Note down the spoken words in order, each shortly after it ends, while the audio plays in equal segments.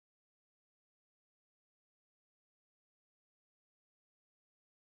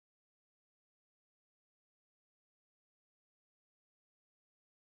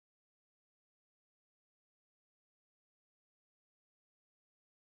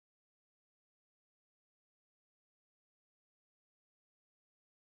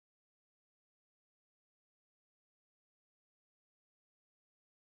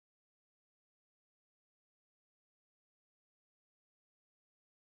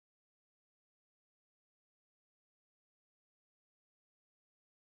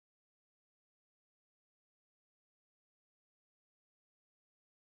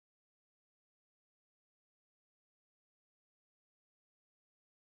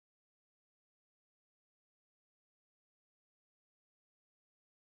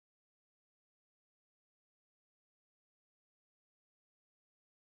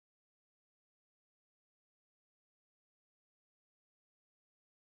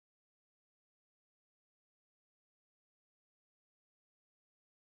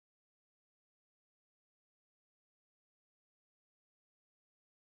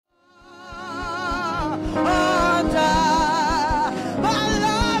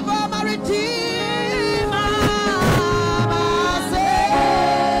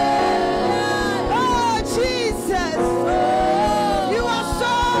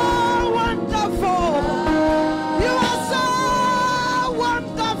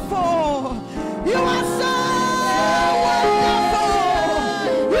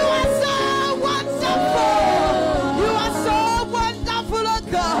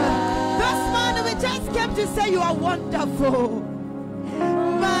wonderful.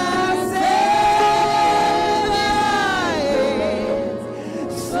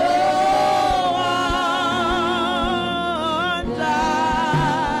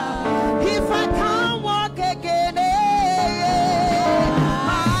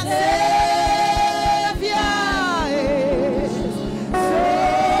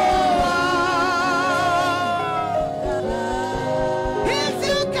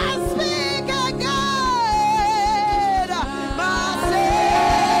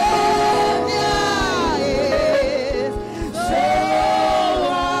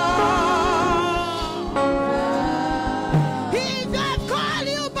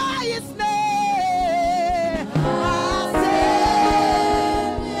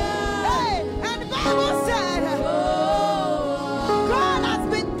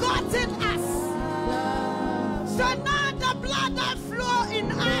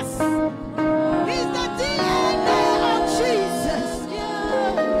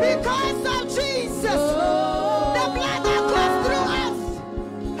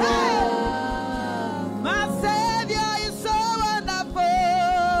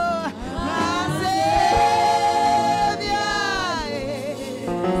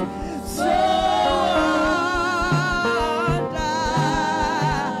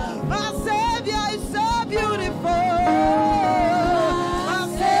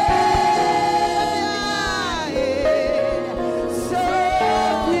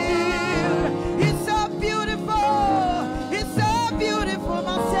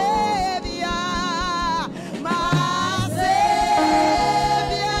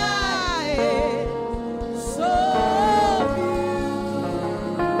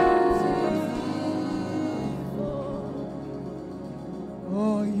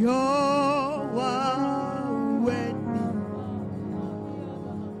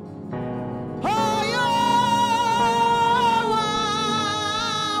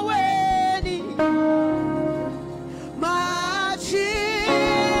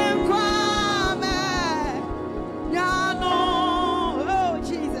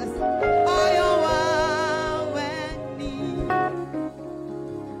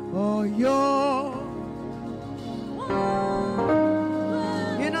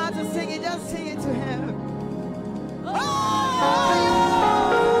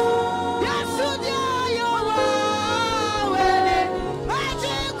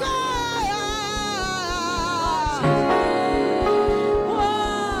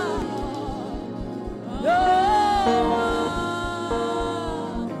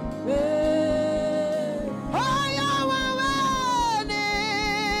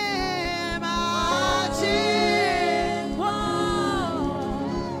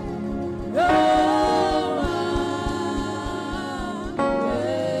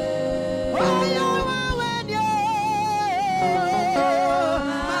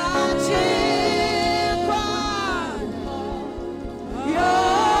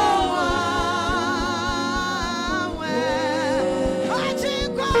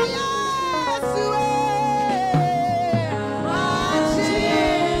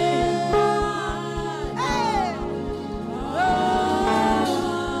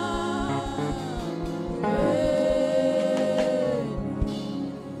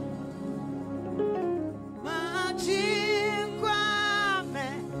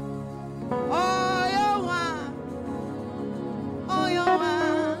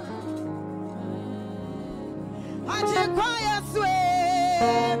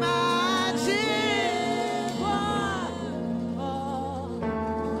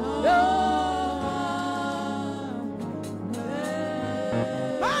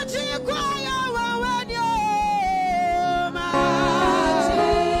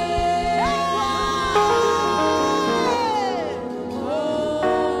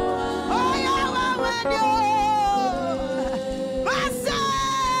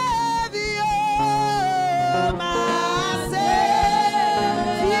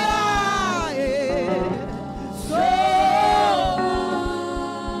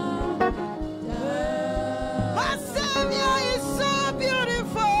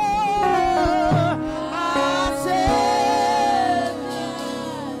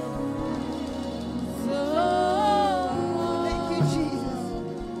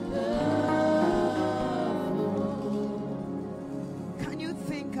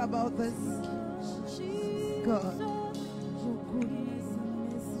 About this, God.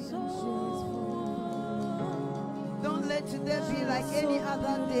 Don't let today be like any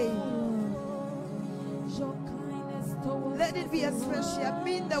other day. Let it be a special.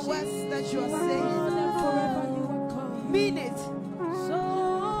 Mean the words that you are saying. Mean it.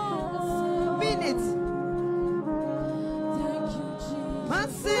 Mean it.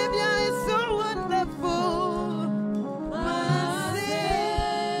 Savior is so wonderful.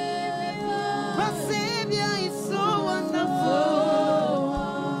 My Savior is so wonderful.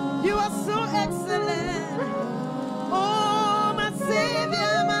 You are so excellent. Oh, my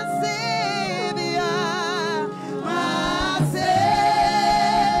Savior, my Savior, my Savior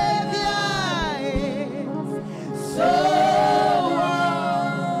is so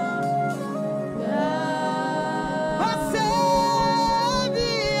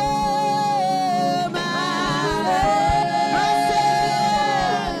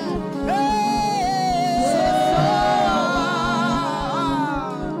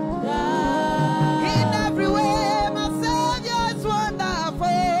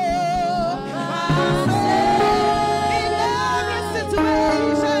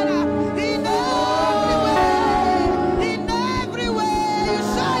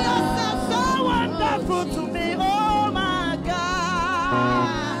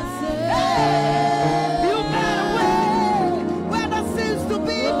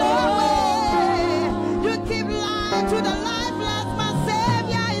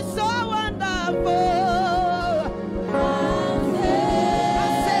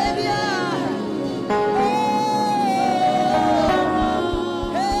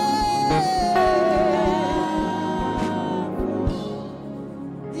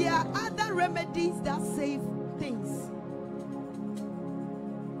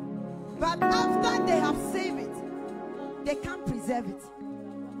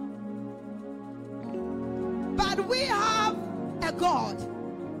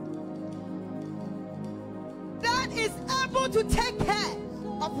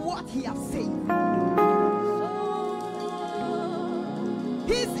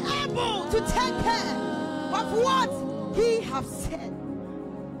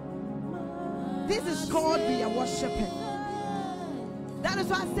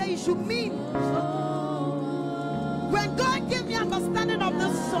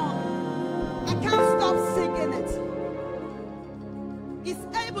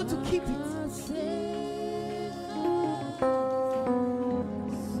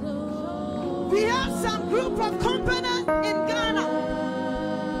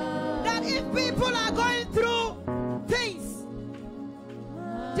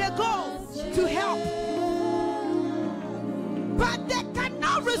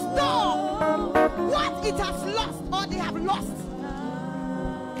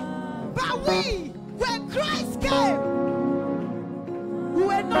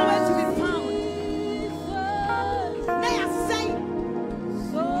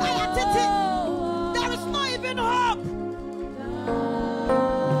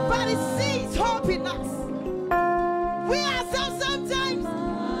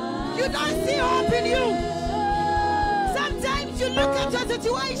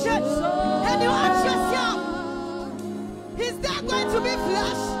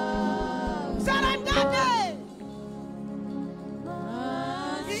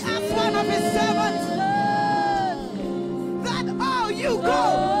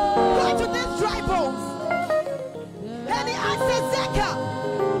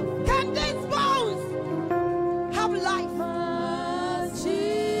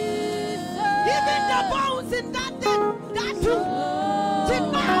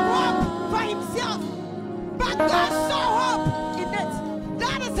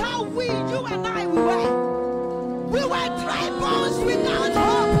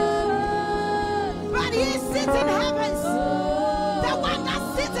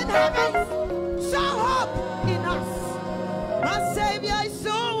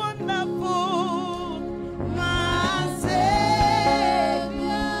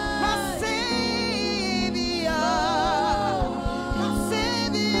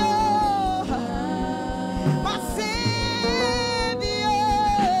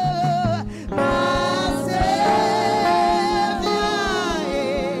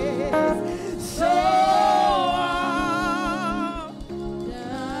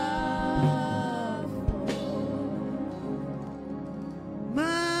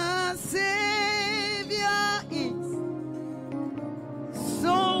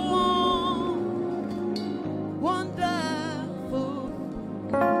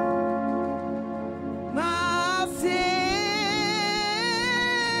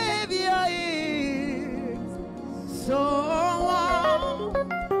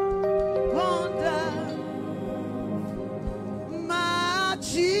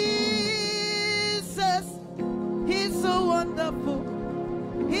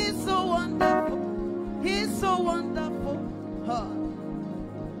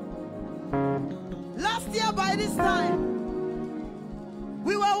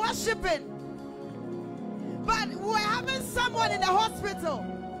worshiping. But we're having someone in the hospital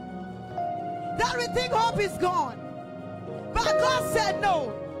that we think hope is gone. But God said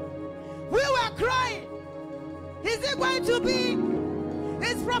no. We were crying. Is it going to be?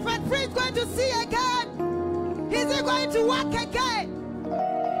 Is Prophet Prince going to see again? Is he going to walk again?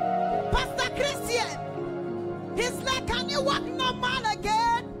 Pastor Christian, he's like, can you walk normal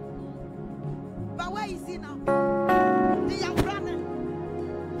again? But where is he now? The young brother.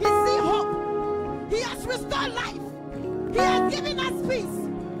 He sees hope. He has restored life. He has given us peace.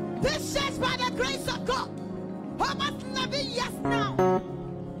 This church, by the grace of God, almost 11 years now,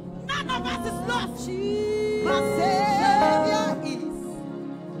 none of us is lost. My Savior is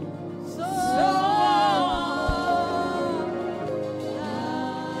so.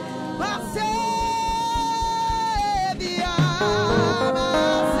 My Savior,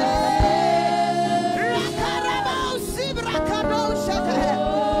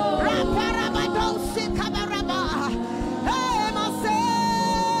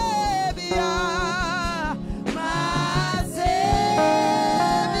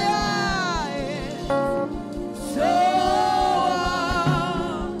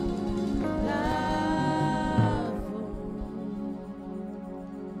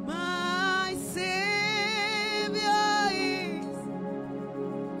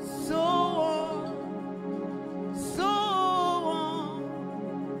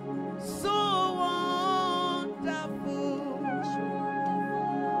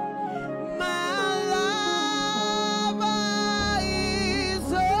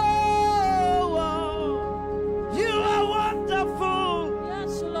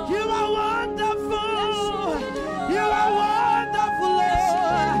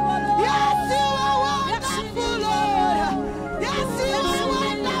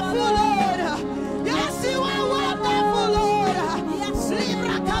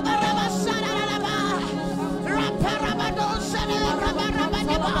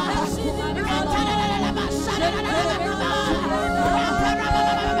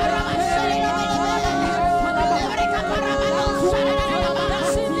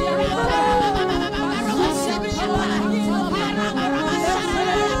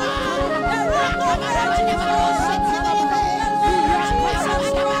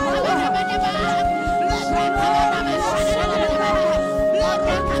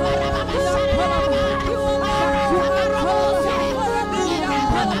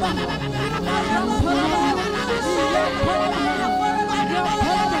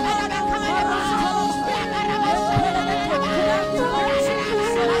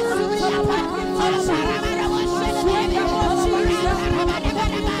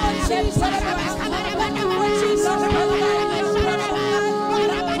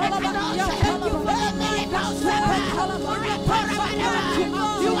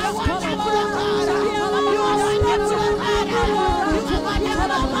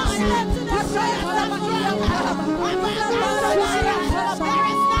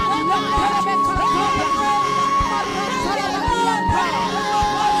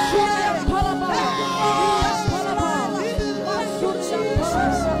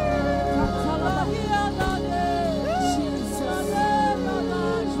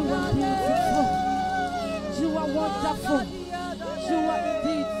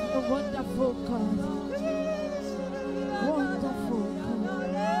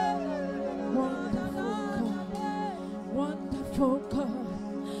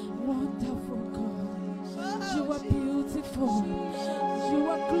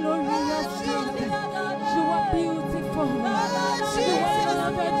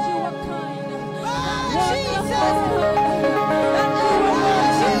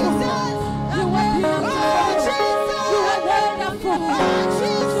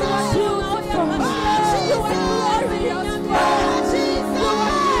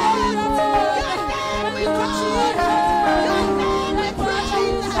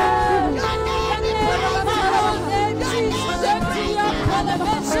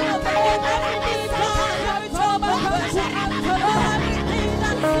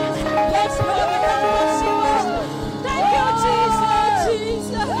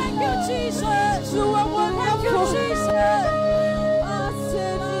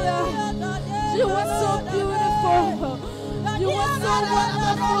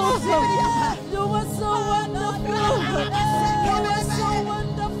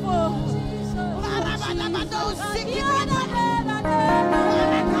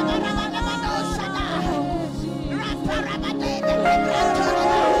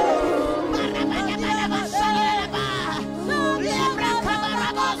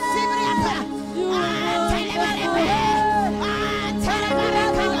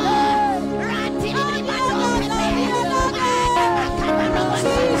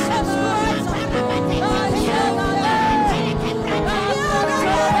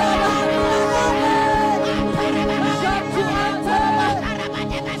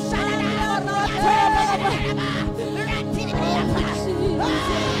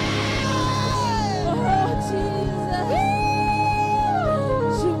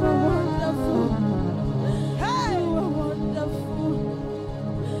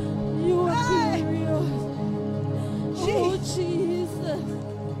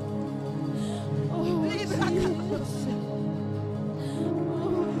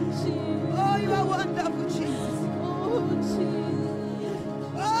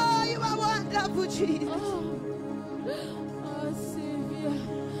 Jesus. Oh, Savior.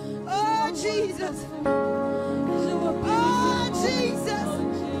 Oh, Jesus. Oh, Jesus.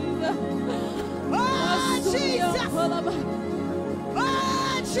 Oh, Jesus.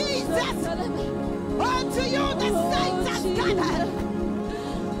 Oh, Jesus. Unto you the saints have gathered.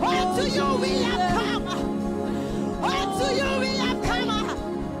 Unto you we have come. Unto you we have come.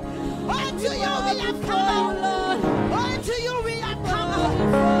 Unto you we have come. Unto you we have come.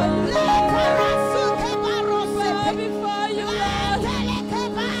 Before you, Lord.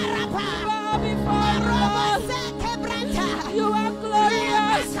 You are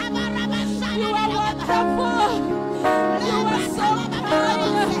glorious. You are wonderful. You are so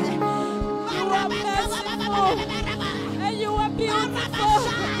kind. You are merciful. And you are beautiful.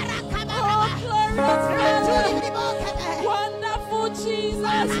 Oh, glorious Father. Wonderful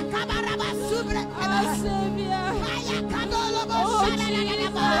Jesus. Our Savior.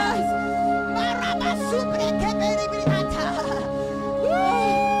 Oh,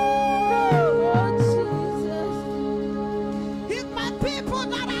 Jesus. If my people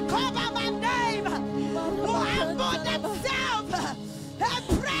that are called by my name will humble themselves and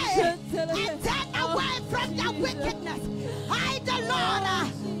pray and turn away from their wickedness, I, the Lord,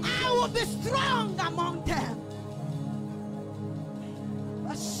 I will be strong among them.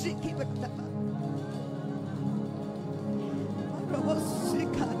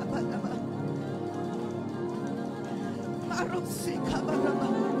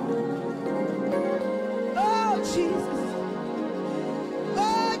 Oh, Jesus.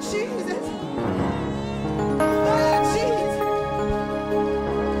 Oh, Jesus. Oh, Jesus.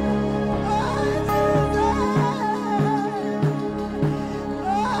 Oh, Jesus.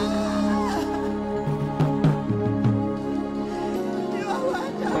 You are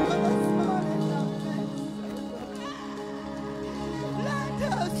wonderful this morning. Let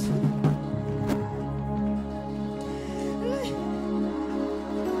us.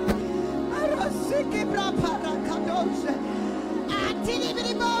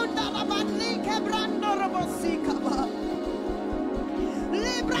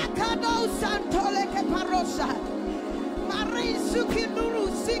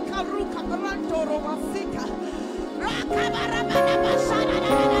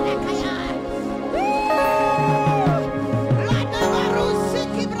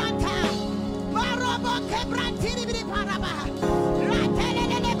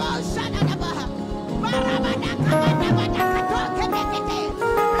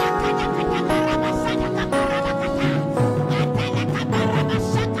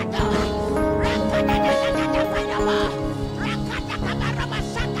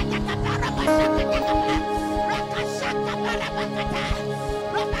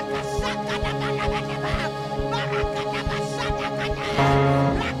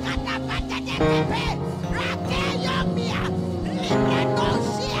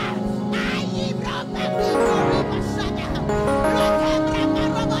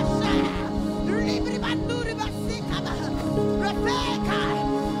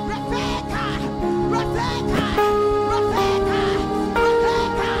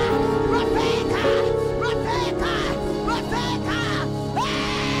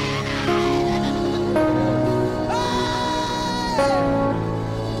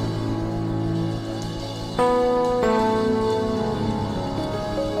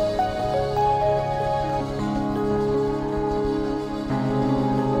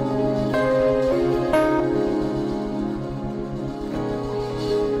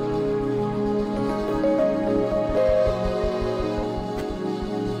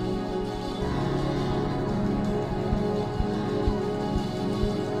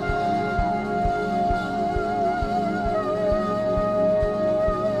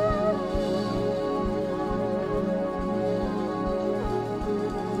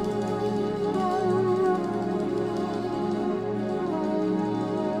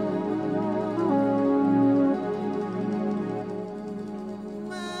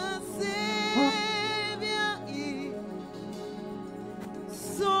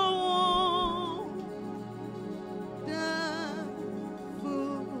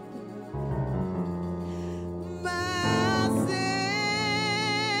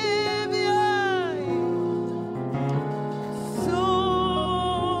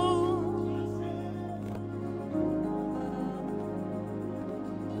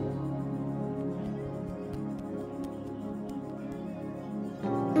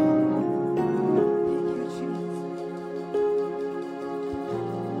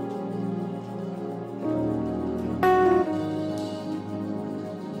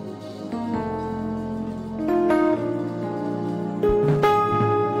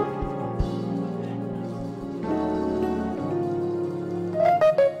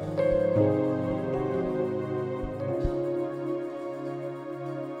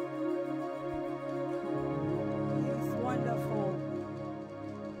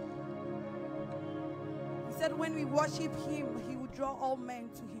 said when we worship him, he will draw all men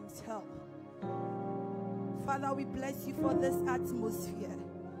to himself. Father, we bless you for this atmosphere.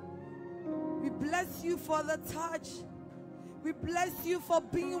 We bless you for the touch. We bless you for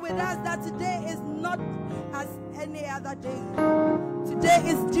being with us, that today is not as any other day. Today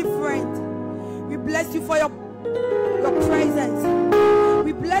is different. We bless you for your presence.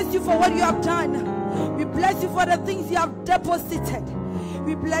 We bless you for what you have done. We bless you for the things you have deposited.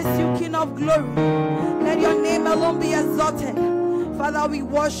 We bless you, King of glory. Let your name alone be exalted. Father, we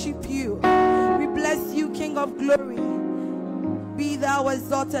worship you. We bless you, King of glory. Be thou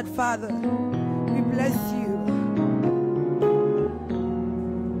exalted, Father. We bless you.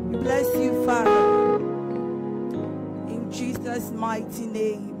 We bless you, Father. In Jesus' mighty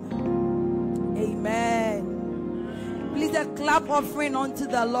name. Amen. Please, a clap offering unto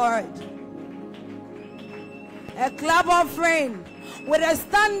the Lord. A clap offering with a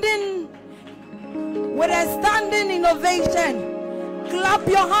standing innovation. Clap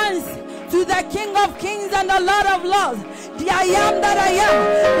your hands to the King of Kings and the Lord of Lords, the I am that I am,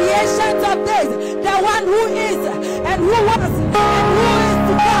 the Ancient of Days, the one who is and who was and who is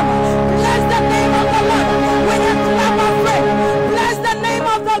to come. Bless the name of the Lord with a clap offering. Bless the name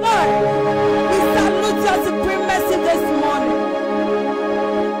of the Lord. We salute your supremacy this morning.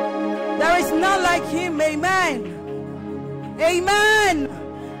 There is none like him. Amen. Amen.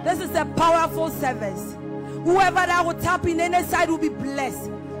 This is a powerful service. Whoever that will tap in any side will be blessed.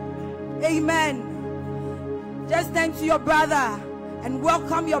 Amen. Just thank to your brother and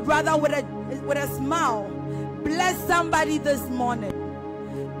welcome your brother with a smile. Bless somebody this morning.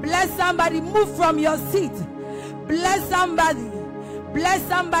 Bless somebody. Move from your seat. Bless somebody. Bless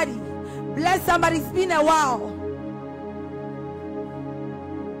somebody. Bless somebody. It's been a while.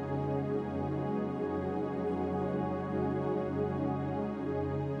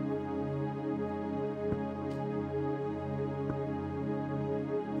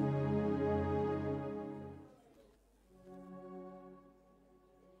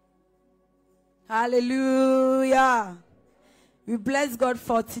 Hallelujah. We bless God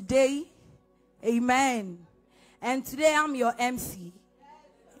for today. Amen. And today I'm your MC.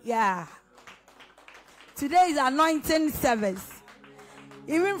 Yeah. Today is anointing service.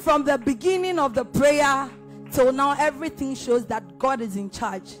 Even from the beginning of the prayer till now, everything shows that God is in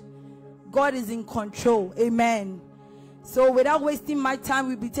charge. God is in control. Amen. So without wasting my time,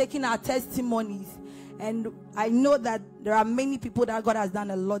 we'll be taking our testimonies. And I know that there are many people that God has done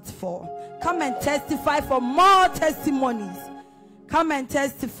a lot for. Come and testify for more testimonies. Come and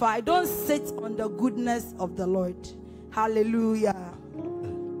testify. Don't sit on the goodness of the Lord. Hallelujah.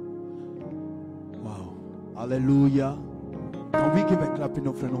 Wow. Hallelujah. Can we give a clapping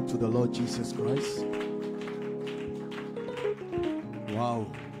offering unto the Lord Jesus Christ? Wow.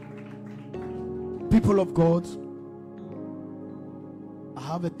 People of God, I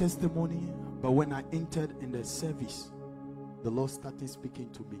have a testimony. But when I entered in the service, the Lord started speaking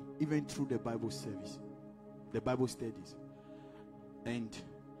to me, even through the Bible service, the Bible studies. And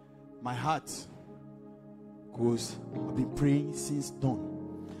my heart, because I've been praying since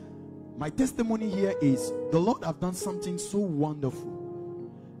dawn. My testimony here is the Lord have done something so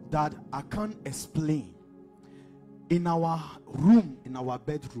wonderful that I can't explain. In our room, in our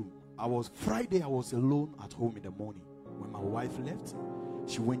bedroom, Friday I was alone at home in the morning. When my wife left,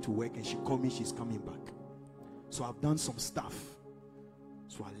 she went to work and she called me, she's coming back. So I've done some stuff.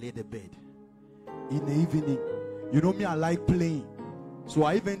 So I lay the bed. In the evening, you know me, I like playing. So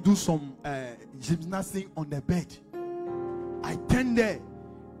I even do some gymnastics on the bed. I tend there.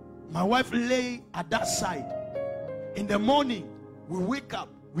 My wife lay at that side. In the morning, we wake up,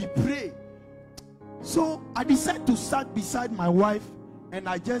 we pray. So I decided to sit beside my wife and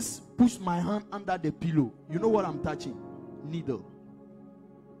I just push my hand under the pillow. You know what I'm touching? Needle.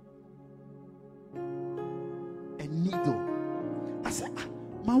 A needle. I said,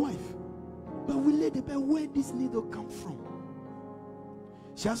 my wife, but we lay the bed, where this needle come from?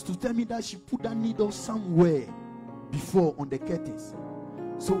 She has to tell me that she put that needle somewhere before on the curtains.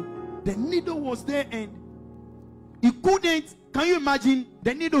 So the needle was there and it couldn't. Can you imagine?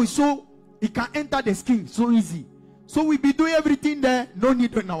 The needle is so, it can enter the skin so easy. So we be doing everything there, no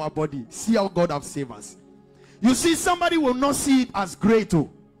needle in our body. See how God have saved us. You see, somebody will not see it as great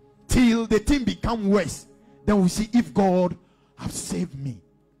till the thing become worse. Then we see if God have saved me.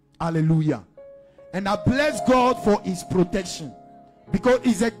 Hallelujah. And I bless God for his protection. Because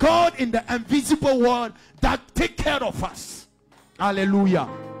he's a God in the invisible world that take care of us. Hallelujah.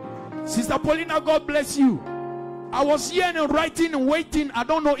 Sister Paulina, God bless you. I was here and writing and waiting. I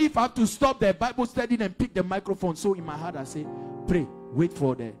don't know if I have to stop the Bible study and pick the microphone. So in my heart I say, pray, wait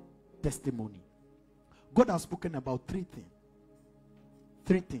for the testimony. God has spoken about three things.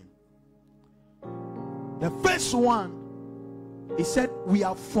 Three things. The first one, he said, we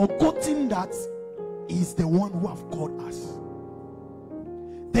have forgotten that he is the one who have called us.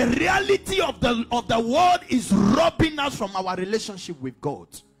 The reality of the world is robbing us from our relationship with God.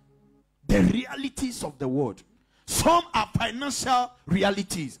 The realities of the world. Some are financial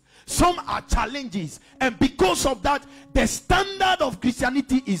realities. Some are challenges. And because of that, the standard of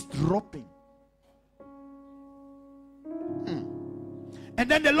Christianity is dropping. And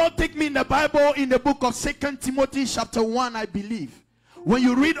then the Lord take me in the Bible, in the book of 2 Timothy chapter 1, I believe. When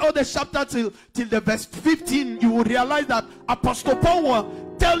you read all the chapter till the verse 15, you will realize that Apostle Paul was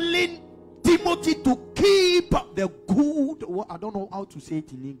telling Timothy to keep the good, I don't know how to say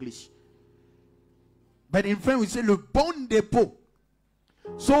it in English, but in French we say le bon dépôt.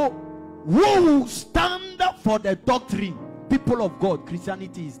 So who will stand up for the doctrine? People of God,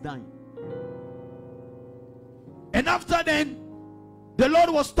 Christianity is dying. And after then, the Lord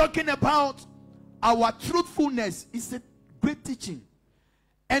was talking about our truthfulness. It's a great teaching.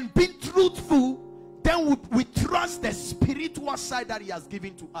 And being truthful, then we trust the spiritual side that he has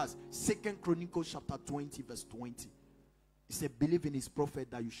given to us. 2 Chronicles chapter 20 verse 20. He said, believe in his prophet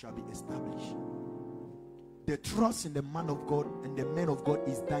that you shall be established. The trust in the man of God and the man of God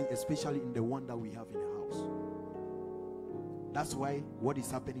is dying, especially in the one that we have in the house. That's why what is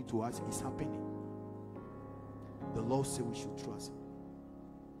happening to us is happening. The Lord said we should trust him.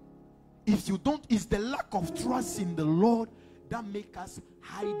 If you don't, it's the lack of trust in the Lord that make us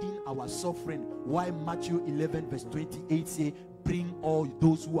hiding our suffering. Why Matthew 11 verse 28 say, bring all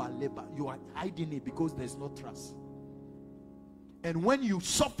those who are labor. You are hiding it because there's no trust. And when you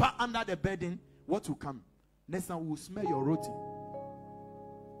suffer under the burden, what will come? Next time we will smell your roti.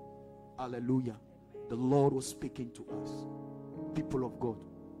 Hallelujah. The Lord was speaking to us. People of God,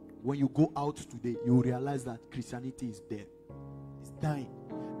 when you go out today, you will realize that Christianity is dead. It's dying.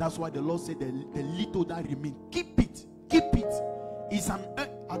 That's why the Lord said the little that remains, keep it. Keep it. It's an,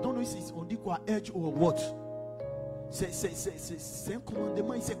 I don't know if it's on the edge or what. C'est un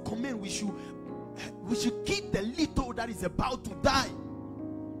commandement. It's a command. We should keep the little that is about to die.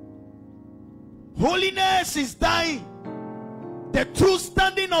 Holiness is dying. The true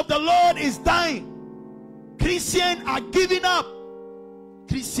standing of the Lord is dying. Christians are giving up.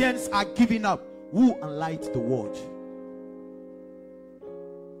 Christians are giving up. Who enlighten the world?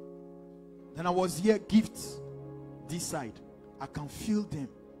 Then I was here, gifts this side. I can feel them.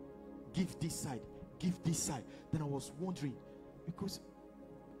 Give this side. Give this side. Then I was wondering, because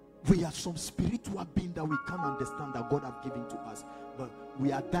we are some spiritual being that we can't understand that God has given to us. But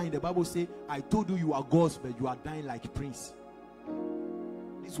we are dying. The Bible says, I told you you are God's, but you are dying like prince.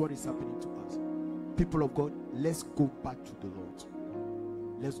 This is what is happening to us. People of God, let's go back to the Lord.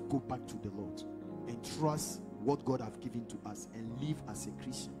 Let's go back to the Lord and trust what God has given to us and live as a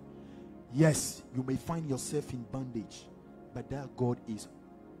Christian. Yes, you may find yourself in bondage, but that God is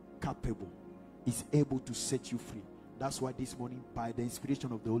capable, is able to set you free. That's why this morning, by the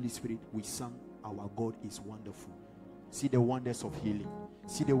inspiration of the Holy Spirit, we sang, our God is wonderful. See the wonders of healing.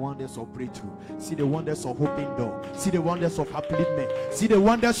 See the wonders of breakthrough. See the wonders of open door. See the wonders of upliftment. See the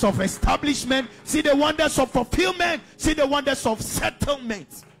wonders of establishment. See the wonders of fulfillment. See the wonders of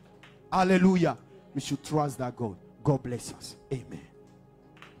settlement. Hallelujah. We should trust that God. God bless us. Amen.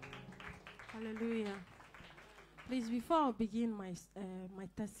 Hallelujah. Please, before I begin my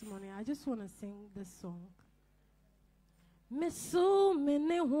testimony, I just want to sing this song. Mesu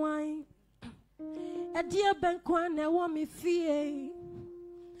mene wine, edia benkwa na wo me fie,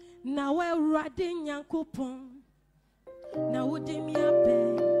 na we rade nyankopon, na wo de mi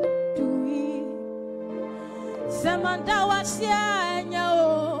abe tuyi, semanda wa sia nya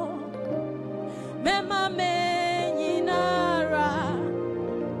o, mema me nyinara,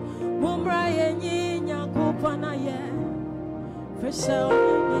 mumra ye nyankopon na ye, fresha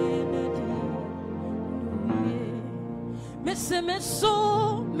ni nedi. Mese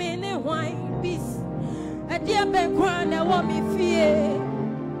meso mene wine bis edia benkwa na wo me fie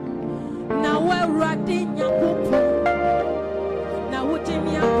na we rade nyakopo na wo de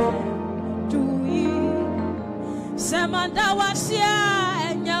mi abe tuyi semanda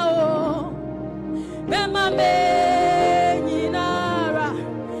wasia enya o bema me nyinara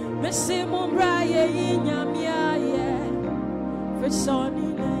mese mumbra ye nyamia ye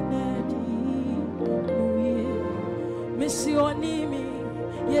fesoni Missionimi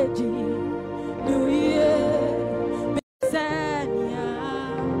yeji nuye mesania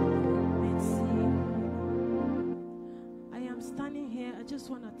metsi. I am standing here. I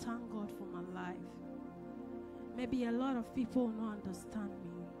just want to thank God for my life. Maybe a lot of people don't understand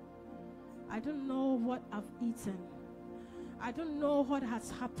me. I don't know what I've eaten. I don't know what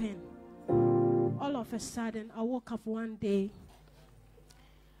has happened. All of a sudden, I woke up one day,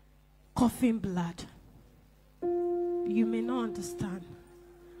 coughing blood. You may not understand.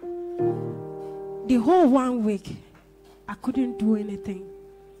 The whole 1 week, I couldn't do anything.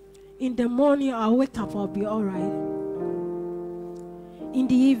 In the morning, I wake up, I'll be all right. In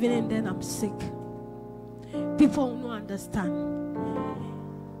the evening, then I'm sick. People will not understand.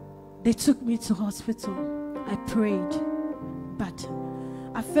 They took me to hospital. I prayed, but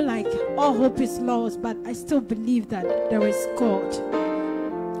I feel like all hope is lost, but I still believe that there is God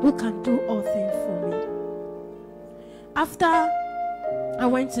who can do all things for me. After I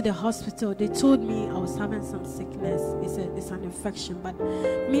went to the hospital, they told me I was having some sickness. It's an infection, but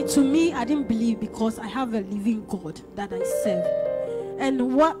to me, I didn't believe because I have a living God that I serve.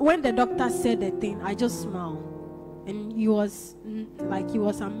 And when the doctor said the thing, I just smiled. And he was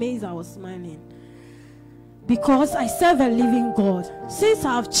amazed I was smiling. Because I serve a living God. Since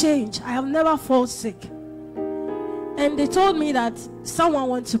I have changed, I have never fallen sick. And they told me that someone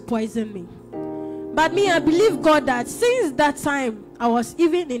wants to poison me. But me, I believe God that since that time, I was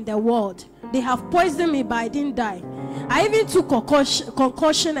even in the world. They have poisoned me, but I didn't die. I even took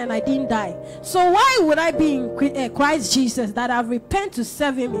concussion and I didn't die. So why would I be in Christ Jesus that I repent to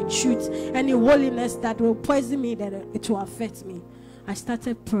serve him in truth and in holiness that will poison me, that it will affect me? I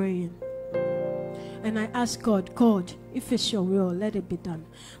started praying. And I asked God, God, if it's your will, let it be done.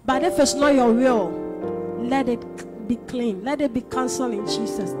 But if it's not your will, let it be clean. Let it be cancelled in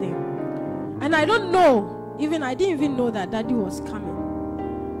Jesus' name. And I don't know, I didn't even know that Daddy was coming.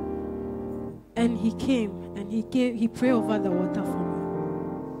 And he came and he prayed over the water for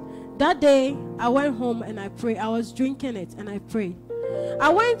me. That day, I went home and I prayed. I was drinking it and I prayed. I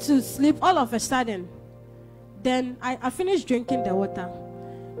went to sleep all of a sudden. Then I finished drinking the water.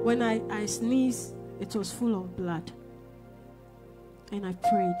 When I sneezed, it was full of blood. And I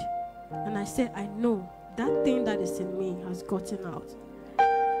prayed. And I said, I know that thing that is in me has gotten out.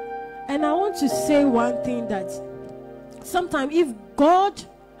 And I want to say one thing, that sometimes if God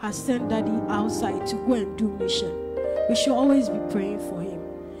has sent Daddy outside to go and do mission, we should always be praying for him.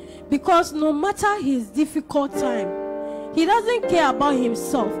 Because no matter his difficult time, he doesn't care about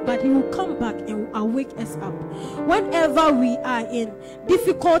himself, but he will come back and awake us up. Whenever we are in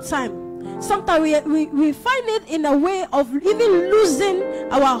difficult time, sometimes we find it in a way of even losing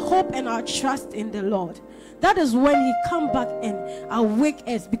our hope and our trust in the Lord. That is when he come back and awake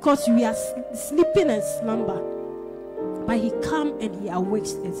us, because we are sleeping and slumber. But he come and he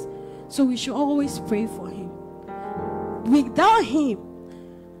awakes us. So we should always pray for him. Without him,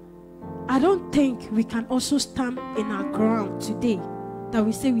 I don't think we can also stand in our ground today that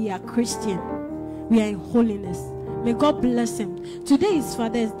we say we are Christian, we are in holiness. May God bless him. Today is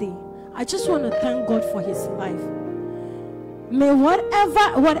Father's Day. I just want to thank God for his life. May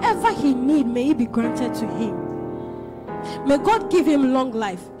whatever he need, may it be granted to him. May God give him long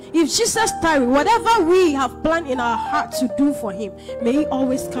life. If Jesus tarry, whatever we have planned in our heart to do for him, may it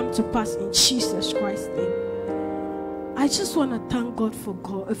always come to pass in Jesus Christ's name. I just want to thank God for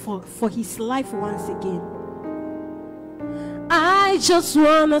his life once again. I just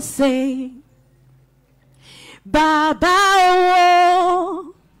want to say, Baba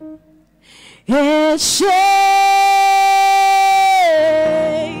oh, Eshe.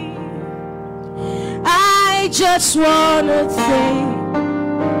 I just want to say,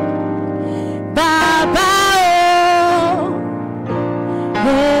 Baba oh,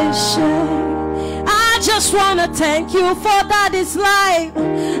 Eshe. I just want to thank you for Daddy's life.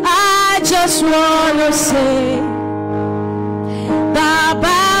 I just want to say,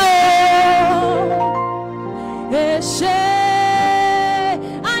 Baba oh, Eshe.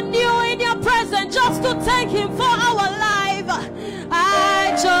 I knew in your presence just to thank him for our life.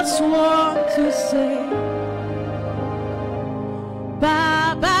 I just want to say,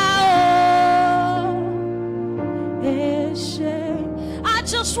 Baba oh, Eshe. I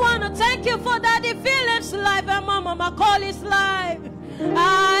just want to thank you for Daddy Philip's life and Mama Macaulay's life.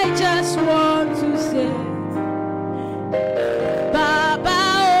 I just want to say, Baba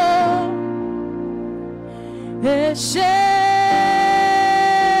oh, Eshe.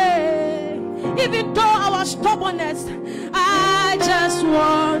 Even though our stubbornness, I just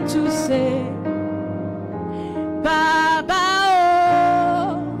want to say, Baba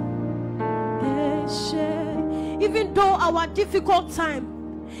oh, Eshe. Even though our difficult time,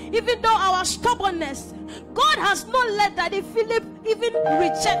 even though our stubbornness, God has not let Daddy Philip even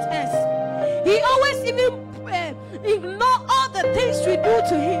reject us. He always even ignore all the things we do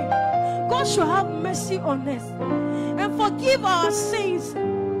to him. God should have mercy on us and forgive our sins.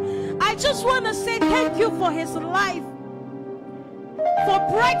 I just want to say thank you for his life, for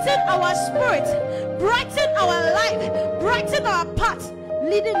brightening our spirit, brightening our life, brightening our path,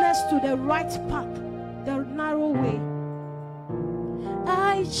 leading us to the right path, the narrow way.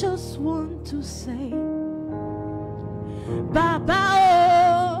 I just want to say, Baba,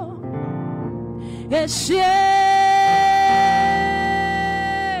 oh, yes,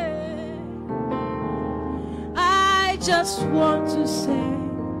 I just want to say,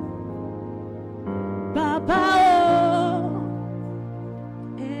 Baba, oh,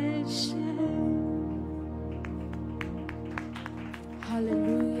 yes.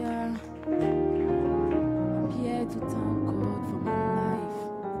 Hallelujah. I'm here to thank God for my life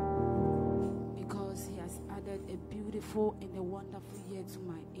because He has added a beautiful and a wonderful year to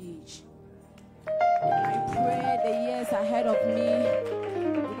my age. And I pray the years ahead of me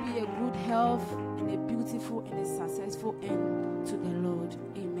will be a good health and a beautiful and a successful end to the Lord.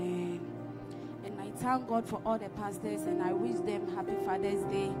 Amen. And I thank God for all the pastors and I wish them happy Father's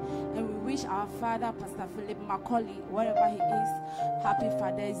Day. And we wish our father, Pastor Philip Macaulay, wherever he is, happy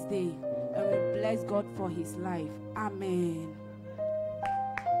Father's Day. And we bless God for his life. Amen.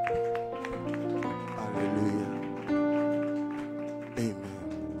 Hallelujah. Amen.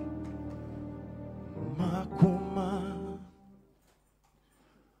 Makuma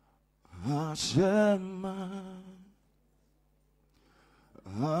Hashema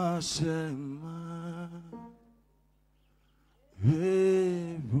Hashema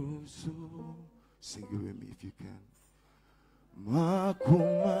Hebusu. Sing it with me if you can.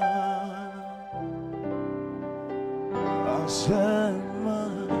 Makuma Hashema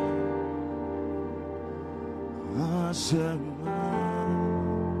Hashema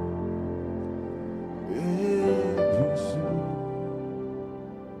Hebusu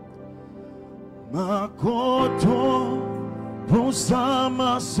Makoto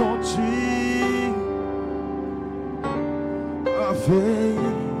Posama Sochi Afe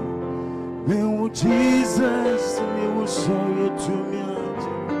Meu Jesus Meu sonho tu me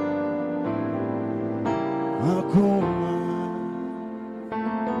adi Akuma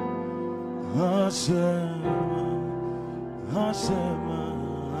Hashema Hashema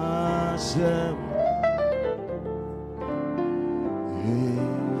Hashema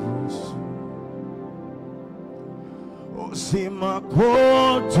Osima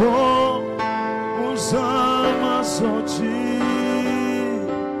koto Usama sochi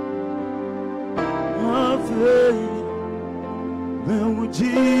Ave Meu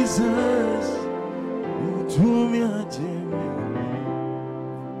Jesus Tu me adimi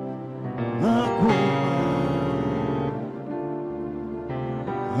Akuma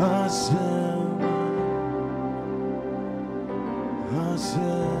Hashema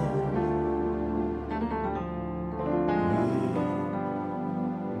Hashema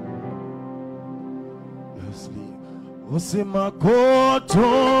Você makoto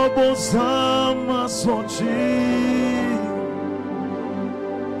bosama sochi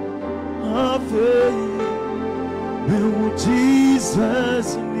Ave Meu Jesus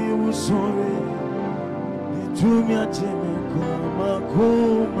ni usore Ni tu me ateme kama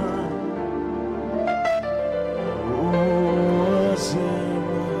kuma Oh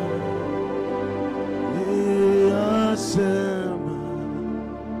asema asema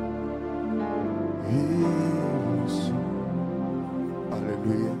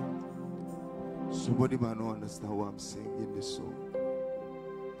Hallelujah. Somebody might not understand why I'm singing this song,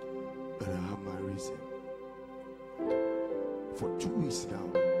 but I have my reason. For 2 weeks now,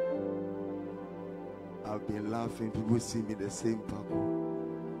 I've been laughing. People see me the same Paco,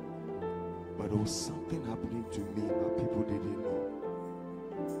 but there was something happening to me that people didn't know.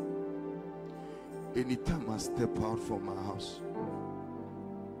 Anytime I step out from my house,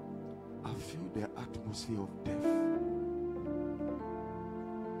 I feel the atmosphere of death.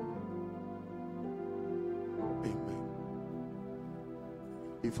 Amen.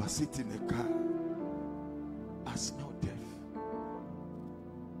 If I sit in a car, I smell death.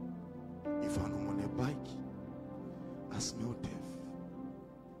 If I'm on a bike, I smell death.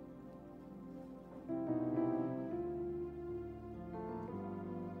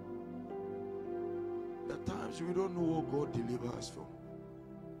 At times we don't know what God delivers us from.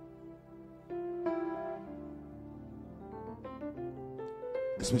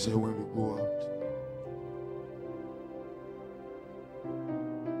 Especially when we go out.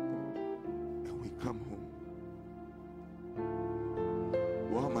 And we come home.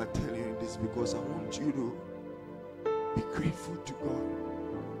 Why am I telling you this? Because I want you to be grateful to God.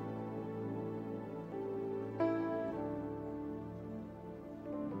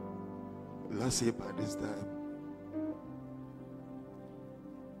 Last year by this time,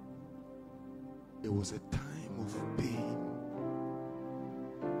 It was a time of pain.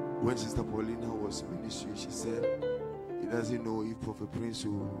 When Sister Paulina was ministering, she said he doesn't know if Prophet Prince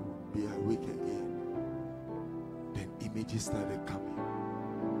will be awake again. Then images started coming.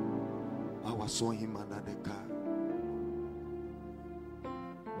 I saw him under the car.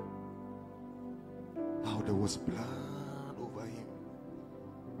 How there was blood over him.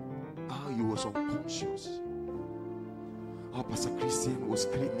 How he was unconscious. How Pastor Christian was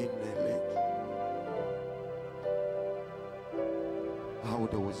screaming their leg. How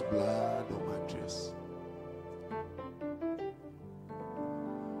there was blood on my dress.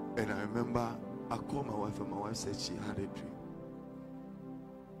 And I remember I called my wife and my wife said she had a dream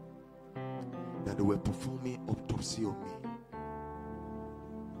that they were performing autopsy on me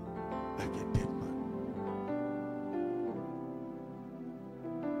like a dead man.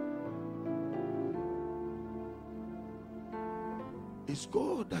 It's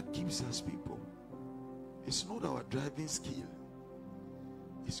God that gives us people. It's not our driving skill.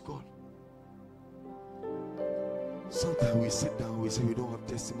 It's God. Sometimes we sit down, we say we don't have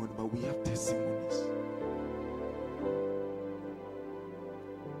testimony, but we have testimonies.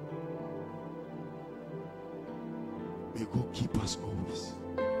 May God keep us always.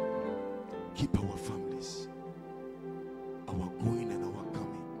 Keep our families, our going and our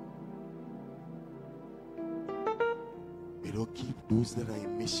coming. May God keep those that are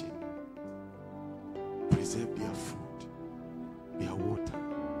in mission. Preserve their food, their water,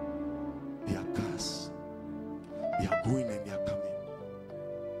 their cars, their going and their coming,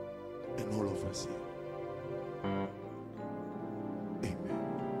 and all of us here.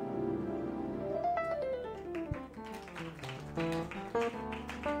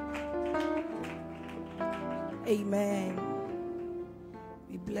 Amen.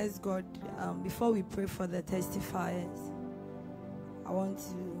 We bless God. Before we pray for the testifiers, I want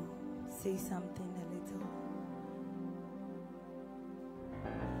to say something a little.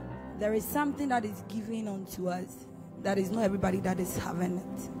 There is something that is given unto us that is not everybody that is having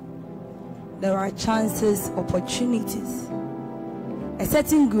it. There are chances, opportunities, a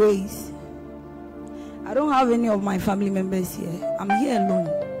certain grace. I don't have any of my family members here. I'm here alone.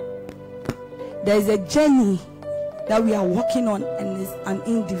 There is a journey that we are working on, and it's an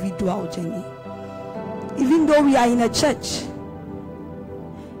individual journey. Even though we are in a church,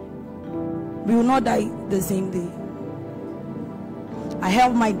 we will not die the same day. I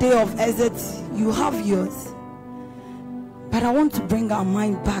have my day of exit, you have yours. But I want to bring our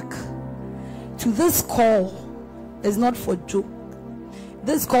mind back to this call. Is not for joke.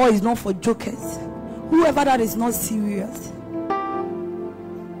 This call is not for jokers. Whoever that is not serious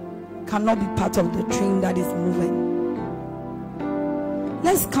cannot be part of the train that is moving.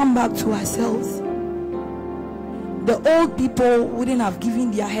 Let's come back to ourselves. The old people wouldn't have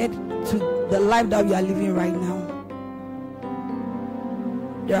given their head to the life that we are living right now.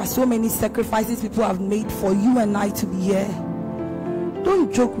 There are so many sacrifices people have made for you and I to be here.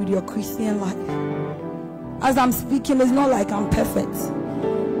 Don't joke with your Christian life. As I'm speaking, it's not like I'm perfect.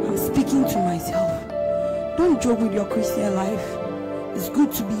 I'm speaking to myself. Don't joke with your Christian life. It's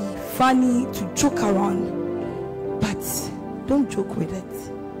good to be funny, to joke around, but don't joke with it.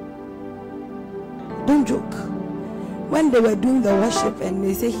 Don't joke. When they were doing the worship and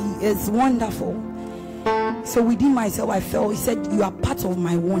they say he is wonderful, so within myself I felt, he said, you are part of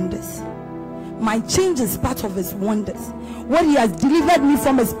my wonders. My change is part of his wonders. What he has delivered me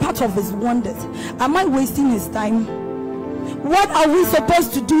from is part of his wonders. Am I wasting his time? What are we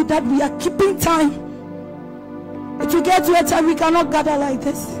supposed to do that we are keeping time? To get to a time we cannot gather like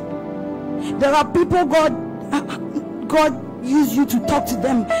this. There are people God used you to talk to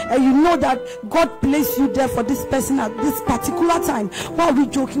them, and you know that God placed you there for this person at this particular time. Why are we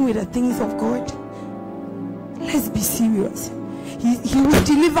joking with the things of God? Let's be serious. He will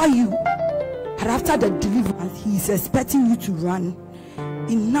deliver you, but after the deliverance, he is expecting you to run.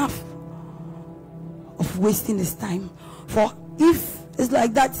 Enough of wasting his time. For if it's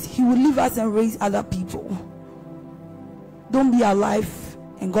like that, he will leave us and raise other people. Don't be alive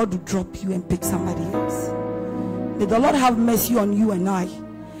and God will drop you and pick somebody else. May the Lord have mercy on you and I.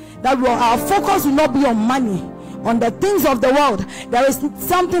 That our focus will not be on money, on the things of the world. There is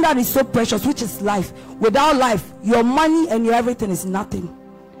something that is so precious, which is life. Without life, your money and your everything is nothing.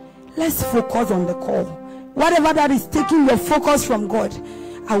 Let's focus on the call. Whatever that is taking your focus from God,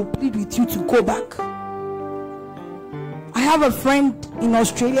 I will plead with you to go back. I have a friend in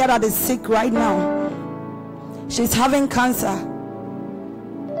Australia that is sick right now. She's having cancer.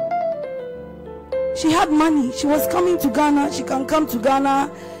 She had money. She was coming to Ghana. She can come to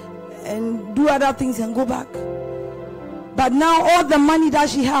Ghana and do other things and go back. But now all the money that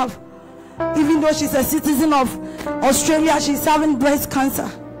she have Even though she's a citizen of Australia, she's having breast cancer.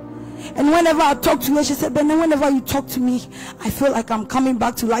 And whenever I talk to her, she said, "Bene, whenever you talk to me, I feel like I'm coming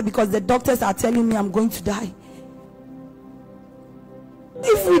back to life because the doctors are telling me I'm going to die."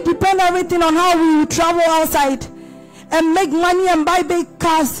 If we depend everything on how we will travel outside and make money and buy big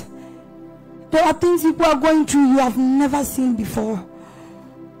cars, there are things people are going through you have never seen before.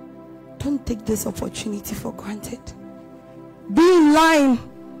 Don't take this opportunity for granted. Be in line.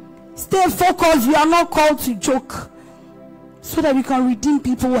 Stay focused. You are not called to joke, so that we can redeem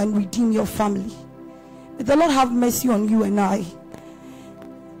people and redeem your family. May the Lord have mercy on you and I.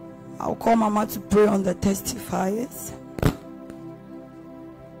 I'll call Mama to pray on the testifiers.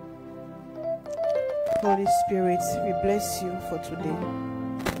 Holy Spirit, we bless you for today.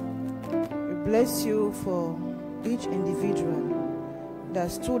 We bless you for each individual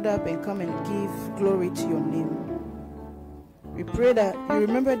that stood up and come and give glory to your name. We pray that you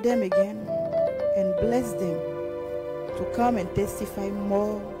remember them again and bless them to come and testify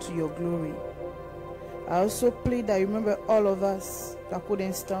more to your glory. I also plead that you remember all of us that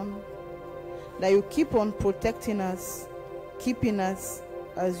couldn't stand, that you keep on protecting us, keeping us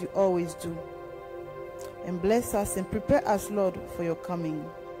as you always do. And bless us and prepare us, Lord, for your coming.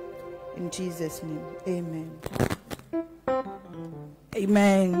 In Jesus' name, amen.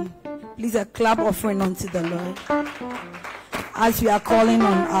 Amen. Please, a clap offering unto the Lord. As we are calling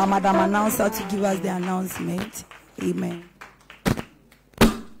on our Madam Announcer to give us the announcement. Amen.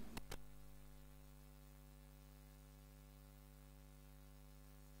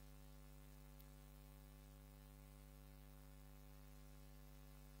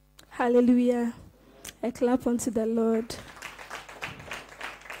 Hallelujah. A clap unto the Lord.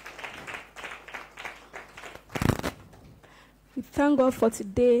 We thank God for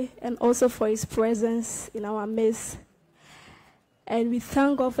today and also for his presence in our midst. And we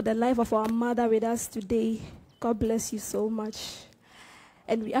thank God for the life of our mother with us today. God bless you so much.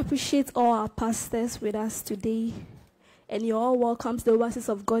 And we appreciate all our pastors with us today. And you're all welcome to the Oasis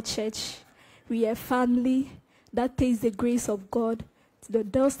of God Church. We are a family that takes the grace of God to the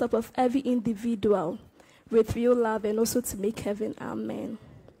doorstep of every individual with real love and also to make heaven. Amen.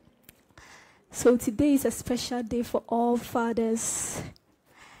 So today is a special day for all fathers.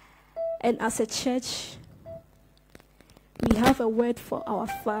 And as a church, we have a word for our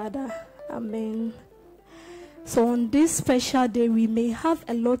father. Amen. So on this special day, we may have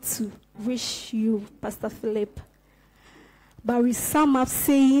a lot to wish you, Pastor Philip. But we sum up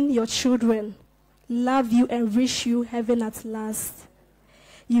saying your children love you and wish you heaven at last.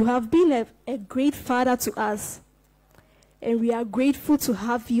 You have been a great father to us, and we are grateful to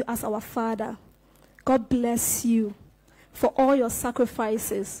have you as our father. God bless you for all your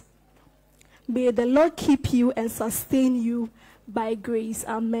sacrifices. May the Lord keep you and sustain you by grace.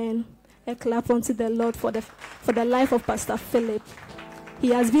 Amen. A clap unto the Lord for the life of Pastor Philip.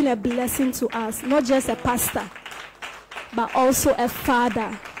 He has been a blessing to us, not just a pastor, but also a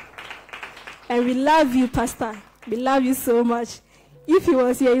father. And we love you, Pastor. We love you so much. If he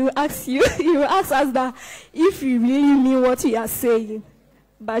was here, he will ask us that if we really mean what we are saying.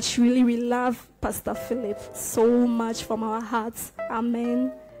 But really, we love Pastor Philip so much from our hearts.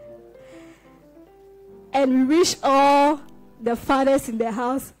 Amen. And we wish all the fathers in the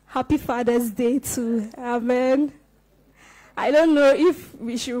house happy Father's Day too. Amen. I don't know if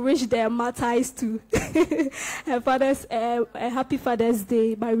we should wish their martyrs too. A happy Father's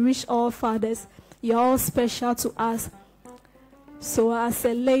Day. But we wish all fathers, you're all special to us. So as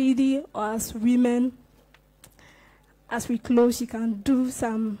a lady or as women, as we close, you can do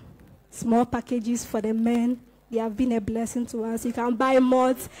some small packages for the men. They have been a blessing to us. You can buy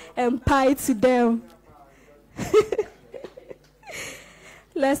moths and pie to them.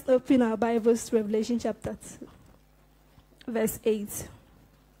 Let's open our Bibles to Revelation chapter 2, verse 8.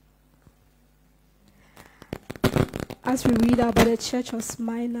 As we read about the church of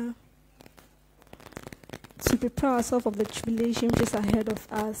Smyrna, to prepare ourselves of the tribulation which is ahead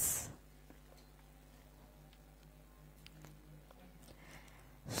of us.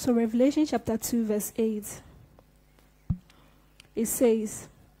 So Revelation chapter 2 verse 8, it says,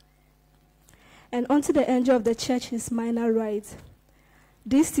 "And unto the angel of the church in Smyrna write,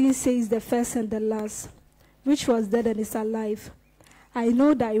 This thing says the first and the last, which was dead and is alive. I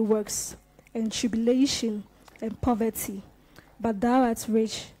know thy works, and tribulation, and poverty, but thou art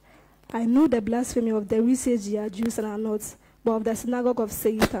rich. I know the blasphemy of them which say ye are Jews and are not, but of the synagogue of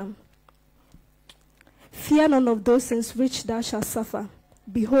Satan. Fear none of those things which thou shalt suffer.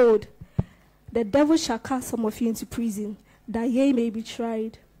 Behold, the devil shall cast some of you into prison, that ye may be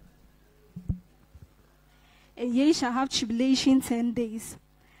tried. And ye shall have tribulation 10 days.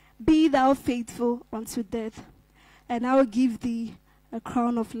 Be thou faithful unto death, and I will give thee a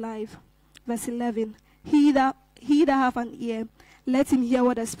crown of life. Verse 11. He that hath an ear, let him hear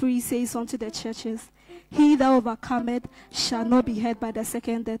what the Spirit says unto the churches. He that overcometh shall not be hurt by the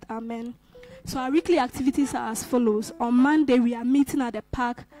second death. Amen. So our weekly activities are as follows. On Monday, we are meeting at the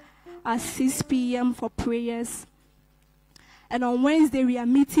park at 6 p.m. for prayers. And on Wednesday, we are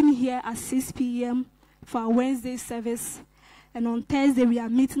meeting here at 6 p.m. for our Wednesday service. And on Thursday, we are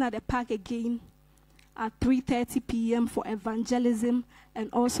meeting at the park again at 3:30 p.m. for evangelism and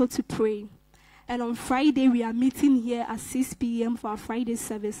also to pray. And on Friday, we are meeting here at 6 p.m. for our Friday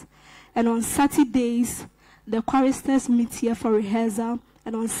service. And on Saturdays, the choristers meet here for rehearsal.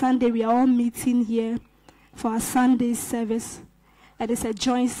 And on Sunday, we are all meeting here for our Sunday service. And it's a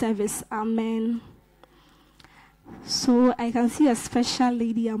joint service. Amen. So I can see a special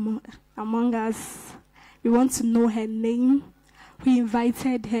lady among us. We want to know her name. We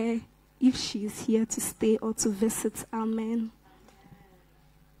invited her if she is here to stay or to visit. Amen.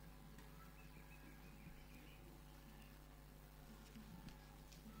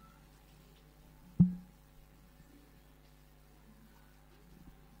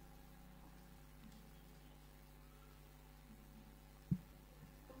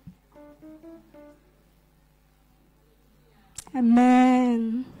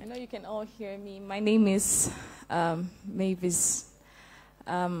 Amen. I know you can all hear me. My name is Mavis.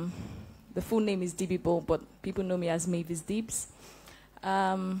 The full name is Dibby Bo, but people know me as Mavis Dibs.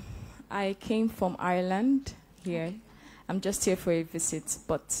 I came from Ireland here. I'm just here for a visit,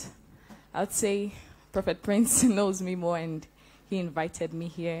 but I would say Prophet Prince knows me more, and he invited me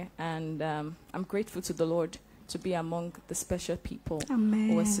here. And I'm grateful to the Lord to be among the special people,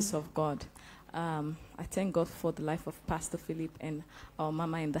 oasis of God. I thank God for the life of Pastor Philip and our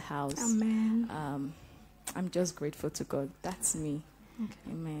mama in the house. Amen. I'm just grateful to God. That's me.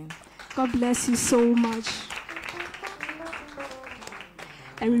 Okay. Amen. God bless you so much.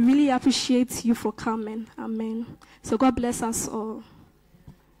 And we really appreciate you for coming. Amen. So God bless us all.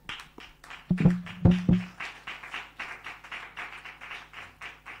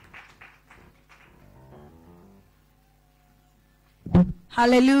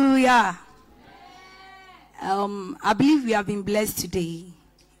 Hallelujah. I believe we have been blessed today.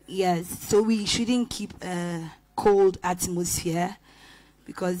 Yes, so we shouldn't keep a cold atmosphere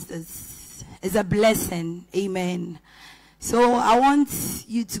because it's a blessing. Amen. So I want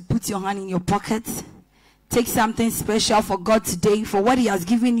you to put your hand in your pocket. Take something special for God today, for what He has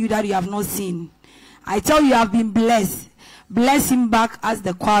given you that you have not seen. I tell you, have been blessed. Bless Him back as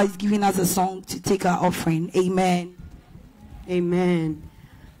the choir is giving us a song to take our offering. Amen. Amen.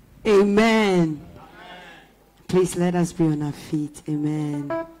 Amen. Please let us be on our feet. Amen.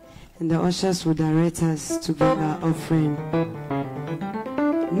 And the ushers will direct us to give our offering.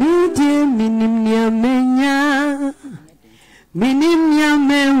 Minimia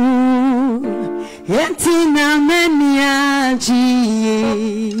mehu Entina menia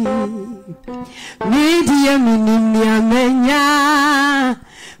ji Media minimia menya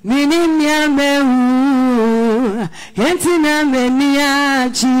Minimia mehu Entina menia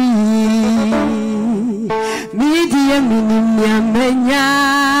ji Media minimia menya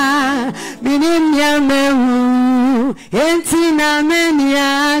Minimia mehu Entina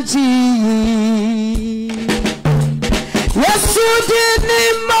menia ji Yesu dini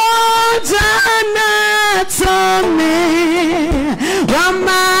moja na tome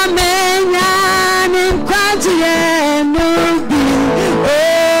Wama menya ni mkwaji nubi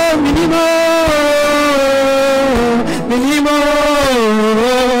Oh minimo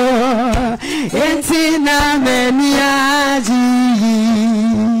Enti na meniaji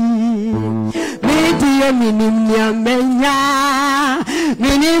Media minimia menya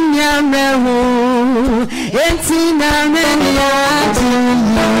Minimia mehu Enti na meniaji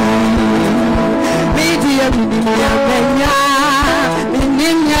Media minimia menya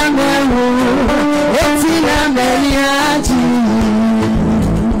Minimia mehu Enti na meniaji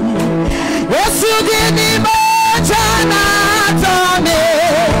Yesu dini moja na tome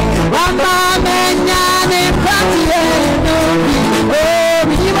Wama menya ni kwati nubi Oh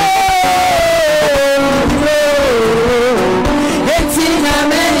minimo Enti na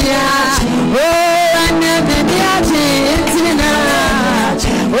meniaji Oh anemeniaji Enti na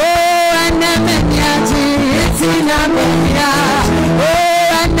Oh anemeniaji Enti na meniaji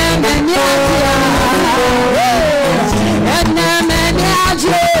Oh anemeniaji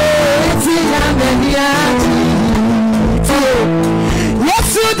Anemeniaji Enti na meniaji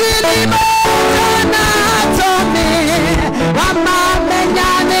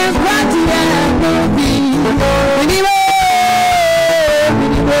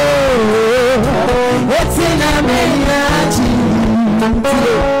Etina menyaji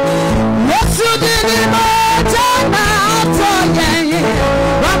Yesu dini mojana otoye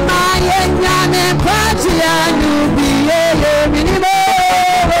Wama yenyane kwaji anubiye minimo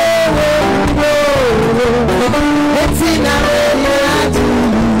Etina menyaji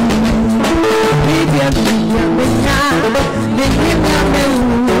Media menya Etina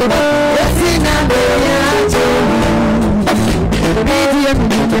menyaji Media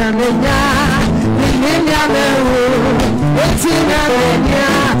menya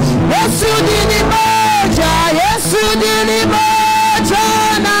Yesu dini moja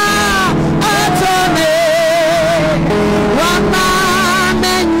na atome Wama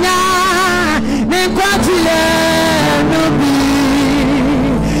menya Nikwatile nubi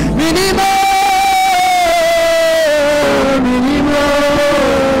Minimo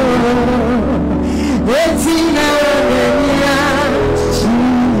Etina menya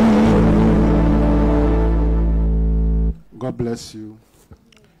God bless you.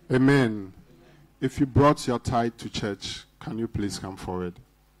 Amen. If you brought your tithe to church, can you please come forward?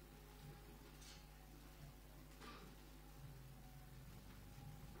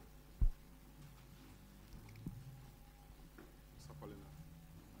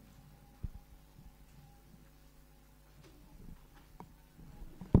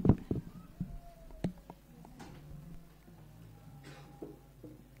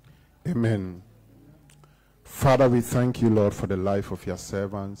 Amen. Father, we thank you, Lord, for the life of your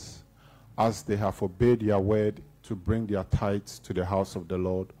servants as they have obeyed your word to bring their tithes to the house of the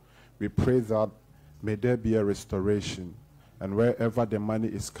Lord. We pray that may there be a restoration, and wherever the money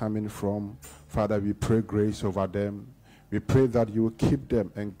is coming from, Father, we pray grace over them. We pray that you will keep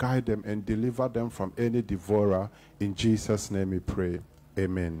them and guide them and deliver them from any devourer. In Jesus' name we pray.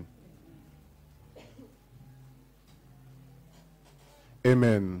 Amen.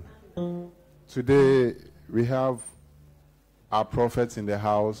 Amen. Today, we have our prophet in the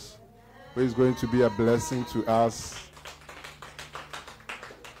house who is going to be a blessing to us.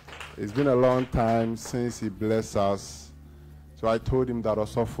 It's been a long time since he blessed us. So I told him that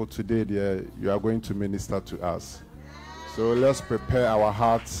also for today, dear, you are going to minister to us. So let's prepare our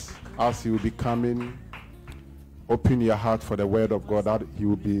hearts as he will be coming. Open your heart for the word of God that he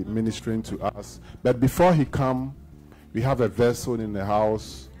will be ministering to us. But before he comes, we have a vessel in the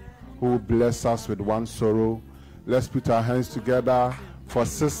house who will bless us with one sorrow. Let's put our hands together for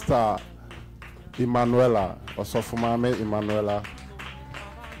Sister Emanuela, or Sofumame Emanuela.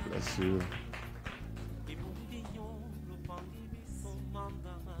 Bless you.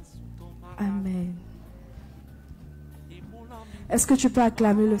 Amen. Est-ce que tu peux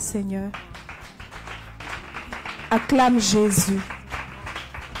acclamer le Seigneur? Acclame Jésus.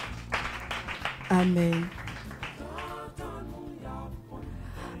 Amen.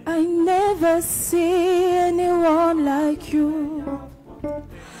 I never see anyone like you.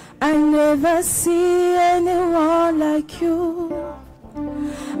 I never see anyone like you.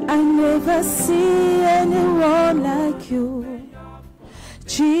 I never see anyone like you.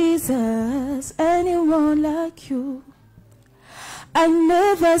 Jesus, anyone like you. I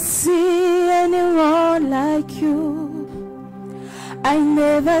never see anyone like you. I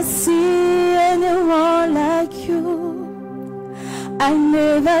never see anyone like you. I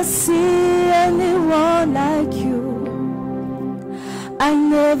never see anyone like you. I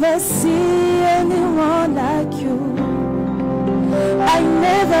never see anyone like you. I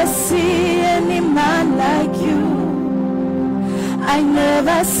never see any man like you. I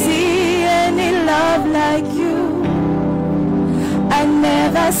never see any love like you. I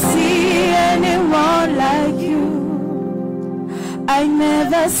never see anyone like you. I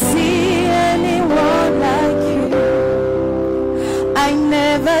never see anyone like you. I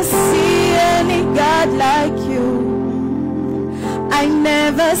never see any God like you. I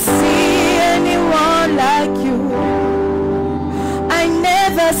never see anyone like you. I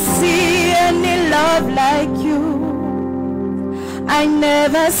never see any love like you. I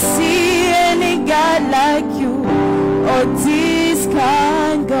never see any God like you. Oh, this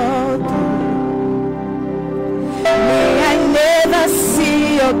kind God. May I never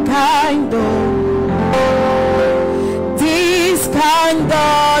see your kind of. This kind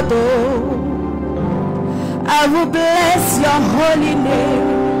God, oh. I will bless your holy name.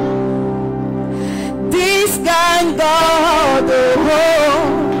 This kind God, oh.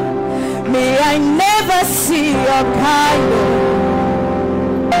 May I never see your kind of.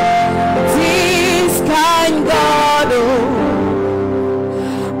 This kind God, oh.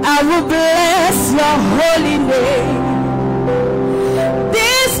 I will bless your holy name.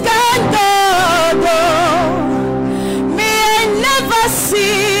 This kind God, oh. May I never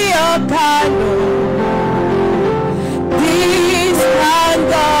see your kind of.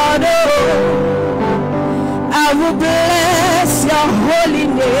 I will bless your holy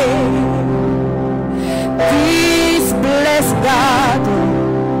name. This blessed God,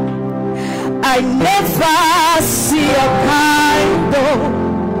 I never see a kind of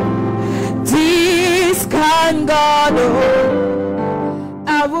this kind God.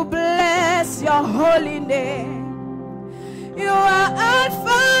 I will bless your holy name. You are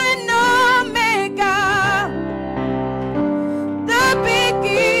Alpha and Omega, the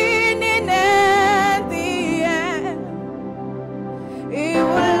beginning and the end. It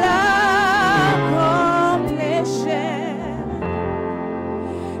will accomplish it.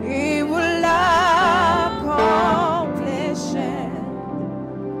 It will accomplish it.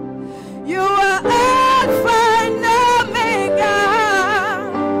 You are Alpha and Omega,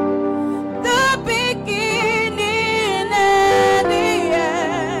 the beginning and the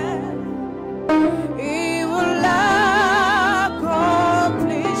end. It will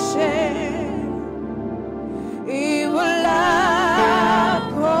accomplish it. It will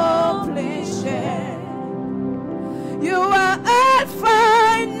accomplish it. You are Alpha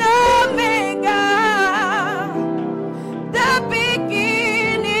and Omega, the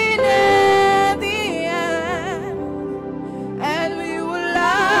beginning and the end, and we will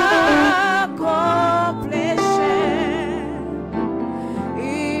accomplish it.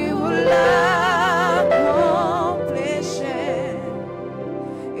 It will accomplish it.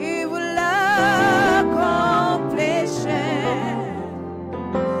 It will accomplish it.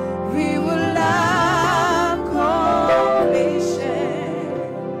 We will accomplish it.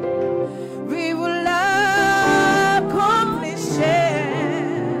 We will accomplish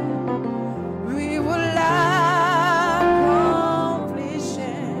it. We will accomplish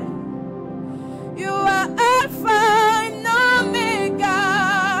it. You are Alpha and Omega,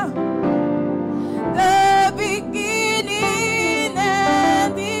 the beginning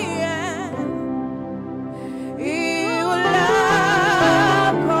and the end. It will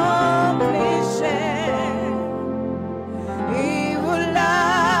accomplish it. It will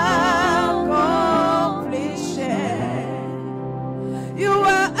accomplish it. You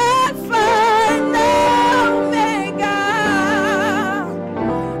are Alpha and Omega,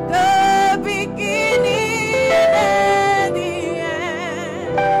 the beginning and the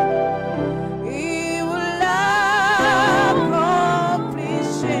end. It will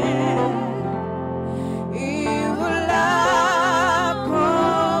accomplish it. It will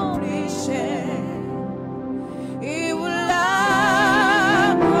accomplish it. It will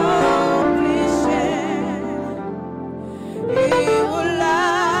accomplish it. It will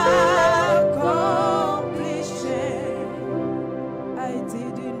accomplish it. I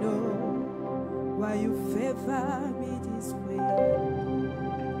didn't know why you favor me this way.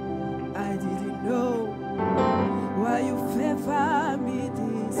 I didn't know why you favor me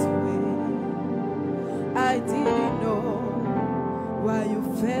this way. I didn't know why you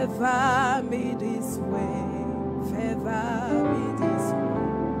favor me this way. Favor me this way.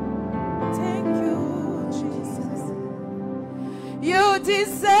 Thank you, Jesus. You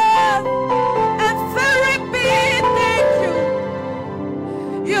deserve a very big thank you.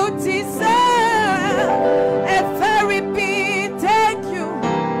 You deserve a very big thank you.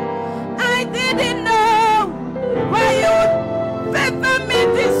 I didn't know why you favor me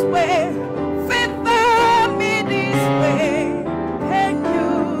this way. Favor me this way. Thank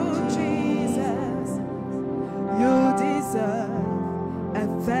you, Jesus. You deserve a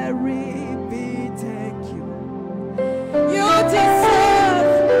very big thank you. You deserve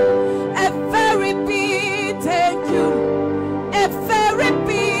a very big thank you. A very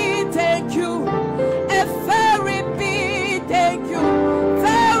big thank you. A very big thank you.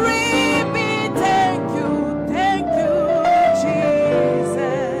 Very big thank you. Thank you,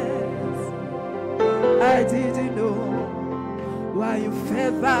 Jesus. I didn't know why you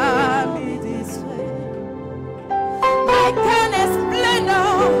favor me this way. I can't explain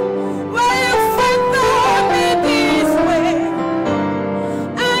now why you favor me this way.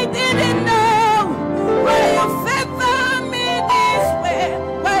 I didn't know why you favor me this way.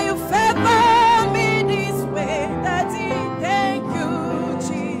 Why you favor me this way. Daddy, thank you,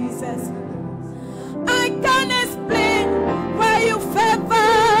 Jesus. I can't explain why you favor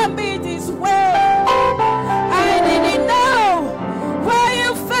me this way. I didn't know why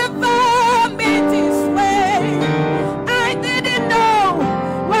you favor me this way. I didn't know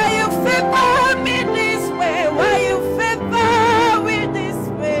why you favor me this way. Why you favor me this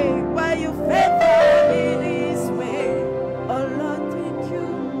way. Why you favor me this way. Oh Lord, thank you.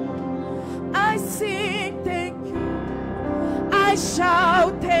 I sing thank you. I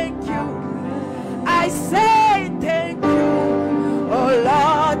shout thank you. I say thank you. Oh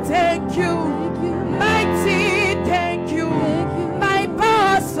Lord, thank you. Mighty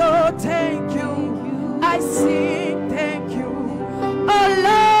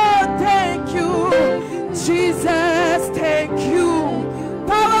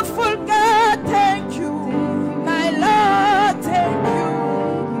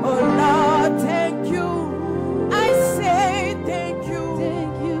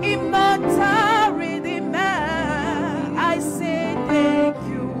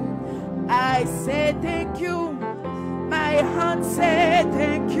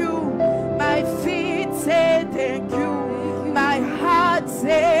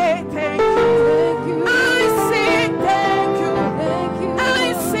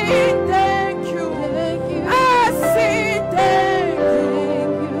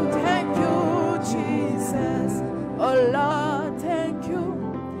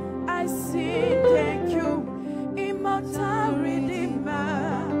I sing thank you, immortal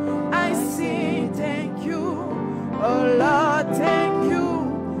Redeemer. I sing thank you, oh Lord, thank you,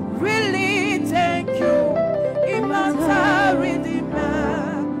 really thank you, immortal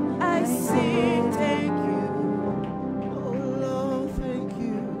Redeemer. I sing thank you, Oh Lord, thank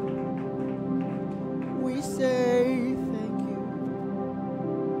you. We say thank you,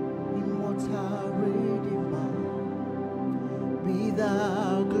 immortal Redeemer. Be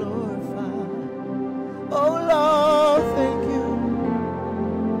thou glorified. Oh Lord, thank you.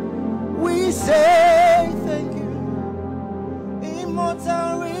 We say thank you,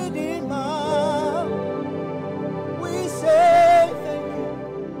 immortal Redeemer. We say thank you.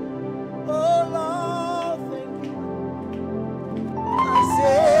 Oh Lord, thank you. I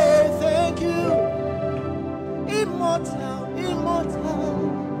say thank you, immortal, immortal.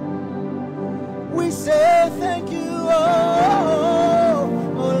 We say thank you, oh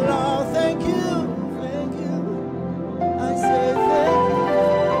Lord, thank you, thank you. I say thank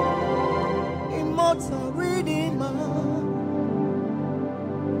you, immortal Redeemer.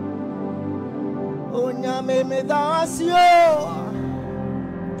 Onyame me dasio,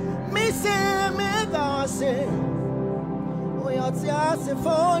 me se me dase. Oyatia se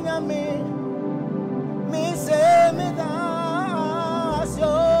fonyame, me se me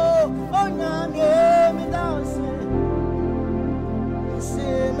dasio. Onyame me dase, me se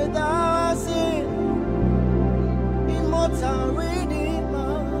me dase. Immortal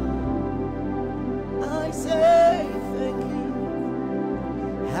Redeemer, I say thank you.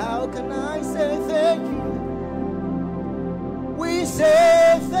 How can I say thank you? We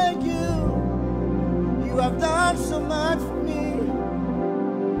say thank you. You have done so much for me.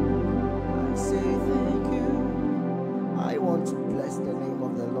 I say thank you. I want to bless the name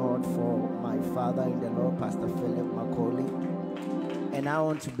of the Lord for my father in the Lord, Pastor Philip Macaulay. And I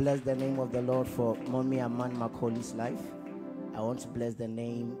want to bless the name of the Lord for Mommy Aman Macaulay's life. I want to bless the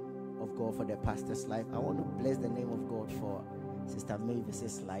name of God for the pastor's life. I want to bless the name of God for Sister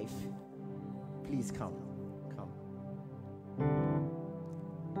Mavis's life. Please come. Come.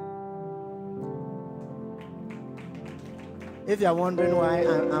 If you're wondering why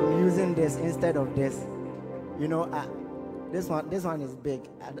I'm using this instead of this, you know, this one is big.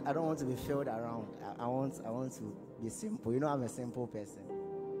 I don't want to be filled around. I want to be simple. You know, I'm a simple person.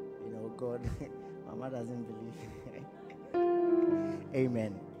 You know, God, Mama doesn't believe.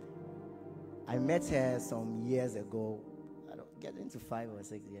 Amen. I met her some years ago. I don't get into 5 or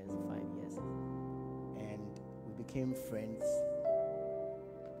 6 years, 5 years, and we became friends.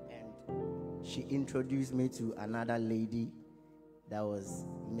 And she introduced me to another lady that was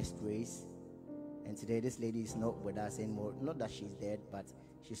Miss Grace. And today this lady is not with us anymore. Not that she's dead, but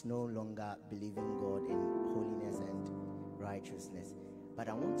she's no longer believing God in holiness and righteousness. But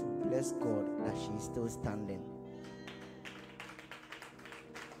I want to bless God that she's still standing.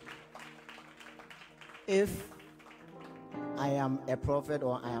 If I am a prophet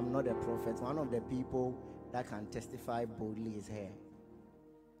or I am not a prophet, one of the people that can testify boldly is her.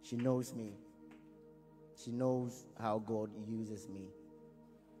 She knows me. She knows how God uses me.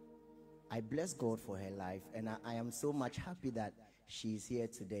 I bless God for her life, and I am so much happy that she's here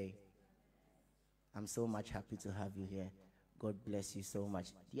today. I'm so much happy to have you here. God bless you so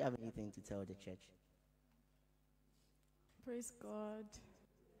much. Do you have anything to tell the church? Praise God.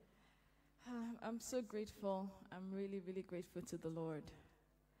 I'm so grateful. I'm really, really grateful to the Lord.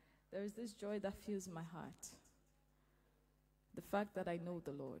 There is this joy that fills my heart. The fact that I know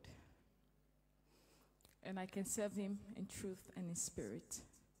the Lord. And I can serve him in truth and in spirit.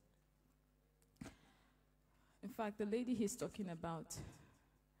 In fact, the lady he's talking about,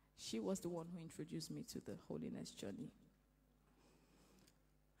 she was the one who introduced me to the holiness journey.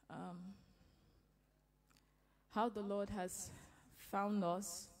 How the Lord has found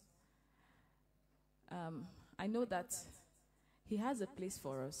us. I know that he has a place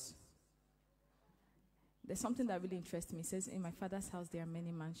for us. There's something that really interests me. He says, in my Father's house there are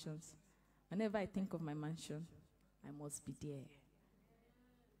many mansions. Whenever I think of my mansion, I must be there.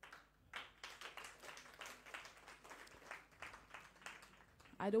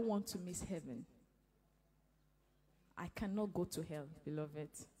 I don't want to miss heaven. I cannot go to hell, beloved.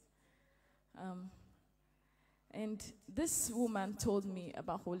 And this woman told me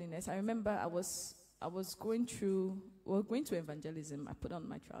about holiness. I remember I was going to evangelism. I put on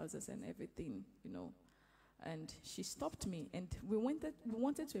my trousers and everything, you know. And she stopped me, and we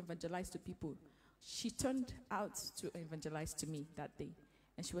wanted to evangelize to people. She turned out to evangelize to me that day,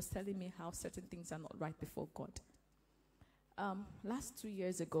 and she was telling me how certain things are not right before God. Last 2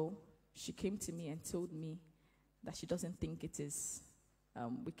 years ago, she came to me and told me that she doesn't think it is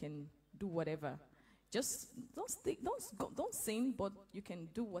we can do whatever. Just don't sin, but you can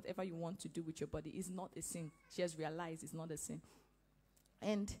do whatever you want to do with your body. It's not a sin. She has realized it's not a sin.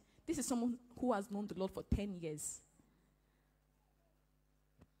 And this is someone who has known the Lord for 10 years.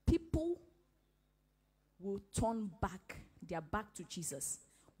 People will turn their back to Jesus,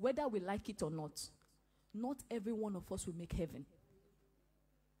 whether we like it or not. Not every one of us will make heaven.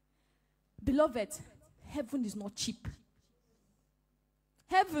 Beloved, heaven is not cheap.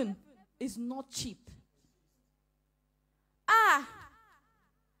 Heaven is not cheap.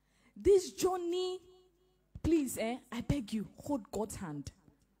 This journey, please, I beg you, hold God's hand.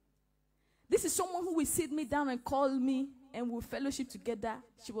 This is someone who will sit me down and call me and we'll fellowship together.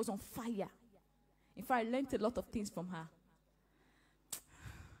 She was on fire. In fact, I learned a lot of things from her.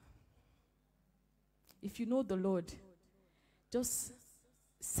 If you know the Lord, just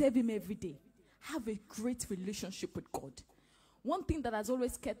serve him every day. Have a great relationship with God. One thing that has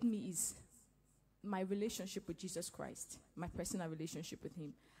always kept me is my relationship with Jesus Christ, my personal relationship with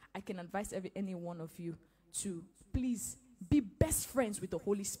him. I can advise any one of you to please be best friends with the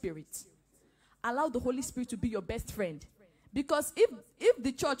Holy Spirit. Allow the Holy Spirit to be your best friend. Because if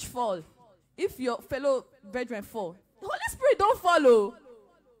the church fall, if your fellow brethren fall, the Holy Spirit don't follow.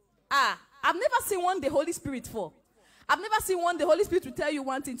 I've never seen one the Holy Spirit fall. I've never seen one the Holy Spirit will tell you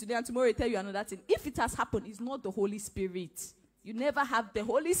one thing today and tomorrow will tell you another thing. If it has happened, it's not the Holy Spirit. You never have the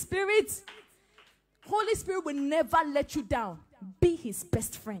Holy Spirit. Holy Spirit will never let you down. Be his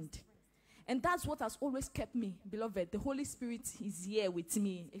best friend. And that's what has always kept me, beloved. The Holy Spirit is here with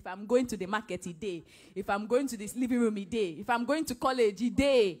me. If I'm going to the market, he day. If I'm going to this living room, he day. If I'm going to college, he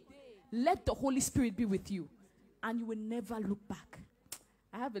day. Let the Holy Spirit be with you. And you will never look back.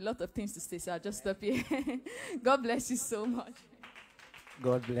 I have a lot of things to say, so I'll just stop here. God bless you so much.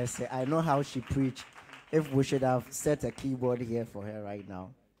 God bless her. I know how she preached. If we should have set a keyboard here for her right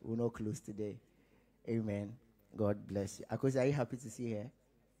now, we'll not close today. Amen. God bless you. Akosi, are you happy to see her?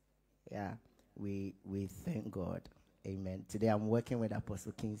 Yeah. We thank God. Amen. Today I'm working with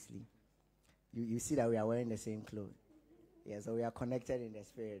Apostle Kingsley. You see that we are wearing the same clothes. Yeah, so we are connected in the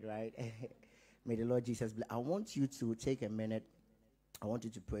spirit, right? May the Lord Jesus bless. I want you to take a minute. I want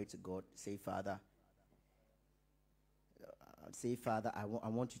you to pray to God. Say, Father. I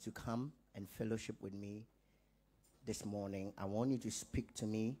want you to come and fellowship with me this morning. I want you to speak to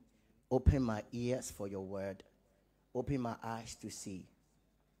me. Open my ears for your word. Open my eyes to see.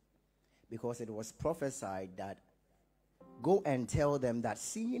 Because it was prophesied that go and tell them that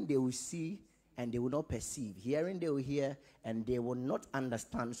seeing they will see and they will not perceive. Hearing they will hear and they will not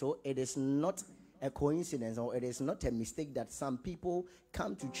understand. So it is not a coincidence or it is not a mistake that some people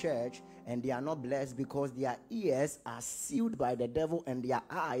come to church and they are not blessed because their ears are sealed by the devil and their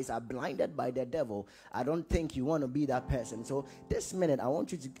eyes are blinded by the devil. I don't think you want to be that person. So this minute I want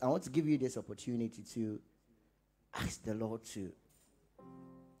to give you this opportunity to ask the Lord to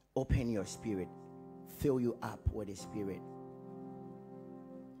open your spirit, fill you up with his spirit.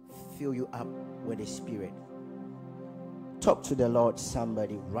 Fill you up with his spirit. Talk to the Lord,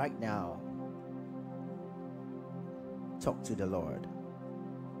 somebody, right now. Talk to the Lord.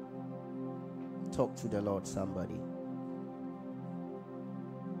 Talk to the Lord, somebody.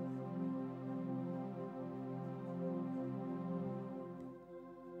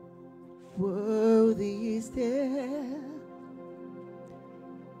 Worthy is the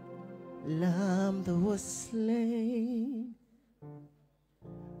Lamb that was slain.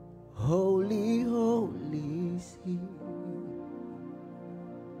 Holy, holy is he.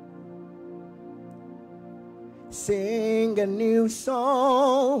 Sing a new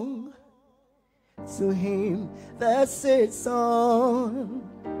song to him that sits on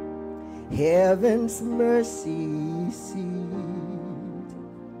heaven's mercy seat.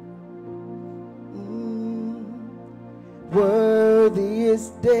 Worthy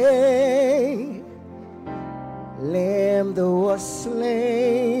is the Lamb that was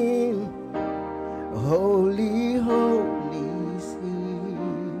slain. Holy, holy is he.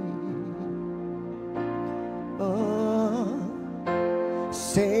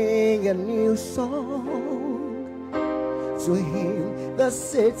 Sing a new song to him that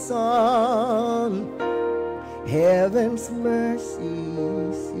sits on heaven's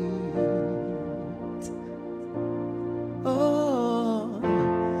mercy seat.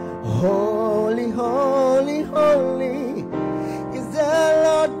 Holy, holy, holy is the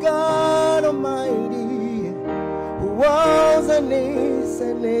Lord God Almighty, who was and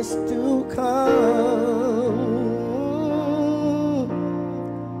is to come.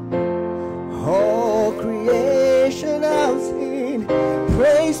 All creation has seen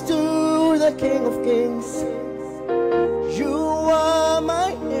praise to the King of Kings. You are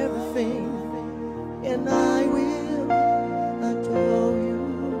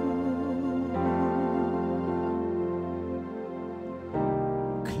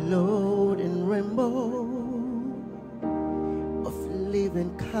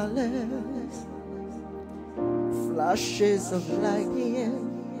palace, flashes of lightning,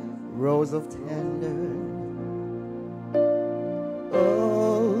 rows of thunder.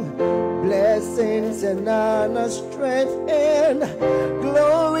 Oh, blessings and honor, strength and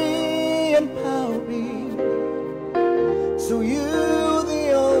glory and power be to you,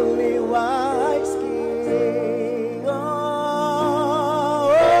 the only wise King. Oh,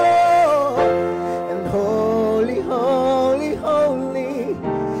 and holy, holy, holy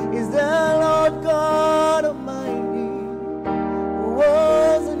is the Lord God Almighty, who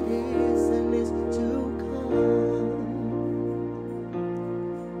was and is to come.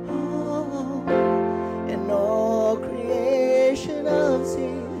 Oh, and all creation of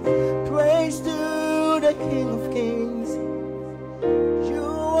sing praise to the King of Kings. You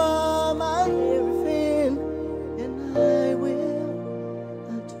are my everything, and I will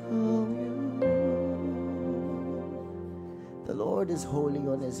adore you. The Lord is holy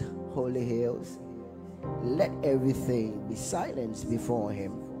on his holy hills. Let everything be silenced before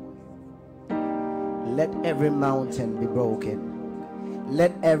him. Let every mountain be broken.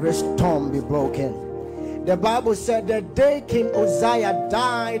 Let every storm be broken. The Bible said the day King Uzziah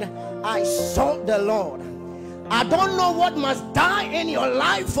died, I sought the Lord. I don't know what must die in your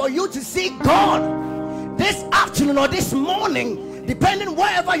life for you to see God this afternoon or this morning, depending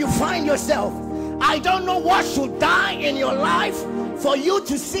wherever you find yourself. I don't know what should die in your life for you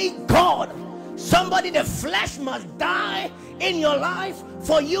to see God. Somebody, the flesh must die in your life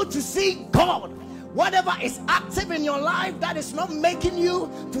for you to see God. Whatever is active in your life that is not making you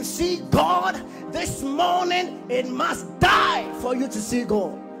to see God this morning, it must die for you to see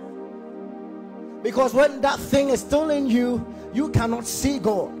God. Because when that thing is still in you, you cannot see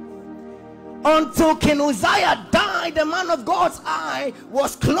God. Until King Uzziah died, the man of God's eye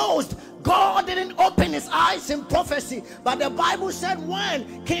was closed. God didn't open his eyes in prophecy. But the Bible said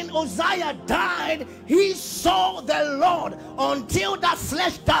when King Uzziah died, he saw the Lord. Until that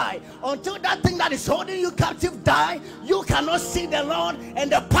flesh died, until that thing that is holding you captive died, you cannot see the Lord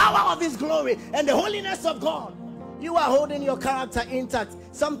and the power of his glory and the holiness of God. You are holding your character intact.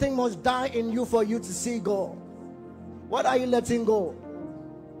 Something must die in you for you to see God. What are you letting go?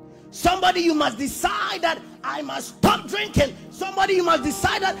 Somebody, you must decide that I must stop drinking. Somebody, you must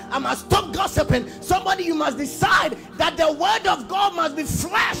decide that I must stop gossiping. Somebody, you must decide that the word of God must be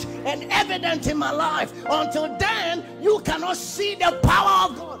fresh and evident in my life. Until then, you cannot see the power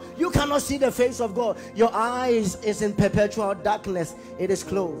of God. You cannot see the face of God. Your eyes is in perpetual darkness. It is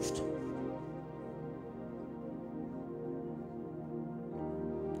closed.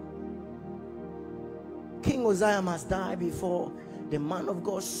 King Uzziah must die before the man of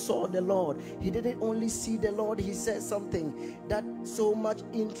God saw the Lord. He didn't only see the Lord, he said something that so much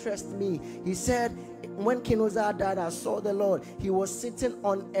interests me. He said, when King Uzziah died, I saw the Lord. He was sitting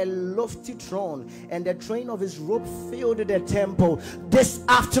on a lofty throne, and the train of his robe filled the temple. This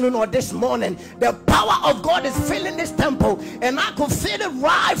afternoon or this morning, the power of God is filling this temple, and I could feel it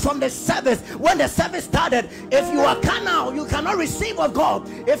right from the service. When the service started, if you are carnal, you cannot receive of God.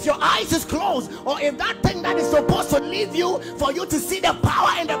 If your eyes is closed, or if that thing that is supposed to leave you for you to see the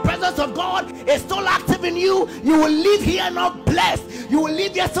power and the presence of God is still active in you, you will leave here not blessed. You will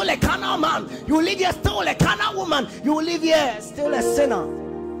leave here still a carnal man. You will leave here still a carnal woman. You will leave here still a sinner.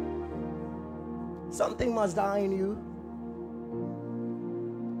 Something must die in you.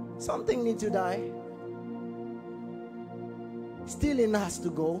 Something needs to die. Stealing has to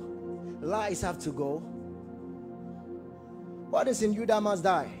go. Lies have to go. What is in you that must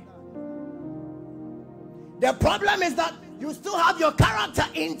die? The problem is that you still have your character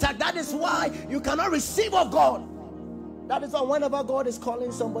intact. That is why you cannot receive of God. That is why whenever God is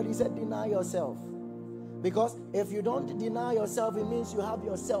calling somebody, he said, deny yourself. Because if you don't deny yourself, it means you have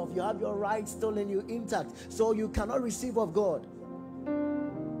yourself. You have your rights still in you intact. So you cannot receive of God.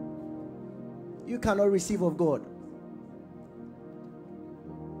 You cannot receive of God.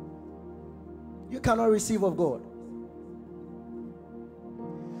 You cannot receive of God.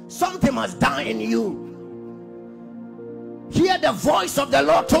 Something must die in you. Hear the voice of the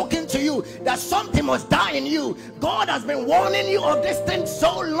Lord talking to you that something must die in you. God has been warning you of this thing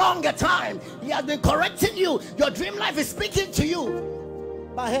so long a time. He has been correcting you. Your dream life is speaking to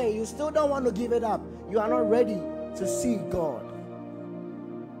you. But hey, you still don't want to give it up. You are not ready to see God.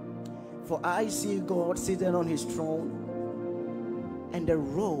 For I see God sitting on his throne, and the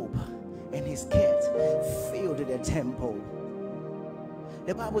robe and his skirt filled the temple.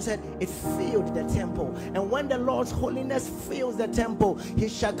 The Bible said it filled the temple. And when the Lord's holiness fills the temple,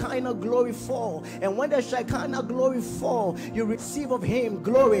 his Shekinah glory fall. And when the Shekinah glory fall, you receive of him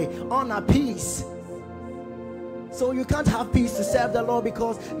glory, honor, peace. So you can't have peace to serve the Lord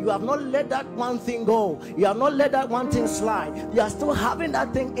because you have not let that one thing go. You have not let that one thing slide. You are still having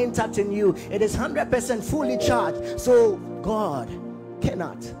that thing intact in you. It is 100% fully charged. So God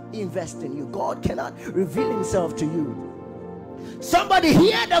cannot invest in you. God cannot reveal himself to you. Somebody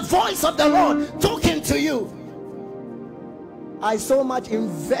hear the voice of the Lord talking to you. I so much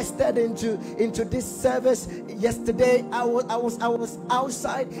invested into this service. Yesterday I was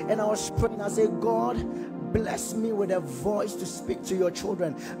outside and I was praying. I said, God, bless me with a voice to speak to your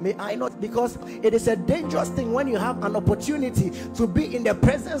children. May I not, because it is a dangerous thing when you have an opportunity to be in the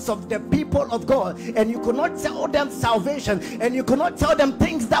presence of the people of God and you could not tell them salvation, and you could not tell them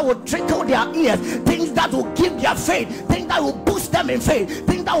things that will trickle their ears, things that will give their faith, things that will boost them in faith,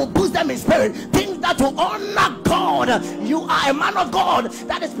 things that will boost them in spirit, things that will honor God. You are a man of God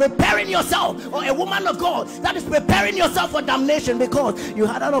that is preparing yourself, or a woman of God that is preparing yourself for damnation, because you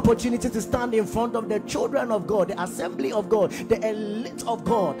had an opportunity to stand in front of the children of God, the assembly of God, the elite of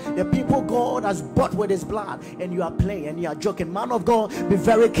God, the people God has bought with his blood, and you are playing and you are joking. Man of God, be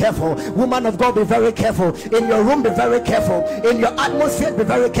very careful. Woman of God, be very careful. In your room, be very careful. In your atmosphere, be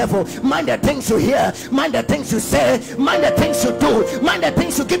very careful. Mind the things you hear, mind the things you say, mind the things you do, mind the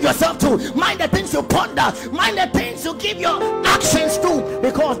things you give yourself to, mind the things you ponder, mind the things you give your actions to,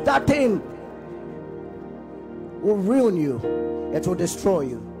 because that thing will ruin you. It will destroy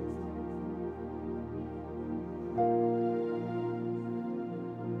you.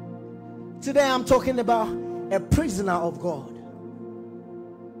 Today I'm talking about a prisoner of God.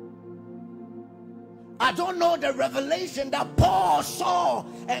 I don't know the revelation that Paul saw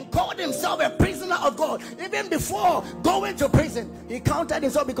and called himself a prisoner of God. Even before going to prison, he counted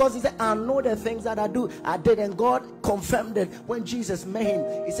himself, because he said, I know the things that I did, and God confirmed it when Jesus met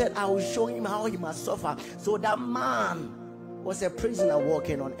him. He said, I will show him how he must suffer. So that man was a prisoner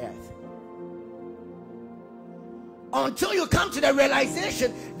walking on earth. Until you come to the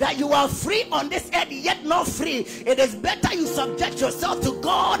realization that you are free on this earth, yet not free, it is better you subject yourself to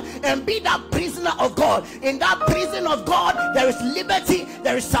God and be that prisoner of God. In that prison of God, there is liberty,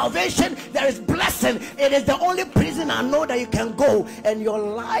 there is salvation, there is blessing. It is the only prison I know that you can go and your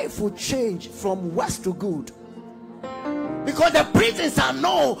life will change from worse to good. Because the prisons I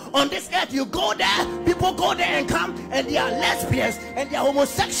know on this earth, you go there, people go there and come, and they are lesbians, and they are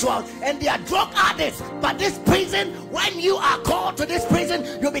homosexuals, and they are drug addicts. But this prison, when you are called to this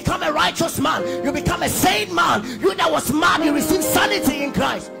prison, you become a righteous man, you become a sane man. You that was mad, you receive sanity in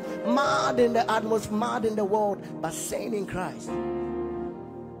Christ. Mad in the atmosphere, mad in the world, but sane in Christ.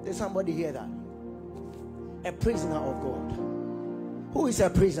 Did somebody hear that? A prisoner of God. Who is a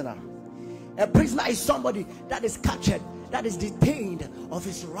prisoner? A prisoner is somebody that is captured, that is detained of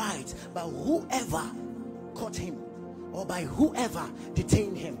his rights by whoever caught him, or by whoever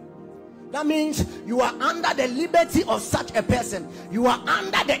detained him. That means you are under the liberty of such a person. You are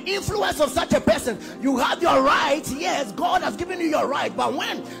under the influence of such a person. You have your rights. Yes, God has given you your right. But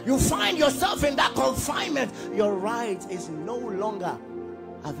when you find yourself in that confinement, your right is no longer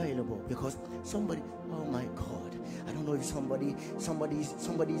available, because somebody, oh my God, I don't know if somebody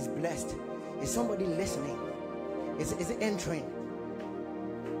is blessed. Is somebody listening? Is it entering?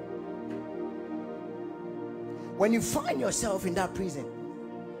 When you find yourself in that prison,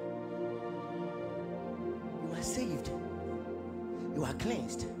 you are saved, you are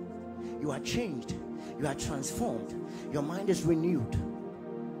cleansed, you are changed, you are transformed, your mind is renewed.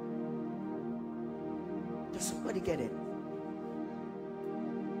 Does somebody get it?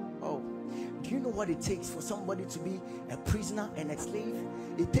 Oh, do you know what it takes for somebody to be a prisoner and a slave?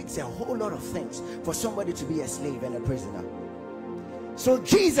 It takes a whole lot of things for somebody to be a slave and a prisoner. So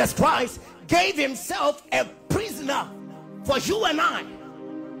Jesus Christ gave himself a prisoner for you and I.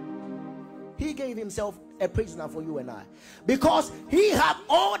 He gave himself a prisoner for you and I, because he had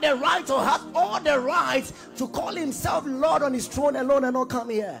all the rights, or has all the rights, to call himself Lord on his throne alone and not come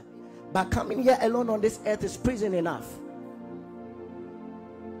here. But coming here alone on this earth is prison enough.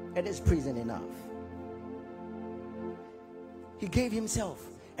 It is prison enough. He gave himself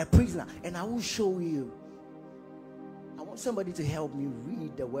a prisoner, and I will show you. I want somebody to help me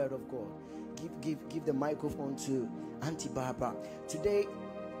read the word of God. Give the microphone to Auntie Barbara. Today,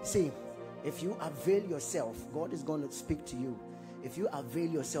 see, if you avail yourself, God is going to speak to you. If you avail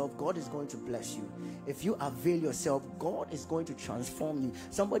yourself, God is going to bless you. If you avail yourself, God is going to transform you.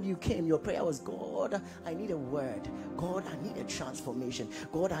 Somebody, you came, your prayer was, God, I need a word. God, I need a transformation.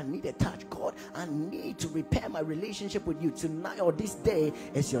 God, I need a touch. God, I need to repair my relationship with you. Tonight, or this day,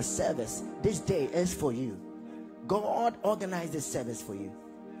 is your service. This day is for you. God organized this service for you.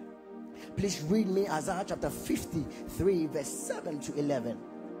 Please read me Isaiah chapter 53, verse 7 to 11.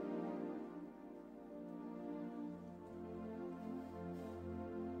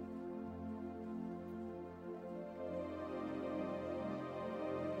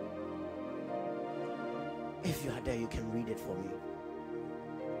 If you are there, you can read it for me.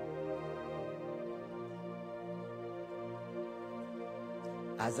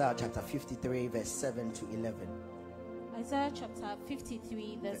 Isaiah chapter 53, verse 7 to 11. Isaiah chapter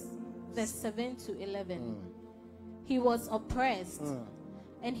 53, verse 7 to 11. He was oppressed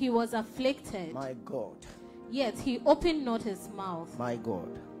and he was afflicted. My God. Yet he opened not his mouth. My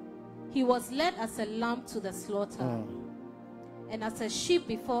God. He was led as a lamb to the slaughter, and as a sheep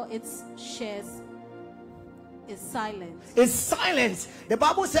before its shears is silent. Is silent. The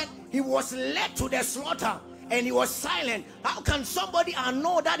Bible said he was led to the slaughter and he was silent. How can somebody I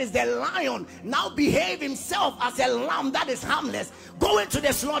know that is the lion now behave himself as a lamb that is harmless, going to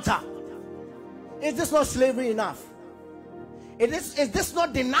the slaughter? Is this not slavery enough? Is this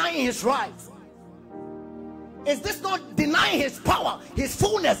not denying his rights? Is this not denying his power, his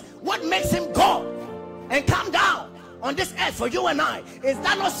fullness? What makes him God and come down on this earth for you and I? Is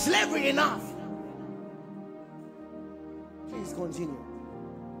that not slavery enough? Please continue.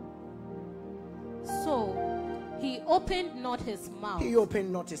 So he opened not his mouth. He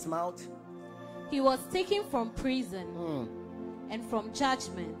opened not his mouth. He was taken from prison and from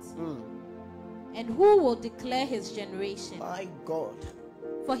judgment. And who will declare his generation? My God.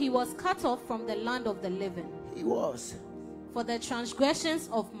 For he was cut off from the land of the living. He was. For the transgressions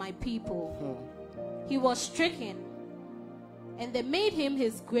of my people. He was stricken, and they made him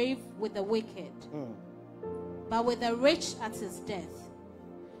his grave with the wicked, but with the rich at his death,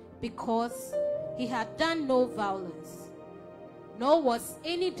 because he had done no violence, nor was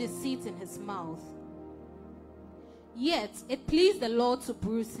any deceit in his mouth. Yet it pleased the Lord to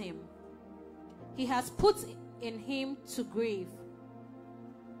bruise him. He has put in him to grief.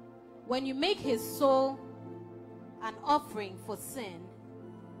 When you make his soul an offering for sin,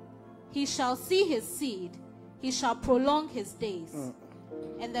 he shall see his seed, he shall prolong his days,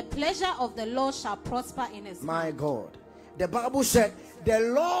 and the pleasure of the Lord shall prosper in his My hand. God. The Bible said the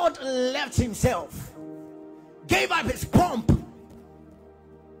Lord left himself, gave up his pomp,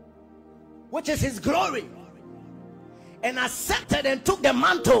 which is his glory, and accepted and took the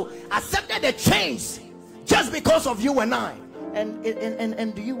mantle, accepted the chains, just because of you and I. And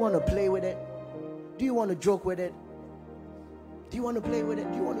do you want to play with it? Do you want to joke with it? Do you want to play with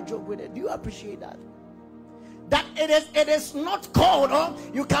it? Do you want to joke with it? Do you appreciate that? That it is not called, or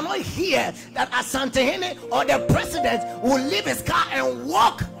you cannot hear that Asantehene or the president will leave his car and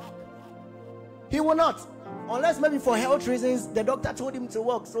walk. He will not. Unless maybe for health reasons, the doctor told him to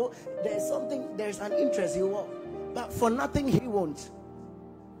walk. So there's an interest, he will walk. But for nothing, he won't.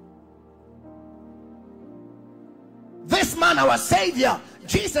 This man, our Savior,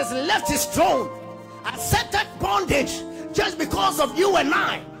 Jesus, left his throne, accepted bondage just because of you and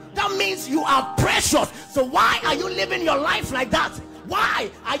I. That means you are precious. So why are you living your life like that? Why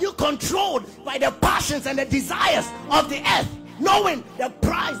are you controlled by the passions and the desires of the earth, knowing the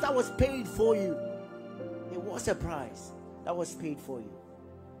price that was paid for you? It was a price that was paid for you.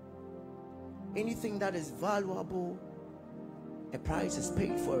 Anything that is valuable, a price is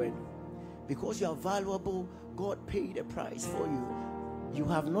paid for it. Because you are valuable, God paid a price for you. You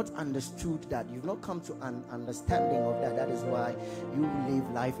have not understood that. You've not come to an understanding of that. That is why you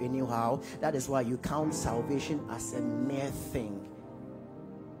live life anyhow. That is why you count salvation as a mere thing.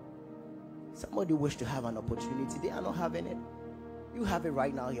 Somebody wish to have an opportunity. They are not having it. You have it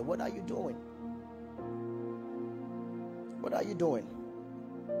right now here. What are you doing? What are you doing?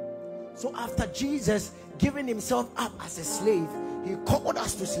 So after Jesus giving himself up as a slave, he called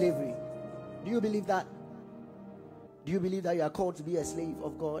us to slavery. Do you believe that? Do you believe that you are called to be a slave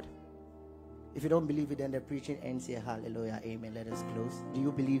of God? If you don't believe it, then the preaching ends here. Hallelujah. Amen. Let us close. Do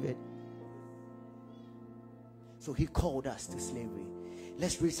you believe it? So he called us to slavery.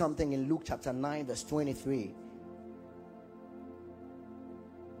 Let's read something in Luke chapter 9 verse 23.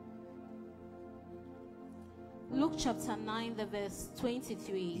 Luke chapter 9, the verse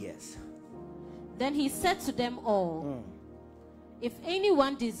 23. Yes. Then he said to them all, if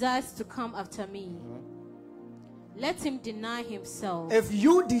anyone desires to come after me, let him deny himself. If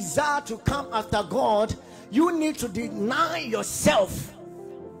you desire to come after God, you need to deny yourself.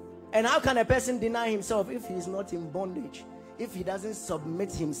 And how can a person deny himself if he is not in bondage? If he doesn't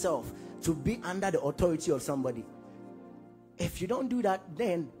submit himself to be under the authority of somebody? If you don't do that,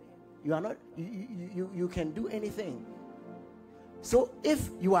 then you are not, you can do anything. So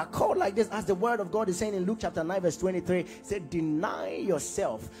if you are called like this, as the word of God is saying in Luke chapter 9 verse 23, say deny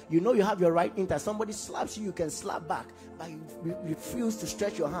yourself. You know you have your right interest. Somebody slaps you, you can slap back, but you refuse to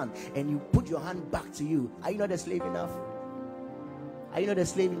stretch your hand and you put your hand back to you. Are you not a slave enough? Are you not a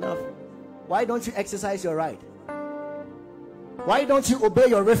slave enough? Why don't you exercise your right? Why don't you obey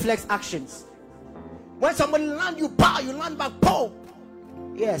your reflex actions? When somebody land, you bow, you land back, bow.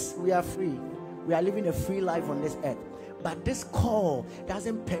 Yes, we are free. We are living a free life on this earth. But this call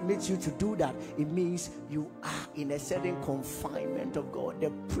doesn't permit you to do that. It means you are in a certain confinement of God, the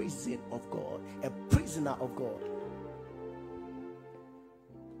prison of God, a prisoner of God.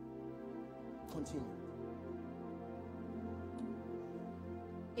 Continue.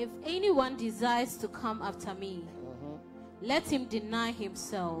 If anyone desires to come after me, let him deny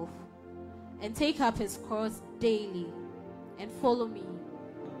himself and take up his cross daily and follow me.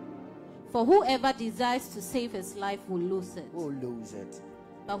 For whoever desires to save his life will lose it. Will lose it.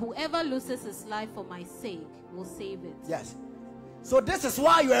 But whoever loses his life for my sake will save it. Yes. So this is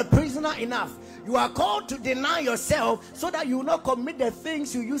why you are a prisoner enough. You are called to deny yourself so that you will not commit the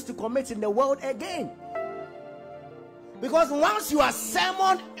things you used to commit in the world again. Because once you are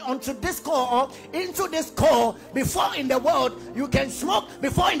summoned onto this call, into this call, before in the world you can smoke,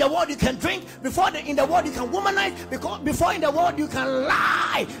 before in the world you can drink, in the world you can womanize, before in the world you can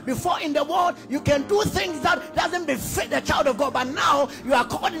lie, before in the world you can do things that doesn't befit the child of God. But now you are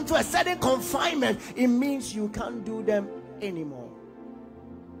called into a certain confinement. It means you can't do them anymore.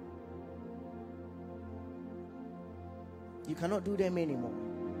 You cannot do them anymore.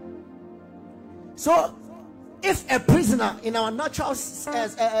 So if a prisoner in our natural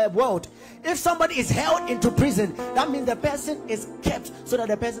world, if somebody is held into prison, that means the person is kept so that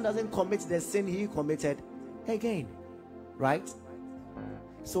the person doesn't commit the sin he committed again. Right?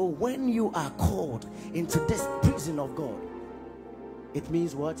 So when you are called into this prison of God, it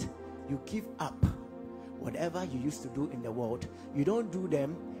means what? You give up whatever you used to do in the world. You don't do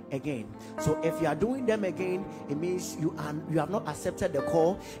them again. So if you are doing them again, it means you have not accepted the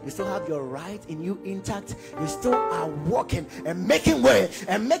call. You still have your right in you intact. You still are walking and making way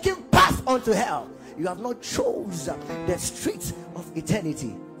and making path onto hell. You have not chosen the streets of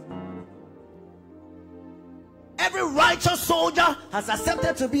eternity. Every righteous soldier has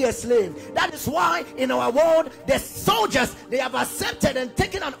accepted to be a slave. That is why in our world, the soldiers, they have accepted and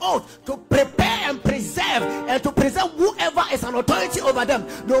taken an oath to prepare and preserve, and to preserve whoever is an authority over them.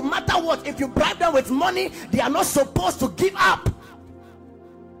 No matter what, if you bribe them with money, they are not supposed to give up.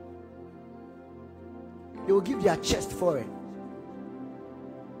 They will give their chest for it.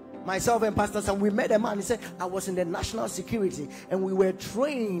 Myself and Pastor Sam, we met a man. He said, I was in the national security, and we were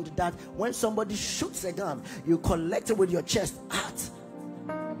trained that when somebody shoots a gun, you collect it with your chest at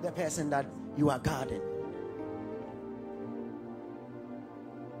the person that you are guarding.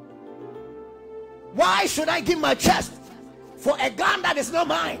 Why should I give my chest for a gun that is not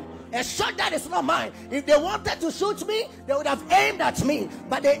mine? A shot that is not mine. If they wanted to shoot me, they would have aimed at me.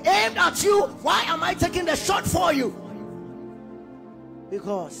 But they aimed at you. Why am I taking the shot for you?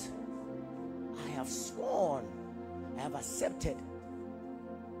 Because I have sworn, I have accepted,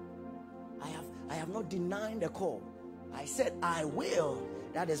 I have not denied the call. I said I will.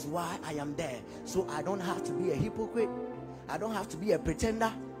 That is why I am there. So I don't have to be a hypocrite. I don't have to be a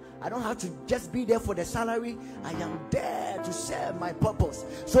pretender. I don't have to just be there for the salary. I am there to serve my purpose.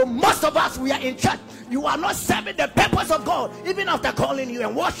 So most of us, we are in church. You are not serving the purpose of God, even after calling you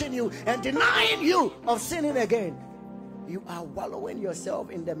and washing you and denying you of sinning again. You are wallowing yourself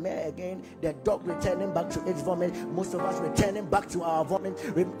in the mire again. The dog returning back to its vomit. Most of us returning back to our vomit,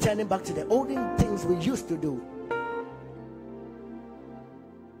 returning back to the olden things we used to do.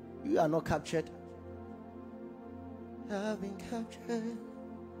 You are not captured. I've been captured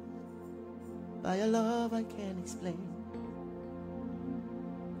by a love I can't explain.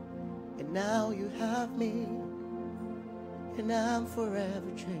 And now you have me, and I'm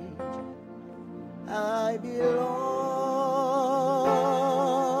forever changed. I belong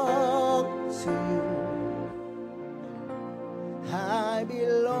to you. I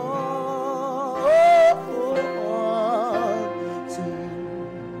belong to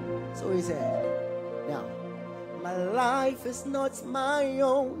you. So he said, now, my life is not my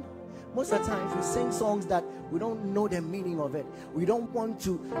own. Most of the times we sing songs that we don't know the meaning of it. We don't want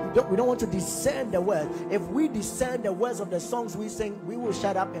to discern the words. If we discern the words of the songs we sing, we will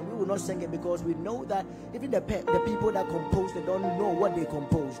shut up and we will not sing it, because we know that even the people that composed, they don't know what they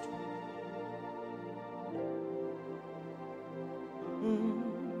composed.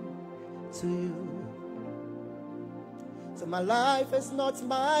 To you. So my life is not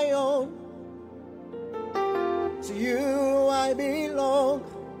my own. To you I belong.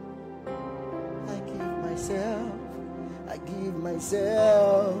 I give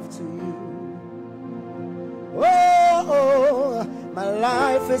myself to you. Oh, my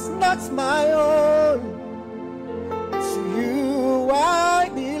life is not my own. To you I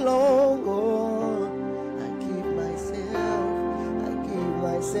belong. Oh, I give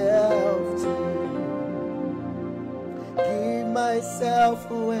myself to you. myself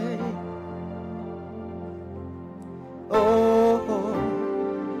away. Oh,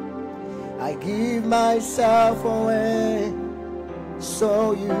 I give myself away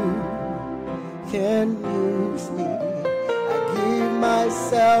so you can use me. I give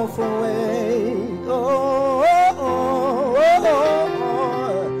myself away. Oh, oh, oh,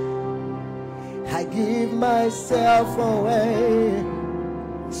 oh. I give myself away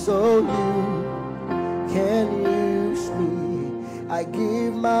so you can use me. I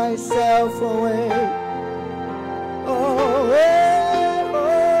give myself away. Oh, oh,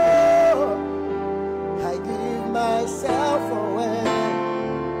 oh. I give myself away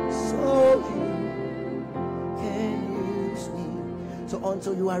so you can use me. So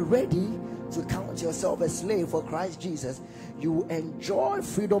until you are ready to count yourself a slave for Christ Jesus, you enjoy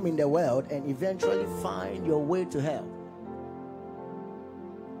freedom in the world and eventually find your way to hell.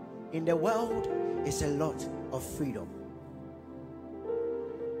 In the world is a lot of freedom.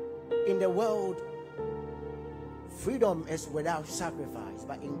 In the world, freedom is without sacrifice,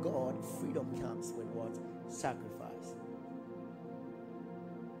 but in God, freedom comes with what? Sacrifice.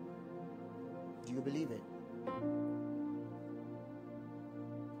 Do you believe it?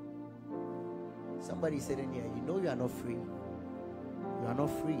 Somebody said in here, you know you are not free. You are not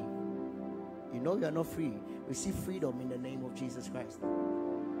free. You know you are not free. Receive freedom in the name of Jesus Christ.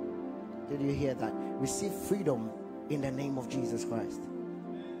 Did you hear that? Receive freedom in the name of Jesus Christ.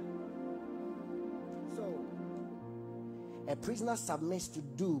 So, a prisoner submits to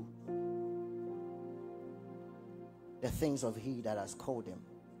do the things of he that has called him.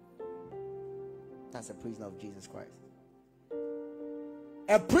 That's a prisoner of Jesus Christ.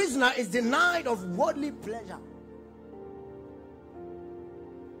 A prisoner is denied of worldly pleasure.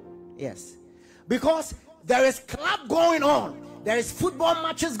 Yes. Because there is club going on. There is football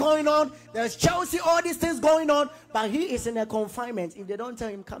matches going on. There is Chelsea, all these things going on. But he is in a confinement. If they don't tell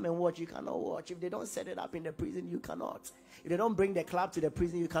him, come and watch, you cannot watch. If they don't set it up in the prison, you cannot. If they don't bring the club to the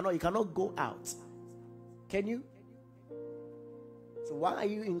prison, you cannot. You cannot go out. Can you? So why are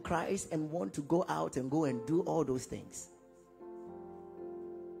you in Christ and want to go out and go and do all those things?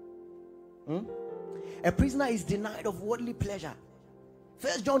 A prisoner is denied of worldly pleasure.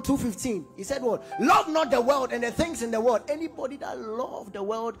 1 John 2:15, he said what? Love not the world and the things in the world. Anybody that loves the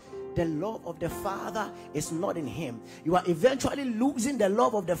world, the love of the Father is not in him. You are eventually losing the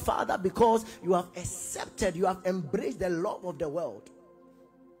love of the Father because you have accepted, you have embraced the love of the world.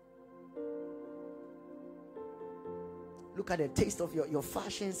 Look at the taste of your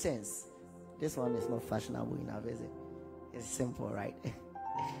fashion sense. This one is not fashionable enough, is it? It's simple, right?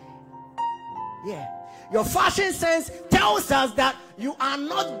 Yeah. Your fashion sense tells us that you are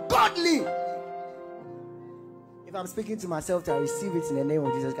not godly. If I'm speaking to myself, I receive it in the name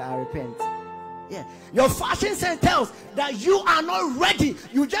of Jesus, I repent. Yeah. Your fashion sense tells that you are not ready.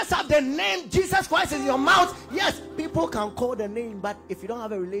 You just have the name Jesus Christ in your mouth. Yes, people can call the name, but if you don't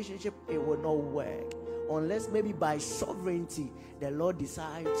have a relationship, it will not work. Unless maybe by sovereignty, the Lord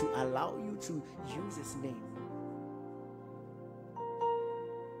decides to allow you to use his name.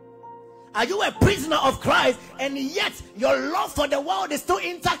 Are you a prisoner of Christ and yet your love for the world is still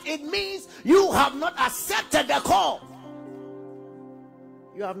intact? It means you have not accepted the call.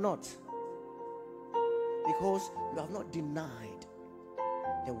 You have not. Because you have not denied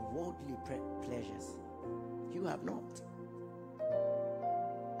the worldly pleasures. You have not.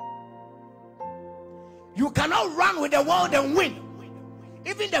 You cannot run with the world and win.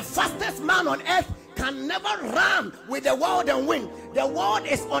 Even the fastest man on earth can never run with the world and win. The world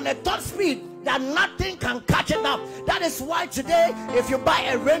is on a top speed that nothing can catch it up. That is why today, if you buy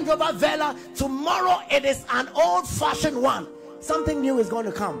a Range Rover Vela, tomorrow it is an old-fashioned one. Something new is going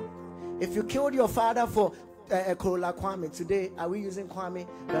to come. If you killed your father for a Corolla Kwame, today are we using Kwame?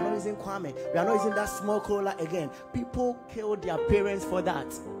 We are not using Kwame. We are not using that small Corolla again. People killed their parents for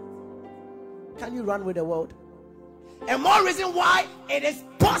that. Can you run with the world? And more reason why it is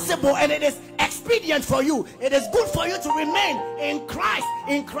possible and it is expedient for you. It is good for you to remain in Christ.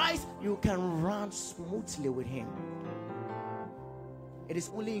 In Christ, you can run smoothly with him. It is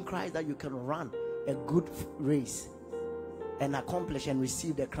only in Christ that you can run a good race and accomplish and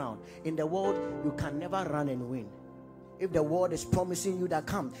receive the crown. In the world, you can never run and win. If the world is promising you that,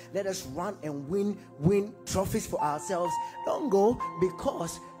 come, let us run and win trophies for ourselves, don't go,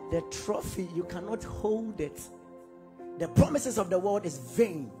 because the trophy, you cannot hold it. The promises of the world is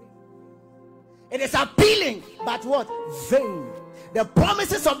vain. It is appealing, but what? Vain. The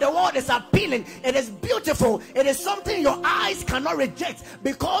promises of the world is appealing. It is beautiful. It is something your eyes cannot reject,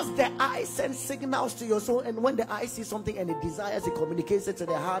 because the eye sends signals to your soul, and when the eye sees something and it desires, it communicates it to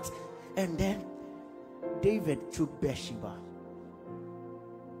the heart. And then David took Bathsheba.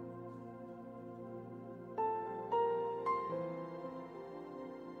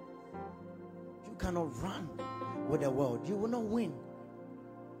 cannot run with the world. You will not win.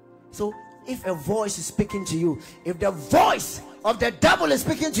 So if a voice is speaking to you, if the voice of the devil is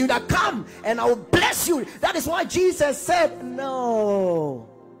speaking to you, that come and I will bless you. That is why Jesus said no.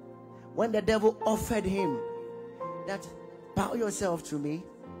 When the devil offered him that, bow yourself to me,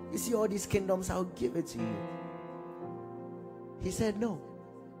 you see all these kingdoms, I'll give it to you. He said no.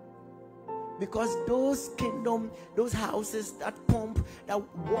 Because those kingdom, those houses, that pump that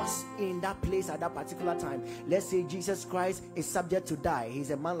was in that place at that particular time, let's say Jesus Christ is subject to die.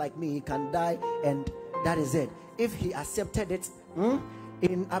 He's a man like me, he can die, and that is it. If he accepted it,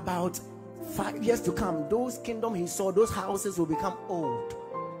 in about 5 years to come, those kingdom he saw, those houses will become old,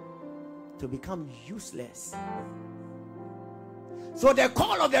 to become useless. So the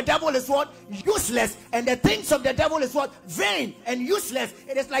call of the devil is what? Useless. And the things of the devil is what? Vain and useless.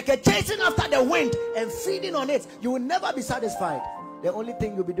 It is like a chasing after the wind and feeding on it. You will never be satisfied. The only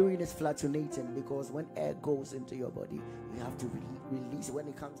thing you'll be doing is flatulating, because when air goes into your body, you have to release. When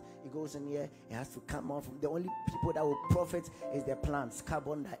it comes, it goes in here, it has to come out. The only people that will profit is the plants,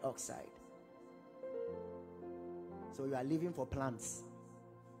 carbon dioxide. So you are living for plants.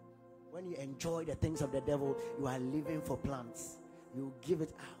 When you enjoy the things of the devil, you are living for plants. You give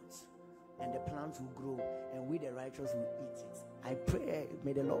it out, and the plants will grow, and we the righteous will eat it. I pray,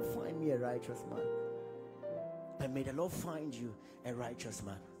 may the Lord find me a righteous man, and may the Lord find you a righteous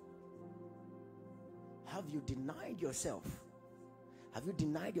man. Have you denied yourself? Have you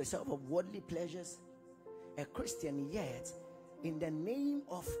denied yourself of worldly pleasures? A Christian yet, in the name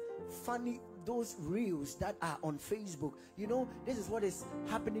of funny, those reels that are on Facebook. You know, this is what is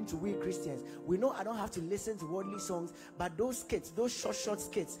happening to we Christians. We know I don't have to listen to worldly songs, but those skits, those short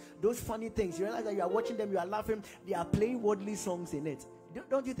skits, those funny things, you realize that you are watching them, you are laughing, they are playing worldly songs in it.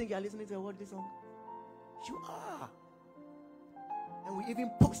 Don't you think you are listening to a worldly song? You are. And we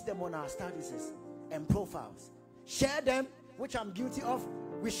even post them on our statuses and profiles. Share them, which I'm guilty of.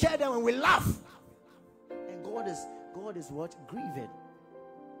 We share them and we laugh. And God is what? Grieving.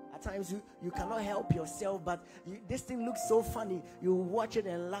 At times you cannot help yourself, but this thing looks so funny. You watch it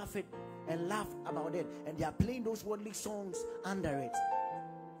and laugh about it, and they are playing those worldly songs under it.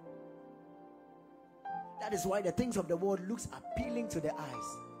 That is why the things of the world looks appealing to the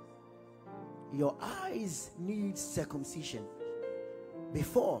eyes. Your eyes need circumcision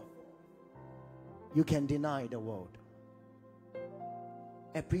before you can deny the world.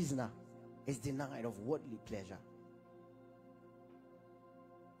 A prisoner is denied of worldly pleasure.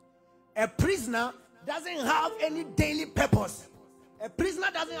 A prisoner doesn't have any daily purpose. A prisoner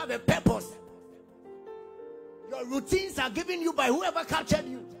doesn't have a purpose. Your routines are given you by whoever captured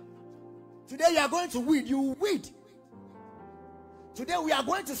you. Today you are going to weed. You weed. Today we are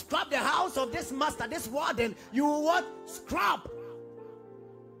going to scrub the house of this master, this warden. You will what? Scrub.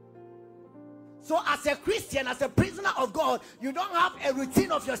 So as a Christian, as a prisoner of God, you don't have a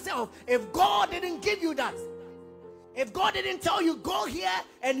routine of yourself. If God didn't give you that, if God didn't tell you go here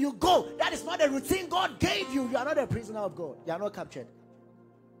and you go, that is not a routine God gave you. You are not a prisoner of God. You are not captured.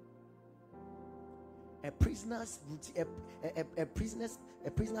 A prisoner's routine, a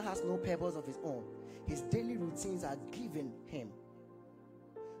prisoner has no purpose of his own. His daily routines are given him.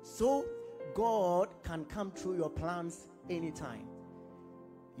 So God can come through your plans anytime.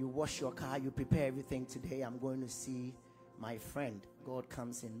 You wash your car, you prepare everything. Today I'm going to see my friend. God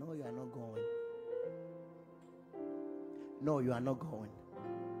comes in. No, you are not going. No, you are not going.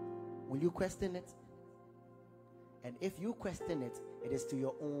 Will you question it? And if you question it, it is to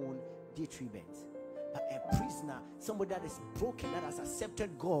your own detriment. But a prisoner, somebody that is broken, that has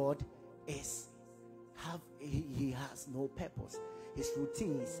accepted God, he has no purpose. His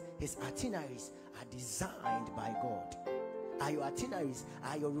routines, his itineraries are designed by God. Are your itineraries,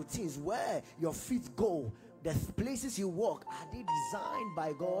 are your routines, where your feet go, the places you walk, are they designed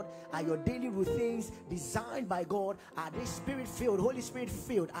by God? Are your daily routines designed by God? Are they spirit-filled, Holy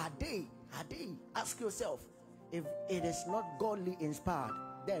Spirit-filled? Are they? Ask yourself. If it is not godly inspired,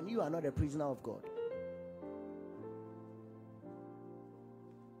 then you are not a prisoner of God.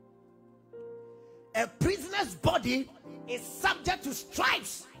 A prisoner's body is subject to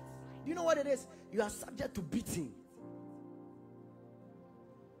stripes. Do you know what it is? You are subject to beating.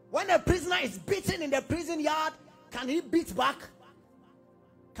 When a prisoner is beaten in the prison yard, can he beat back?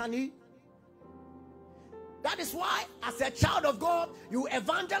 Can he? That is why, as a child of God, you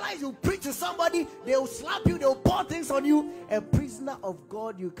evangelize, you preach to somebody, they will slap you, they will pour things on you. A prisoner of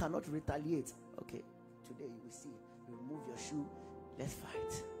God, you cannot retaliate. Okay, today you will see, you remove your shoe, let's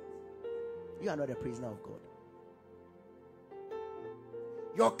fight. You are not a prisoner of God.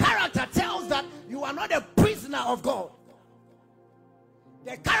 Your character tells that you are not a prisoner of God.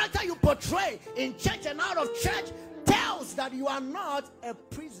 The character you portray in church and out of church tells that you are not a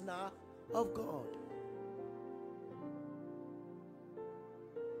prisoner of God.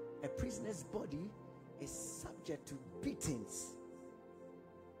 A prisoner's body is subject to beatings.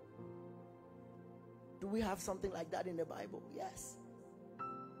 Do we have something like that in the Bible? Yes.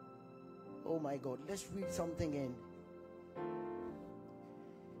 Oh my God. Let's read something in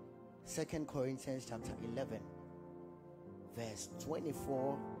 2 Corinthians chapter 11, verse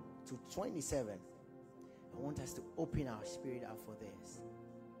 24 to 27. I want us to open our spirit up for this.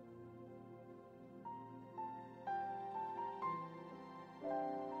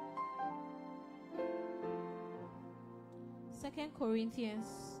 Second Corinthians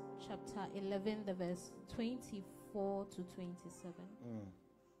chapter 11, the verse 24 to 27.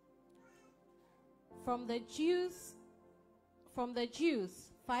 From the Jews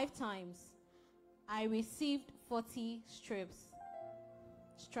 5 times I received 40 stripes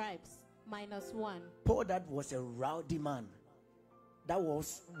minus 1. Paul, that was a rowdy man. That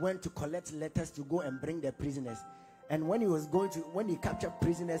went to collect letters to go and bring the prisoners. And when he captured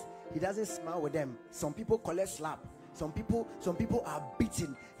prisoners, he doesn't smile with them. Some people collect slap. Some people are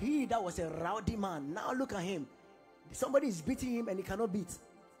beaten. That was a rowdy man. Now look at him. Somebody is beating him and he cannot beat.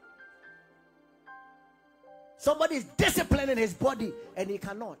 Somebody is disciplining his body and he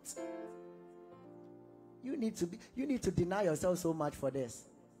cannot. You need to deny yourself so much for this.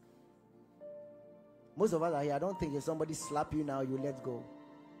 Most of us are here. I don't think if somebody slap you now, you let go.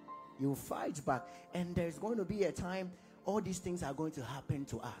 You fight back. And there's going to be a time all these things are going to happen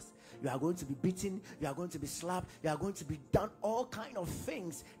to us. You are going to be beaten. You are going to be slapped. You are going to be done all kind of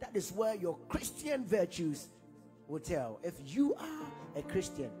things. That is where your Christian virtues will tell if you are a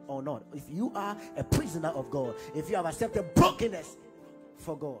Christian or not. If you are a prisoner of God. If you have accepted brokenness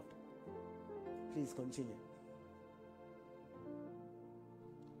for God. Please continue.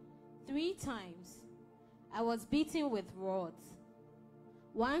 3 times I was beaten with rods.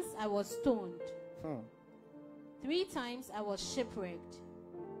 Once I was stoned. 3 times I was shipwrecked.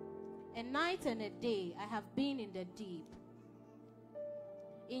 A night and a day I have been in the deep.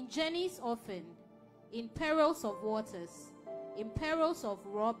 In journeys often, in perils of waters, in perils of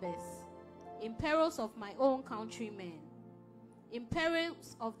robbers, in perils of my own countrymen, in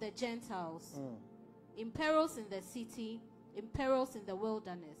perils of the Gentiles, in perils in the city, in perils in the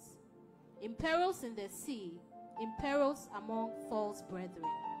wilderness, in perils in the sea, in perils among false brethren,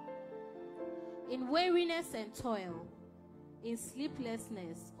 in weariness and toil, in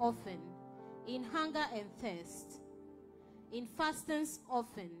sleeplessness often, in hunger and thirst, in fastings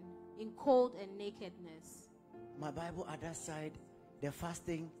often, in cold and nakedness. My Bible at that side, the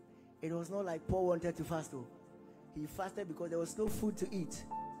fasting, it was not like Paul wanted to fast. He fasted because there was no food to eat.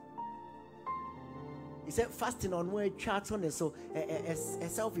 He said fasting on where charts on it, so a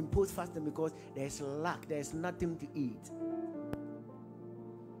self-imposed fasting because there's lack, there's nothing to eat.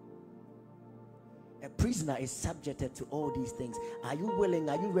 A prisoner is subjected to all these things. Are you willing?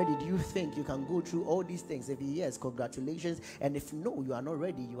 Are you ready? Do you think you can go through all these things? If yes, congratulations. And if no, you are not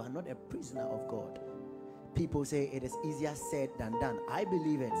ready. You are not a prisoner of God. People say it is easier said than done. I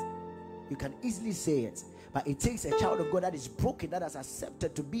believe it. You can easily say it. But it takes a child of God that is broken, that has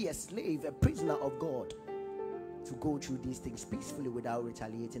accepted to be a slave, a prisoner of God, to go through these things peacefully without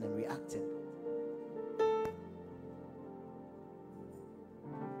retaliating and reacting.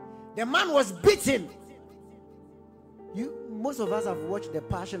 The man was beaten. Most of us have watched The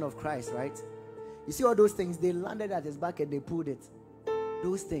Passion of Christ, right? You see all those things, they landed at his back and they pulled it.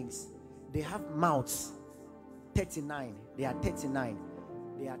 Those things, they have mouths. 39. They are 39.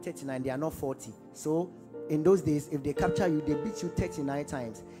 They are 39. They are not 40. So in those days, if they capture you, they beat you 39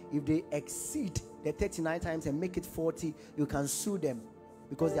 times. If they exceed the 39 times and make it 40, you can sue them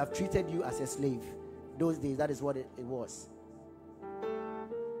because they have treated you as a slave. Those days, that is what it was.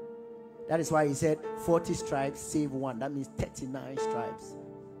 That is why he said 40 stripes save 1. That means 39 stripes.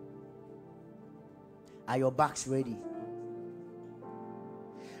 Are your backs ready?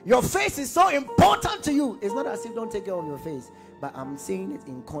 Your face is so important to you. It's not as if don't take care of your face, but I'm saying it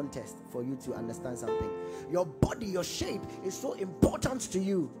in context for you to understand something. Your body, your shape is so important to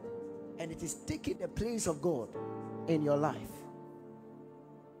you, and it is taking the place of God in your life.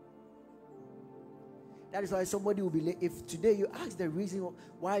 That is why somebody will be late. If today you ask the reason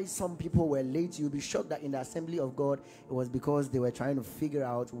why some people were late, you'll be shocked that in the assembly of God, it was because they were trying to figure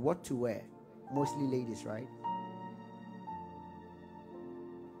out what to wear. Mostly ladies, right?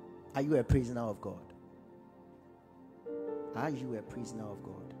 Are you a prisoner of God? Are you a prisoner of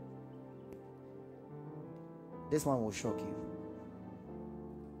God? This one will shock you.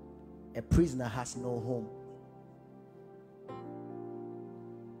 A prisoner has no home.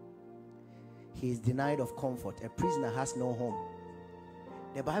 he is denied of comfort. A prisoner has no home.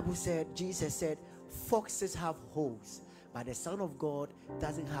 The Bible said, Jesus said, foxes have holes, but the Son of God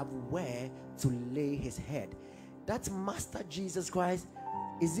doesn't have where to lay his head. That Master Jesus Christ,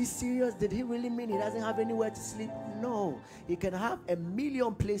 is he serious? Did he really mean he doesn't have anywhere to sleep? No. He can have a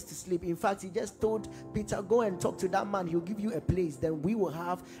million places to sleep. In fact, he just told Peter, go and talk to that man. He'll give you a place. Then we will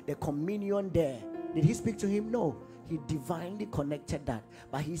have the communion there. Did he speak to him? No. He divinely connected that.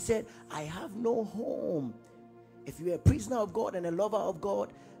 But he said, I have no home. If you're a prisoner of God and a lover of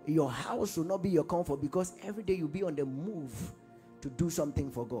God, your house will not be your comfort, because every day you'll be on the move to do something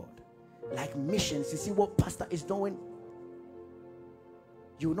for God. Like missions. You see what pastor is doing?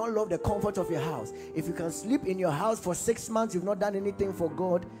 You will not love the comfort of your house. If you can sleep in your house for 6 months, you've not done anything for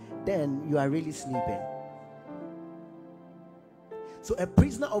God, then you are really sleeping. So a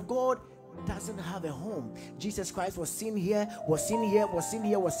prisoner of God doesn't have a home. Jesus Christ was seen here,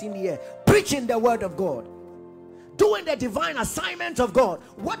 preaching the word of God, doing the divine assignment of God.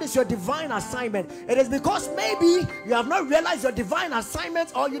 What is your divine assignment? It is because maybe you have not realized your divine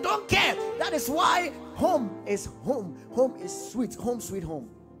assignment, or you don't care. That is why home is home. Home is sweet. Home, sweet home.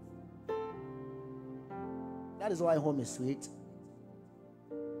 That is why home is sweet.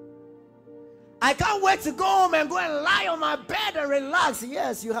 I can't wait to go home and go and lie on my bed and relax.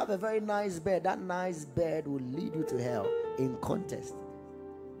 Yes, you have a very nice bed. That nice bed will lead you to hell in contest.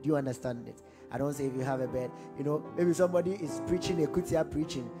 Do you understand it? I don't say if you have a bed. You know, maybe somebody is preaching a kutia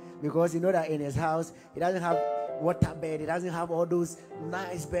preaching, because you know that in his house he doesn't have water bed. He doesn't have all those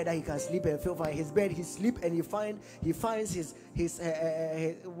nice bed that he can sleep and feel fine. His bed, he sleep and he finds his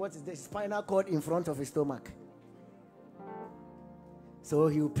what is the spinal cord in front of his stomach. So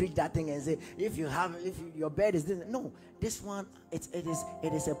he will preach that thing and say, if your bed is this. No, this one, it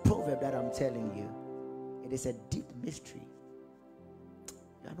is a proverb that I'm telling you. It is a deep mystery.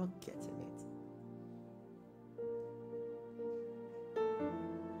 You are not getting it.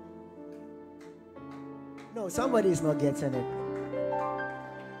 No, somebody is not getting it.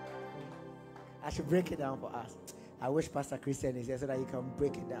 I should break it down for us. I wish Pastor Christian is here so that he can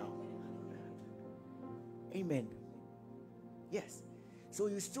break it down. Amen. Yes. So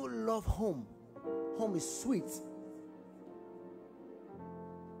you still love home. Home is sweet.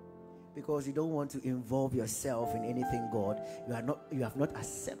 Because you don't want to involve yourself in anything God. You have not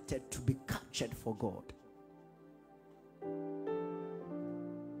accepted to be captured for God.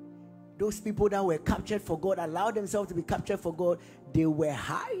 Those people that were captured for God, allowed themselves to be captured for God, they were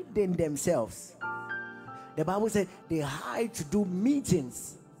hiding themselves. The Bible said they hide to do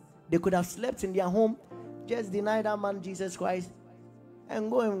meetings. They could have slept in their home, just deny that man Jesus Christ, and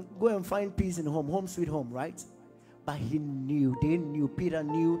go and find peace in home. Home sweet home, right? But he knew, they knew, Peter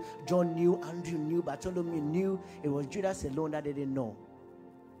knew, John knew, Andrew knew, Bartholomew knew. It was Judas alone that they didn't know.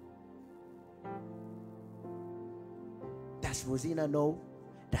 Does Rosina know?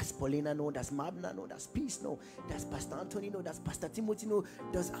 Does Paulina know? Does Mabna know? Does Peace know? Does Pastor Anthony know? Does Pastor Timothy know?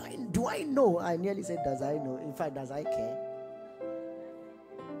 Do I know? I nearly said, does I know? In fact, does I care?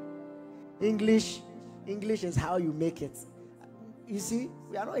 English is how you make it. You see,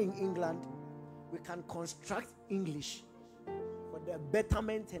 we are not in England. We can construct English for the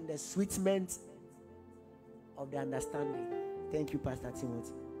betterment and the sweetment of the understanding. Thank you, Pastor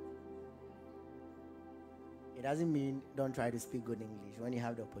Timothy. It doesn't mean don't try to speak good English. When you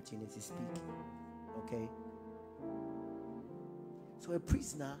have the opportunity, speak. Okay? So a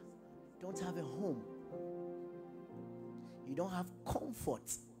prisoner don't have a home. You don't have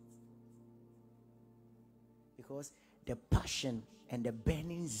comfort. Because the passion and the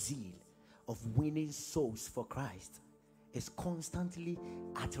burning zeal of winning souls for Christ is constantly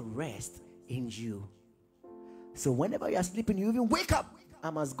at rest in you. So whenever you are sleeping, you even wake up. I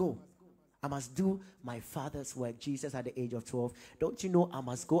must go. I must do my Father's work. Jesus at the age of 12. Don't you know I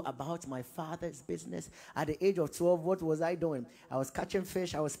must go about my Father's business? At the age of 12, what was I doing? I was catching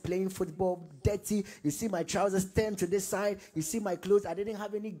fish. I was playing football, dirty. You see my trousers turned to this side. You see my clothes. I didn't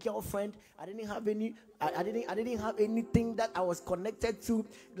have any girlfriend. I didn't have anything that I was connected to.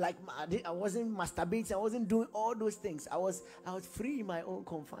 Like I wasn't masturbating. I wasn't doing all those things. I was free in my own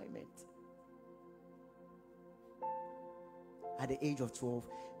confinement. At the age of 12,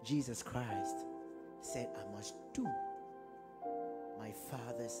 Jesus Christ said, I must do my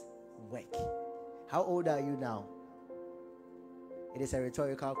Father's work. How old are you now? It is a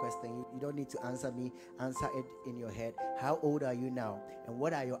rhetorical question. You don't need to answer me. Answer it in your head. How old are you now? And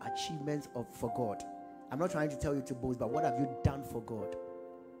what are your achievements for God? I'm not trying to tell you to boast, but what have you done for God?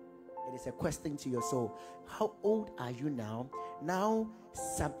 It is a question to your soul. How old are you now? Now,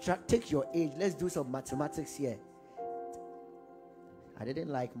 take your age. Let's do some mathematics here. I didn't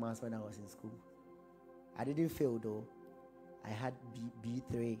like maths when I was in school. I didn't fail though. I had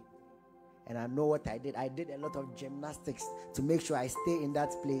B3. And I know what I did. I did a lot of gymnastics to make sure I stay in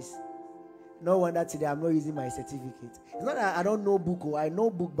that place. No wonder today I'm not using my certificate. It's not that I don't know book, or I know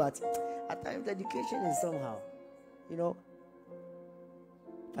book, but at times education is somehow, you know.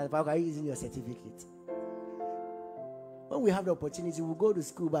 But how are you using your certificate? When we have the opportunity, we'll go to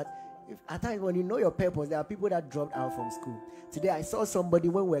school, but at times when you know your purpose, there are people that dropped out from school. Today I saw somebody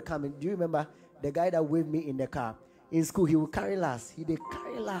when we were coming. Do you remember the guy that waved me in the car? In school, he would carry last. He did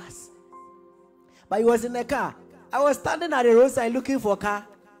carry last. But he was in the car. I was standing at the roadside looking for a car.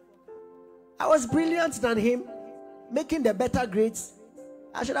 I was brilliant than him, making the better grades.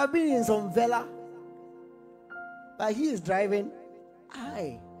 I should have been in some villa. But he is driving.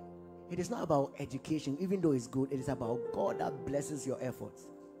 It is not about education, even though it's good. It is about God that blesses your efforts.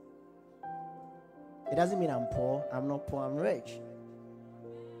 It doesn't mean I'm poor. I'm not poor. I'm rich.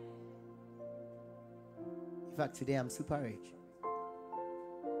 In fact, today I'm super rich.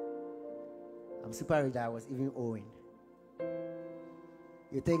 I'm super rich that I was even owing.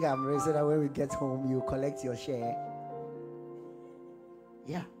 You think I'm rich so that when we get home, you collect your share?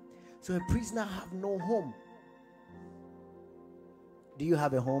 Yeah. So a prisoner have no home. Do you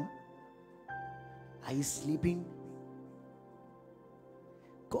have a home? Are you sleeping?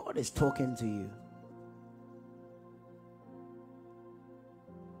 God is talking to you.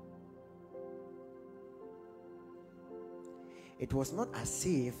 It was not as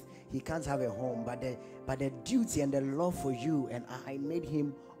if he can't have a home, but the duty and the love for you and I made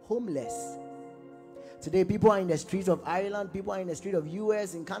him homeless. Today, people are in the streets of Ireland, people are in the streets of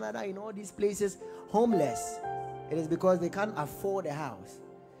US, in Canada, in all these places, homeless. It is because they can't afford a house.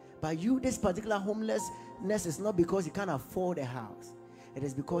 But you, this particular homelessness is not because you can't afford a house. It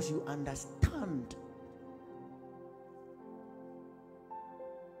is because you understand.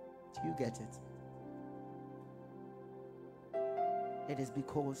 Do you get it? It is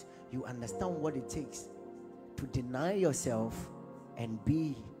because you understand what it takes to deny yourself and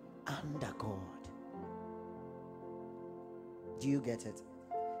be under God. Do you get it?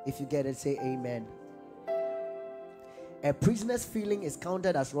 If you get it, say amen. A prisoner's feeling is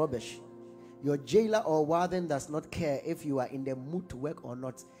counted as rubbish. Your jailer or warden does not care if you are in the mood to work or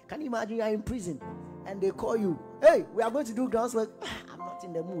not. Can you imagine you are in prison and they call you, hey, we are going to do grounds work. I'm not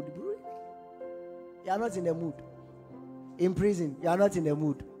in the mood. You are not in the mood. In prison, you are not in the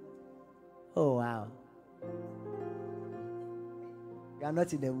mood. Oh, wow. You are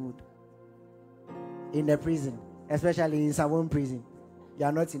not in the mood. In the prison, especially in someone prison, you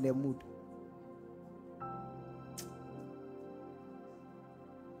are not in the mood.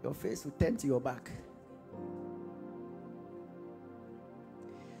 Your face will turn to your back.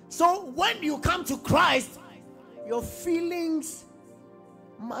 So when you come to Christ, your feelings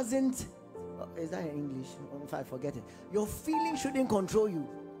mustn't, is that in English? If I forget it. Your feeling shouldn't control you.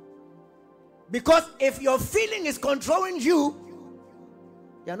 Because if your feeling is controlling you,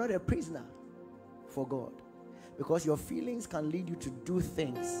 you're not a prisoner for God. Because your feelings can lead you to do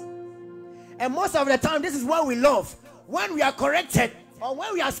things. And most of the time, this is what we love. When we are corrected, or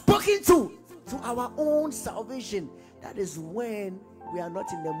when we are spoken to our own salvation, that is when we are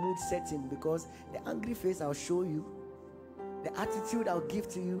not in the mood setting, because the angry face I'll show you, the attitude I'll give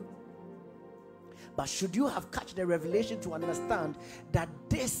to you. But should you have catch the revelation to understand that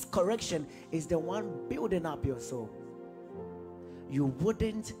this correction is the one building up your soul, you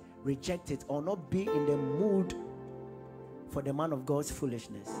wouldn't reject it or not be in the mood for the man of God's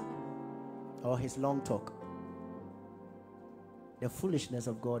foolishness or his long talk. The foolishness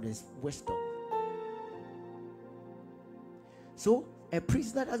of God is wisdom. So a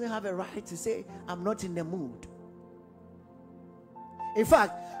prisoner doesn't have a right to say, I'm not in the mood. In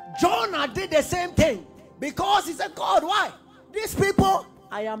fact, Jonah did the same thing, because he said, God, why? These people,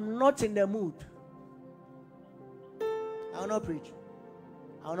 I am not in the mood. I will not preach.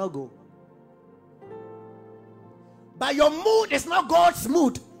 I will not go. But your mood is not God's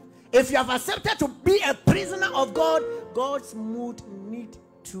mood. If you have accepted to be a prisoner of God, God's mood need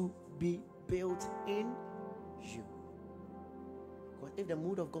to be built in you. Because if the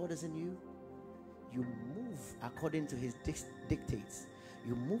mood of God is in you, you move according to his dictates.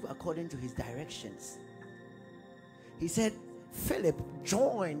 You move according to his directions. He said, Philip,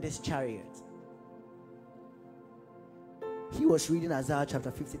 join this chariot. He was reading Isaiah chapter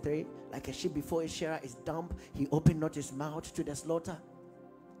 53. Like a sheep before its shearer is dumb, he opened not his mouth to the slaughter.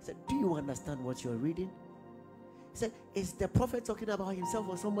 He said, do you understand what you're reading? He said, is the prophet talking about himself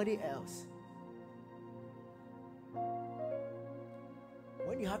or somebody else?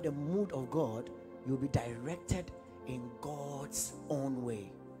 When you have the mood of God, you'll be directed in God's own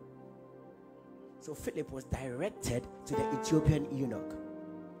way. So Philip was directed to the Ethiopian eunuch.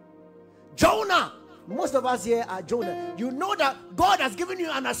 Jonah! Most of us here are Jonah. You know that God has given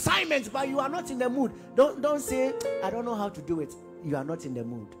you an assignment, but you are not in the mood. Don't say, I don't know how to do it. You are not in the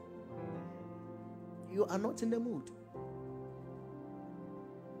mood. You are not in the mood.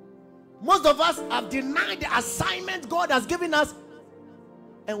 Most of us have denied the assignment God has given us,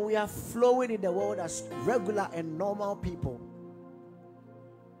 and we are flowing in the world as regular and normal people.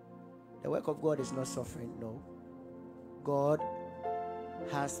 The work of God is not suffering, no. God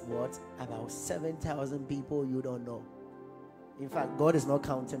has what? About 7,000 people you don't know. In fact, God is not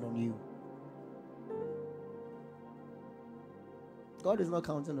counting on you. God is not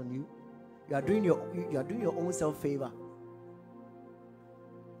counting on you. You are doing your own self-favor.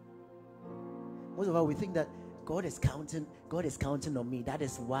 Most of us, we think that God is counting on me. That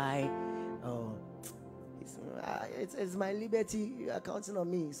is why it's my liberty. You are counting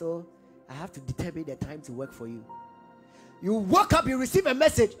on me. So I have to determine the time to work for you. You woke up, you receive a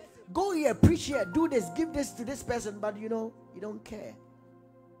message. Go here, preach here, do this, give this to this person, but you don't care.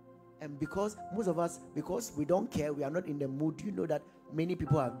 And because most of us, because we don't care, we are not in the mood. Do you know that many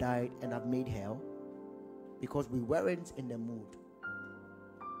people have died and have made hell? Because we weren't in the mood.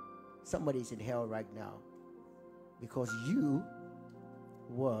 Somebody is in hell right now because you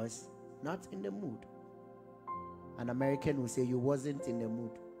was not in the mood. An American will say you wasn't in the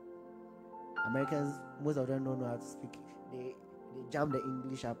mood. Americans, most of them don't know how to speak. They jam the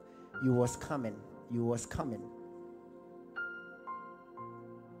English up. You was coming. You was coming.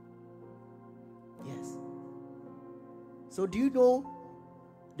 Yes. So do you know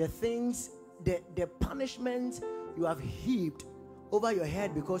the things, the punishment you have heaped over your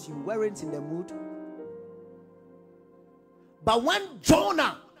head because you weren't in the mood? But when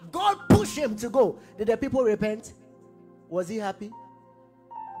Jonah, God pushed him to go, did the people repent? Was he happy?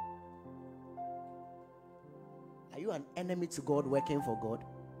 Are you an enemy to God working for God?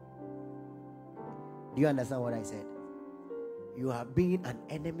 Do you understand what I said? You have been an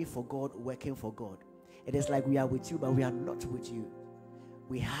enemy for God working for God. It is like we are with you, but we are not with you.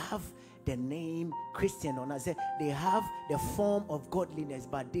 We have the name Christian on us. They have the form of godliness,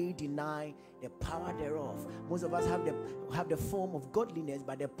 but they deny the power thereof. Most of us have the form of godliness,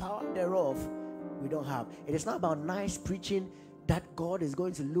 but the power thereof we don't have. It is not about nice preaching that God is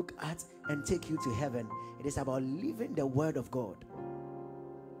going to look at and take you to heaven. It is about living the word of God.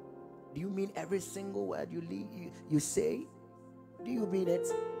 Do you mean every single word you say? Do you mean it?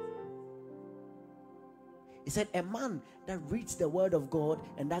 He said a man that reads the word of God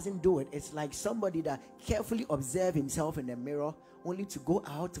and doesn't do it, it's like somebody that carefully observes himself in the mirror only to go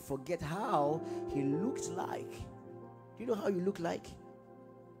out to forget how he looks like. Do you know how you look like?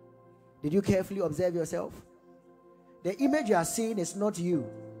 Did you carefully observe yourself? The image you are seeing is not you.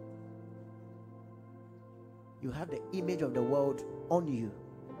 You have the image of the world on you.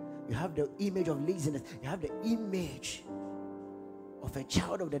 You have the image of laziness. You have the image of a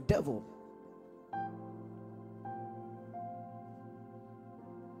child of the devil.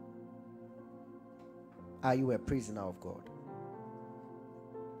 Are you a prisoner of God?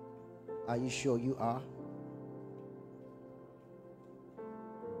 Are you sure you are?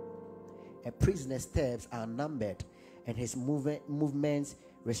 A prisoner's steps are numbered and his movements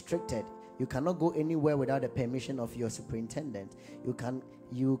restricted. You cannot go anywhere without the permission of your superintendent. You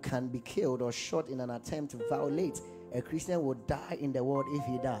can be killed or shot in an attempt to violate. A Christian will die in the world if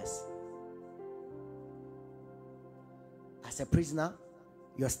he does. As a prisoner,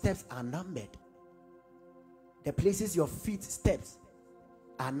 your steps are numbered. The places your feet steps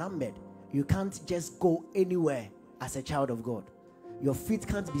are numbered. You can't just go anywhere as a child of God. Your feet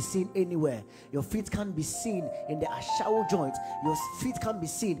can't be seen anywhere. Your feet can't be seen in the ashawo joint. Your feet can't be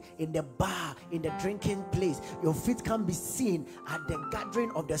seen in the bar, in the drinking place. Your feet can't be seen at the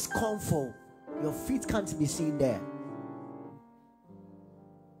gathering of the scornful. Your feet can't be seen there.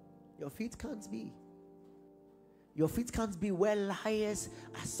 Your feet can't be. Your feet can't be where liars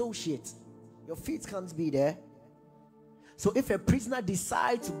associate. Your feet can't be there. So if a prisoner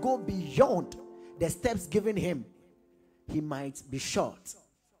decides to go beyond the steps given him, he might be shot.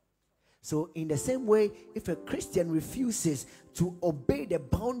 So in the same way, if a Christian refuses to obey the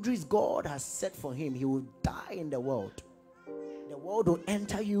boundaries God has set for him, he will die in the world. The world will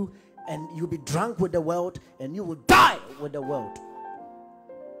enter you and you'll be drunk with the world and you will die with the world.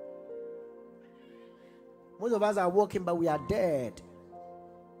 Most of us are walking, but we are dead.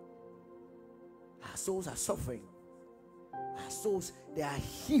 Our souls are suffering. Our souls, there are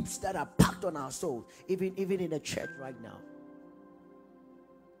heaps that are packed on our souls, even in the church right now.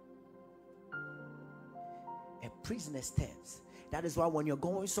 A prisoner steps. That is why when you're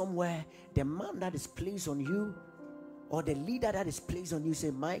going somewhere, the man that is placed on you or the leader that is placed on you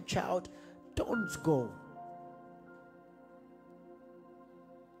say, my child, don't go.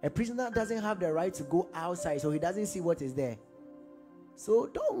 A prisoner doesn't have the right to go outside, so he doesn't see what is there. So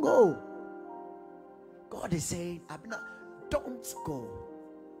don't go. God is saying, Abner, don't go.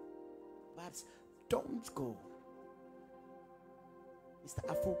 But don't go. Mr.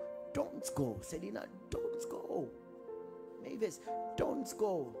 Afo, don't go. Selina, don't go. Mavis, don't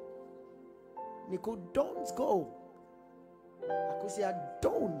go. Nico, don't go. Akusia,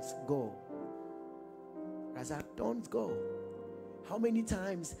 don't go. Razak, don't go. How many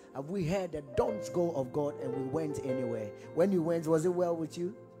times have we heard the don't go of God and we went anywhere? When you went, was it well with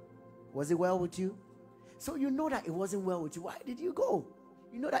you? Was it well with you? So you know that it wasn't well with you. Why did you go?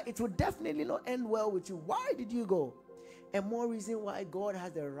 You know that it will definitely not end well with you. Why did you go? And more reason why God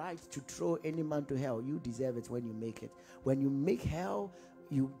has the right to throw any man to hell. You deserve it when you make it. When you make hell,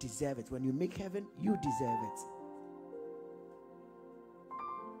 you deserve it. When you make heaven, you deserve it.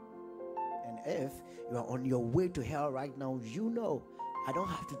 And if you are on your way to hell right now, you know. I don't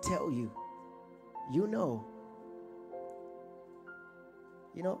have to tell you. You know.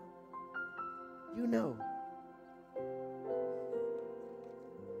 You know? You know.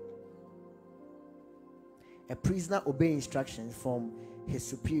 A prisoner obeys instructions from his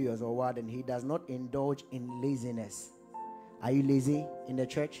superiors or what, and he does not indulge in laziness. Are you lazy in the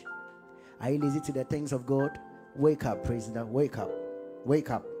church? Are you lazy to the things of God? Wake up, prisoner. Wake up. Wake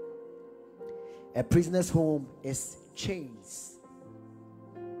up. A prisoner's home is chains.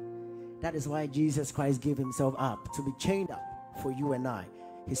 That is why Jesus Christ gave himself up, to be chained up for you and I.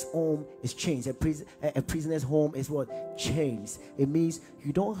 His home is chains. A prisoner's home is what? Chains. It means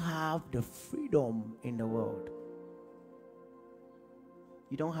you don't have the freedom in the world.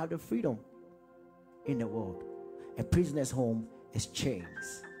 You don't have the freedom in the world. A prisoner's home is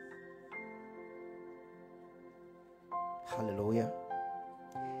chains. Hallelujah.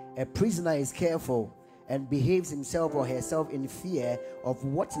 A prisoner is careful and behaves himself or herself in fear of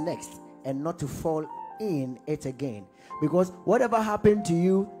what's next and not to fall in it again. Because whatever happened to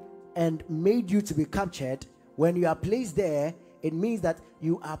you and made you to be captured, when you are placed there, it means that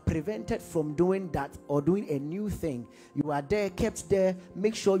you are prevented from doing that or doing a new thing. You are there, kept there.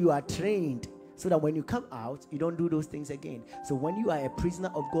 Make sure you are trained so that when you come out, you don't do those things again. So when you are a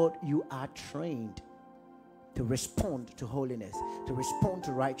prisoner of God, you are trained to respond to holiness, to respond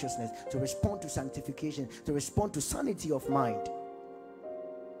to righteousness, to respond to sanctification, to respond to sanity of mind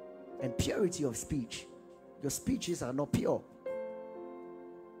and purity of speech. Your speeches are not pure.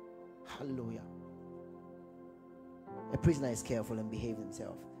 Hallelujah. A prisoner is careful and behaves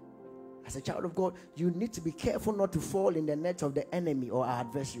himself. As a child of God, you need to be careful not to fall in the net of the enemy or our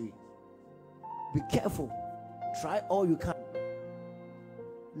adversary. Be careful. Try all you can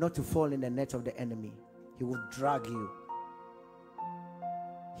not to fall in the net of the enemy. He will drag you.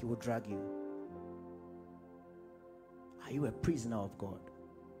 He will drag you. Are you a prisoner of God?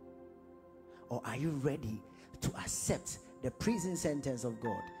 Or are you ready to accept the prison sentence of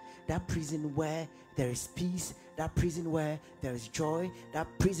God? That prison where there is peace, that prison where there is joy, that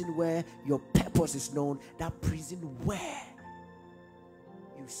prison where your purpose is known, that prison where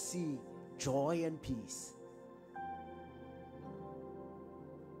you see joy and peace.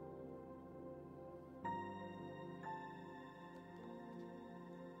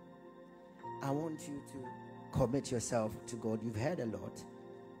 I want you to commit yourself to God. You've heard a lot.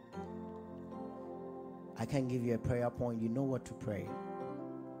 I can give you a prayer point. You know what to pray.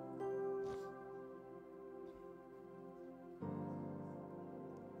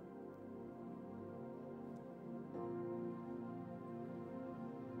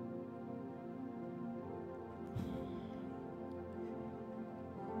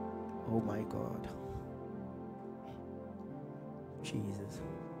 Oh my God. Jesus.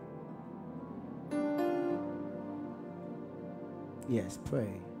 Yes,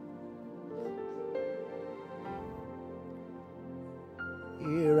 pray.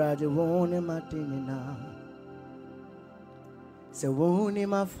 Irajawone matimina. Sewone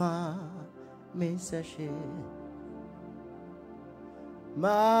mafa mesashe.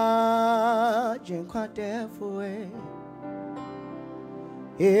 Ma jinkwate fuwe.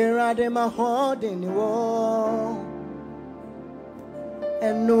 Irade mahodini wo.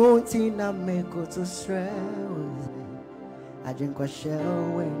 Enuti na meko to stress. I drink a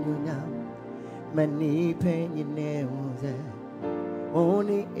shell when you know many pain you never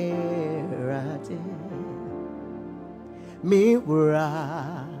only erate me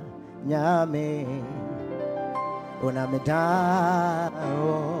wura nyame ona me da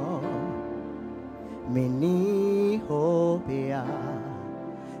Mini hopia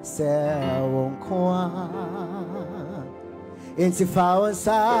se wonkwa inti fawo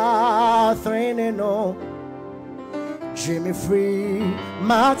sa threne no Jimmy free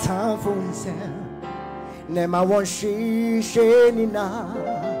my time for himself Nema won she nina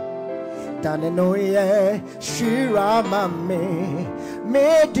Dane no ye shira mame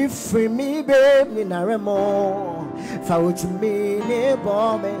made it free me babe nina remo fawo to me ne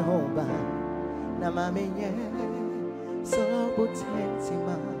bomb me home na mami ye so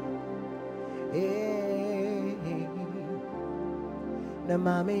potentima na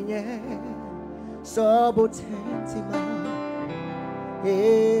mami ye so potentima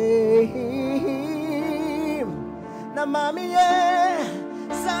na mami ye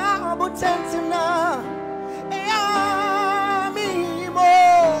so potentima mi mo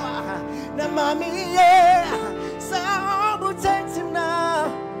na mami ye so potentima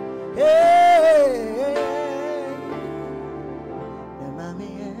na mami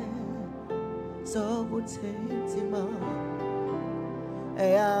ye so potentima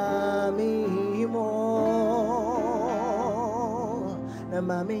mi mo na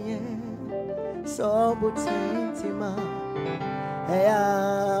mami ye so potentima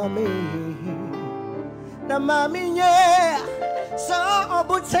mi na mami ye so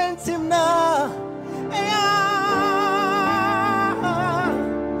potentima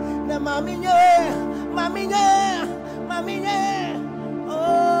na mami ye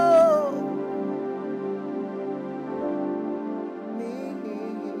oh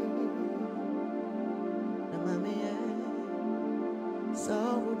na mami ye so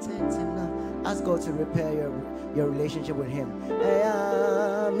potentima. Ask God to repair your relationship with Him.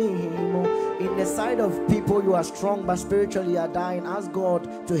 In the sight of people, you are strong, but spiritually you are dying. Ask God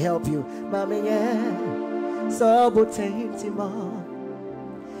to help you. Mami, so potentima.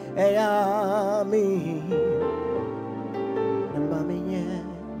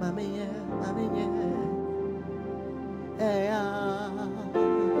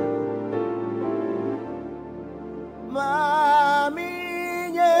 Mami,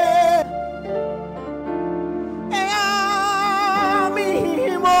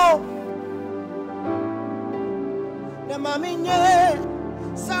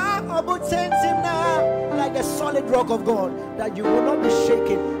 like the solid rock of God, that you will not be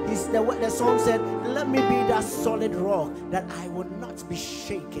shaken. The song said, let me be that solid rock, that I will not be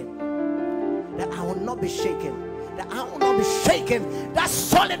shaken. That I will not be shaken. That I will not be shaken. That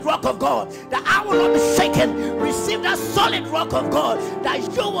solid rock of God, that I will not be shaken. Receive that solid rock of God, that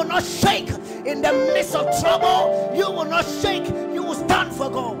you will not shake in the midst of trouble. You will not shake. You will stand for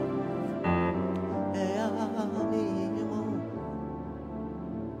God.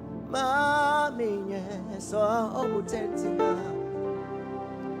 Mami, so potentima.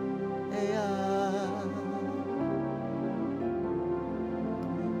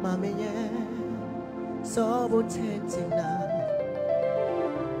 Mami, so potentima.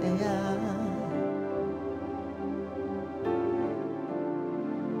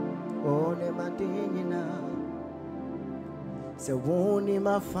 Oh, ne madina. Se woni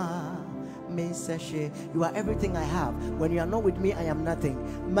mafa. You are everything I have. When you are not with me, I am nothing.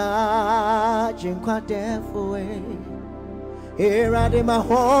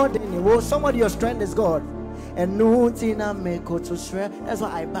 Somebody, your strength is God. And that's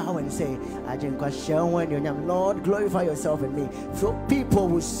why I bow and say, Lord, glorify yourself in me, so people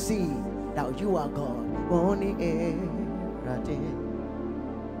will see that you are God.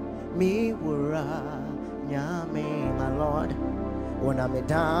 My Lord. When I'm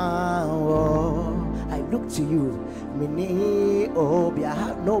down, I look to you. Mini obi, I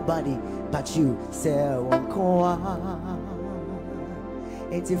have nobody but you. Say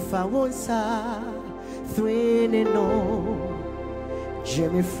and if I won't say, three no,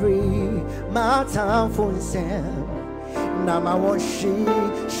 Jimmy free, my time for Sam. Now my one she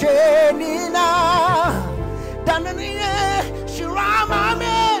nina, Danania, she ran my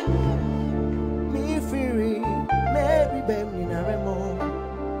man, me free, maybe baby.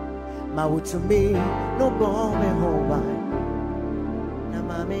 Ma to me no bomb home na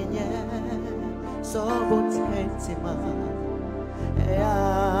mami so potentima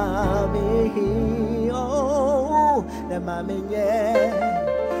oh na mami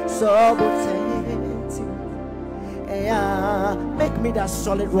so potentima make me that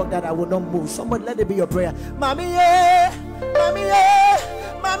solid rock that I will not move. Somebody let it be your prayer. Mami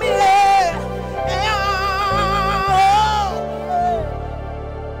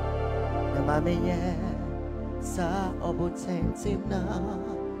Mami sa obotentim na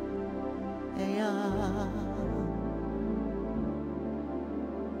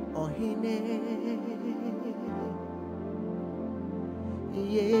ohine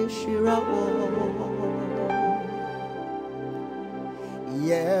yeshirawo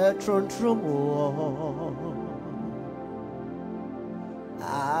ye trontromo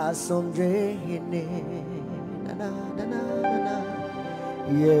asomdre hine na na na na na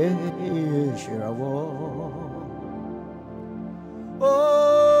yeshirawo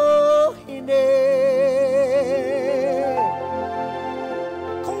oh hine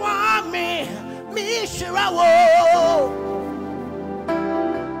kwame mishirawo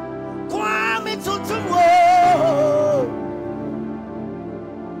kwame tutuwo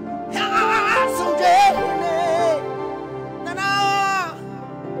asomdre hine na na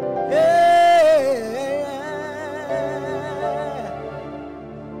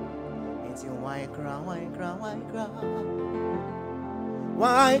it's your why cry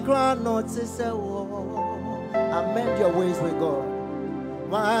why cry not to say amend your ways with God.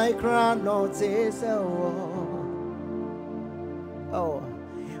 Why cry not to say oh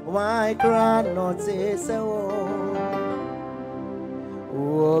why cry not to say oh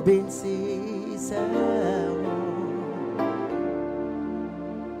been see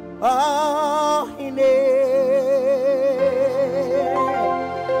oh in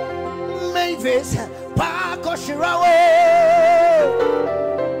Mavis Paco Shirawe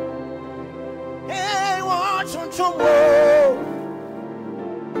hey watch on tomorrow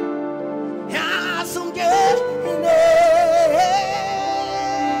yeah some get in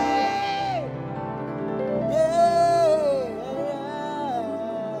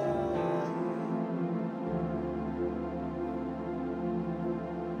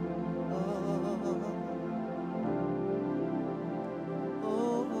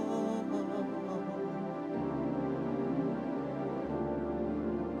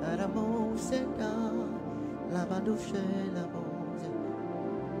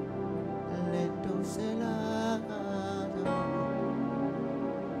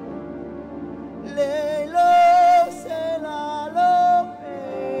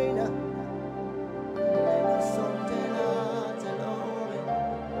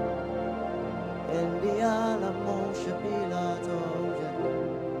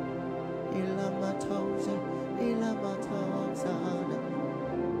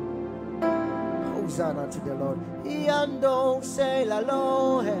Hosanna to the Lord. Iando se la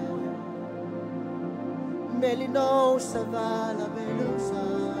lohe, melino savala melusa,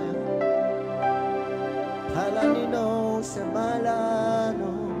 palanino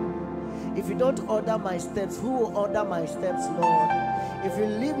semalano. If you don't order my steps, who will order my steps, Lord? If you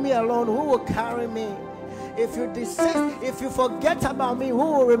leave me alone, who will carry me? If you desist, if you forget about me, who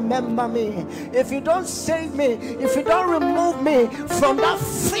will remember me? If you don't save me, if you don't remove me from that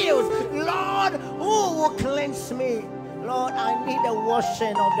field, Lord, who will cleanse me? Lord, I need the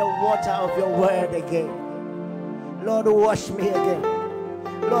washing of the water of your word again. Lord, wash me again.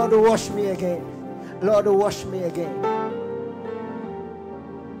 Lord, wash me again. Lord, wash me again.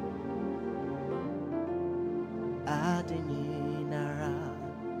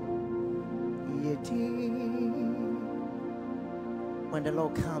 When the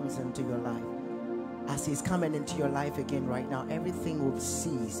Lord comes into your life, as he's coming into your life again right now, everything will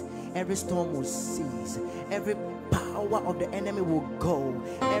cease, every storm will cease, every power of the enemy will go,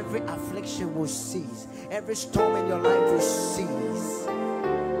 every affliction will cease, every storm in your life will cease.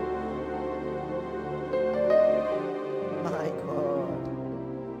 My God.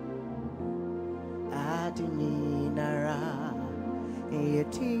 Adininara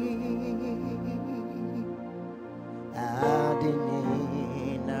yeti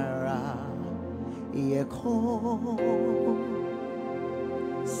Adininara yeko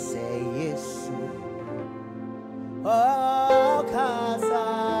say Yesu oh kasa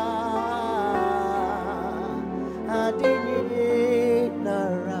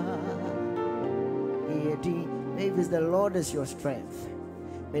Adininara yeti. Maybe the Lord is your strength.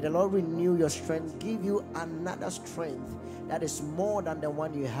 May the Lord renew your strength, give you another strength that is more than the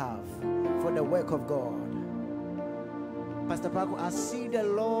one you have for the work of God. Pastor Paco, I see the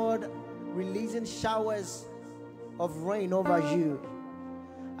Lord releasing showers of rain over you.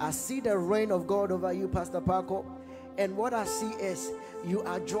 I see the rain of God over you, Pastor Paco. And what I see is you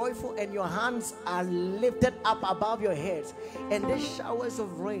are joyful and your hands are lifted up above your heads. And these showers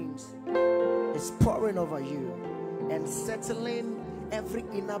of rains is pouring over you and settling every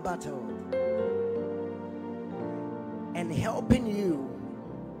inner battle and helping you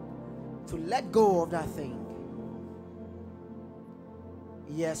to let go of that thing.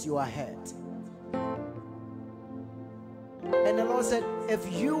 Yes, you are hurt. And the Lord said, if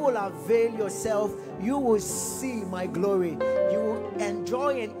you will avail yourself, you will see my glory. You will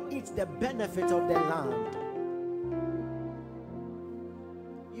enjoy and eat the benefit of the land,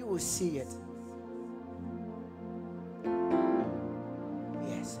 you will see it.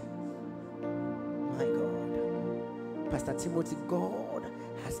 Yes. My God. Pastor Timothy, God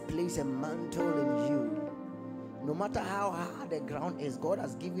has placed a mantle in you. No matter how hard the ground is, God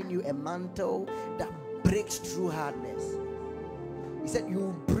has given you a mantle that breaks through hardness. He said you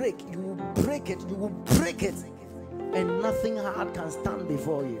will break it, you will break it, and nothing hard can stand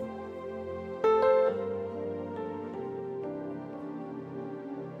before you.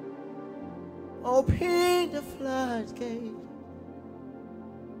 Open the floodgate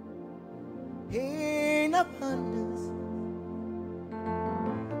in abundance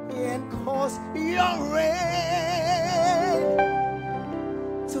and cause your rain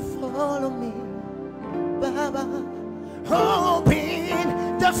to follow me, Baba.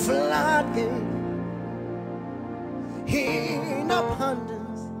 Open the floodgate in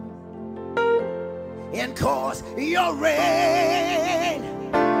abundance and cause your rain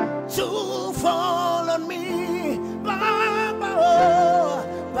to fall on me, Baba,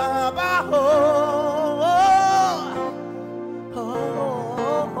 oh, Baba, oh,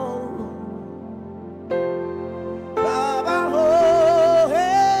 oh, oh, Baba, oh,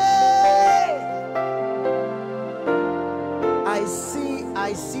 hey.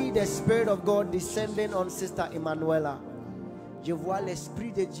 I see the Spirit of God descending on Sister Emanuela. Je vois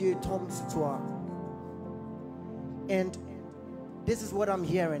l'Esprit de Dieu tombe sur toi. And this is what I'm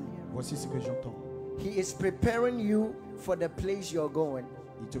hearing. Voici ce que j'entends. He is preparing you for the place you're going.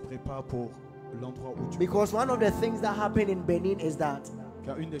 Il te prépare pour l'endroit où tu vas. Because one of the things that happen in Benin is that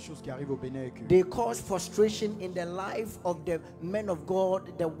Car une des choses qui arrive au Bénin est que they cause frustration in the life of the men of God,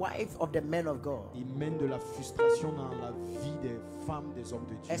 the wife of the men of God. Ils mènent de la frustration dans la vie des femmes, des hommes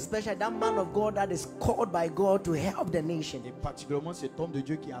de Dieu. Especially that man of God that is called by God to help the nation. Et particulièrement cet homme de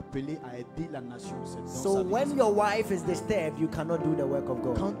Dieu qui est appelé à aider la nation. So when your wife is disturbed, you cannot do the work of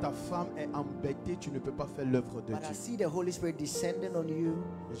God. Quand ta femme est embêtée, tu ne peux pas faire l'œuvre de But I Dieu. see the Holy Spirit descending on you.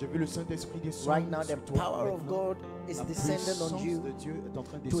 Et j'ai vu le Saint-Esprit descendre right now. The sur toi. power of God is La descending on puissance you de Dieu est en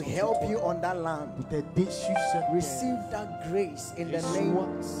train de to descendre help sur you toi. on that land. Pour t'aider sur cette Receive terre. that grace in the Reçois name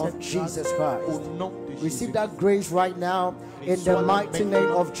cette of grâce Jesus au Christ. nom de Receive Jésus. that grace right now in the Reçois-le mighty name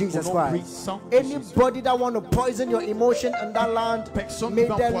maintenant of Jesus au nom Christ. puissant de Jésus. Anybody that want to poison your emotion in that land, Personne may qui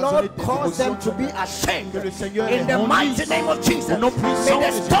va the empoisonner Lord tes cause them émotions to be ashamed que le Seigneur in the les mighty honte. name of Jesus. Au nom May puissant the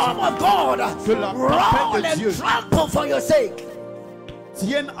de Jésus. storm of God Que la roll tempête de and Dieu trample for your sake.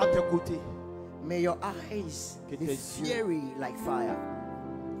 tienne à tes côtés. May your eyes Que be tes yeux fiery like fire.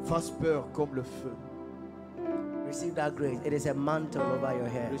 fasse peur comme le feu. Receive that grace. It is a mantle over your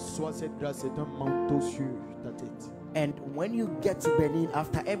head. Reçois cette grâce, c'est un manteau sur ta tête. And when you get to Benin,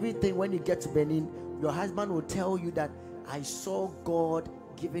 after everything, when you get to Benin, your husband will tell you that I saw God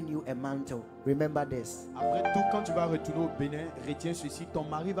giving you a mantle. Remember this. Après tout, quand tu vas retourner au Bénin, retiens ceci. Ton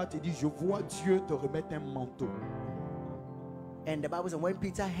mari va te dire, je vois Dieu te remettre un manteau. And the Bible says when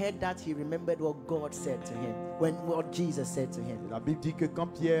Peter heard that, he remembered what God said to him, what Jesus said to him. La Bible dit que quand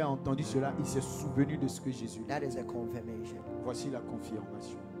Pierre a entendu cela, il s'est souvenu de ce que Jésus lui a That dit. is a confirmation. Voici la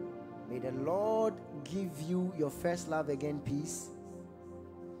confirmation. May the Lord give you your first love again, peace.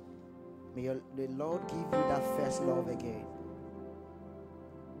 May the Lord give you that first love again.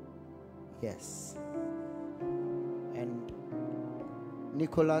 Yes. And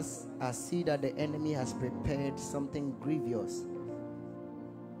Nicholas, I see that the enemy has prepared something grievous.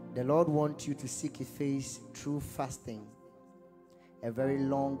 The Lord wants you to seek His face through fasting, a very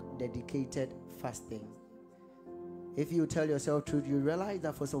long, dedicated fasting. If you tell yourself truth, you realize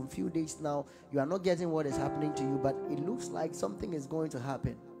that for some few days now, you are not getting what is happening to you, but it looks like something is going to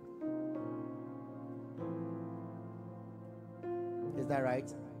happen. Is that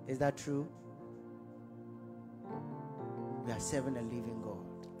right? Is that true? We are serving a living God.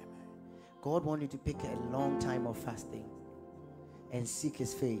 God wants you to pick a long time of fasting and seek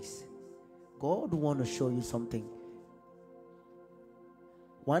His face. God wants to show you something.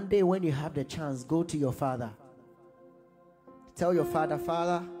 One day when you have the chance, go to your father. Tell your father,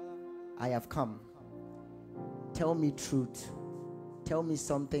 Father, I have come. Tell me truth. Tell me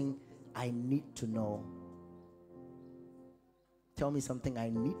something I need to know. Tell me something I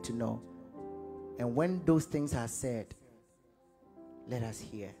need to know. And when those things are said, let us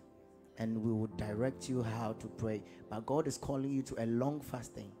hear. And we will direct you how to pray. But God is calling you to a long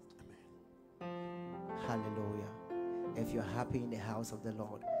fasting. Hallelujah. If you're happy in the house of the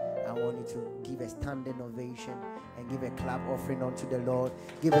Lord, I want you to give a standing ovation and give a clap offering unto the Lord.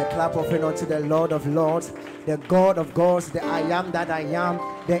 Give a clap offering unto the Lord of Lords, the God of gods, the I am that I am,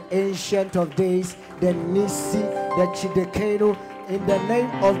 the Ancient of Days, the Nisi, the Chidekenu. In the name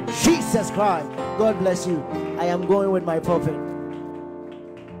of Jesus Christ. God bless you. I am going with my prophet.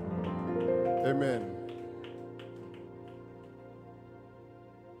 Amen.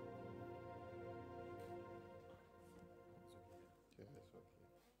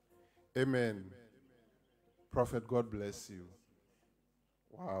 Amen. Prophet, God bless you.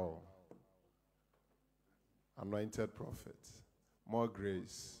 Wow. Anointed prophet. More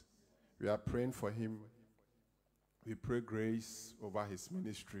grace. We are praying for him. We pray grace over his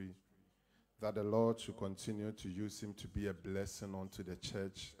ministry, that the Lord should continue to use him to be a blessing unto the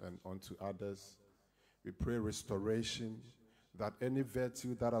church and unto others. We pray restoration, that any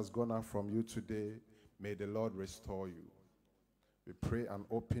virtue that has gone out from you today, may the Lord restore you. We pray an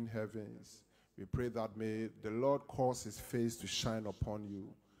open heavens. We pray that may the Lord cause his face to shine upon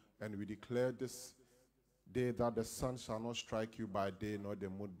you. And we declare this day that the sun shall not strike you by day, nor the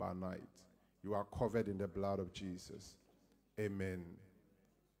moon by night. You are covered in the blood of Jesus. Amen.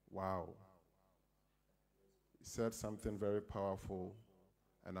 Wow. He said something very powerful,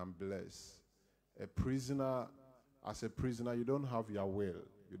 and I'm blessed. A prisoner, as a prisoner, you don't have your will.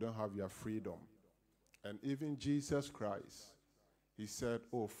 You don't have your freedom. And even Jesus Christ, he said,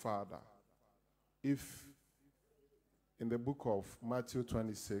 oh, Father, if in the book of Matthew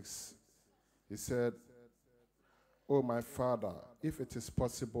 26, he said, oh, my Father, if it is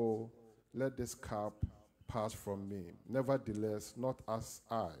possible, let this cup pass from me. Nevertheless, not as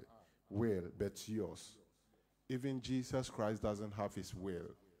I will, but yours. Even Jesus Christ doesn't have his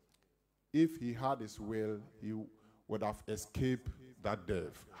will. If he had his will, he would have escaped that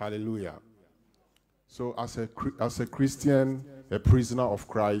death. Hallelujah. So as a Christian, a prisoner of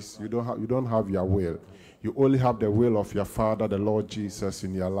Christ, you don't have your will. You only have the will of your Father, the Lord Jesus,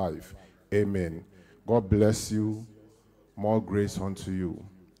 in your life. Amen. God bless you. More grace unto you.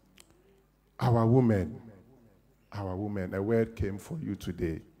 Our woman, a word came for you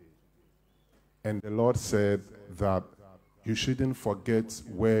today. And the Lord said that you shouldn't forget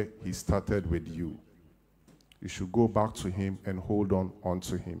where he started with you. You should go back to him and hold on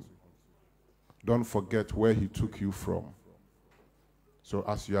onto him. Don't forget where he took you from. So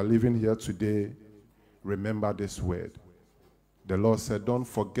as you are living here today, remember this word. The Lord said, don't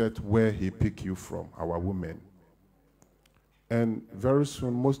forget where he picked you from, our women. And very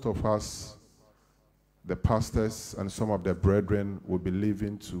soon, most of us, the pastors and some of the brethren, will be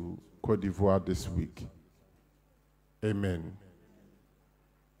leaving to Côte d'Ivoire this week. Amen.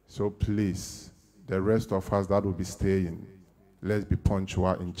 So please, the rest of us that will be staying, let's be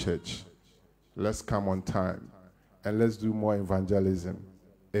punctual in church. Let's come on time. And let's do more evangelism.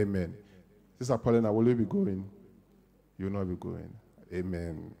 Amen. Sister Paulina, will you be going? You will not be going.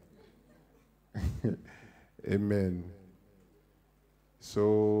 Amen. Amen.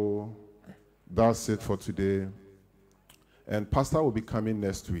 So that's it for today. And Pastor will be coming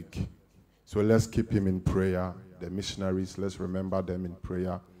next week. So let's keep him in prayer. The missionaries, let's remember them in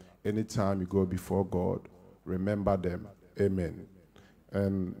prayer. Anytime you go before God, remember them. Amen.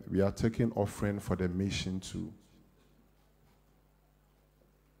 And we are taking offering for the mission too.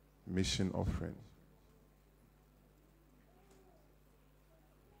 Mission offering.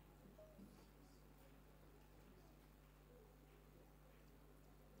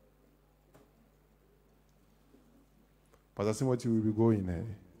 Pastor Timothy will be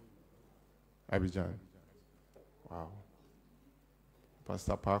going, Abidjan. Wow.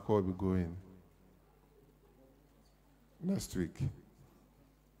 Pastor Parker will be going next week,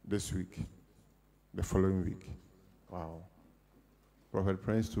 this week, the following week. Wow. Prophet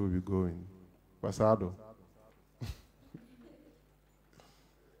Prince too will be going. Pastor Ado.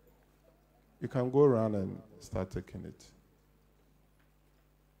 You can go around and start taking it.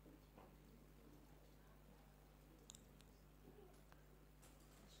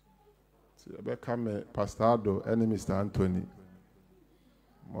 Become Pastor Ado and Mr. Anthony.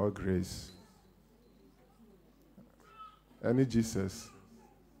 More grace. Any Jesus.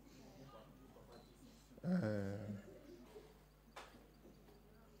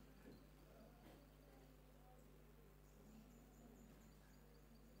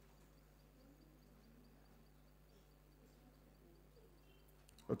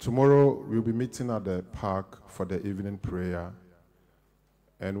 Tomorrow we'll be meeting at the park for the evening prayer.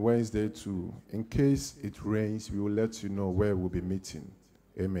 And Wednesday too. In case it rains, we will let you know where we'll be meeting.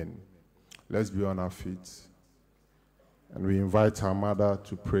 Amen. Let's be on our feet. And we invite our mother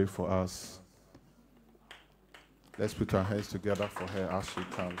to pray for us. Let's put our hands together for her as she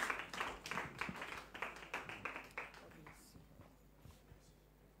comes.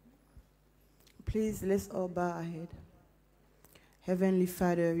 Please, let's all bow our head. Heavenly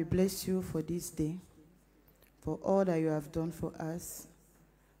Father, we bless you for this day. for all that you have done for us,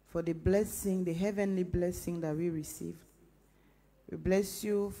 for the blessing, the heavenly blessing that we receive. We bless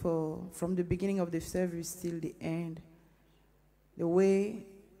you for from the beginning of the service till the end, the way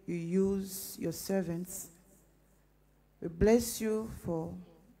you use your servants. We bless you for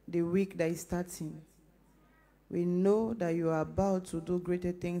the week that is starting. We know that you are about to do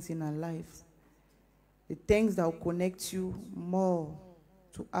greater things in our lives. The things that will connect you more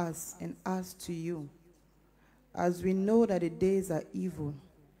to us and us to you. As we know that the days are evil,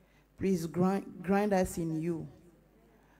 please grind us in you.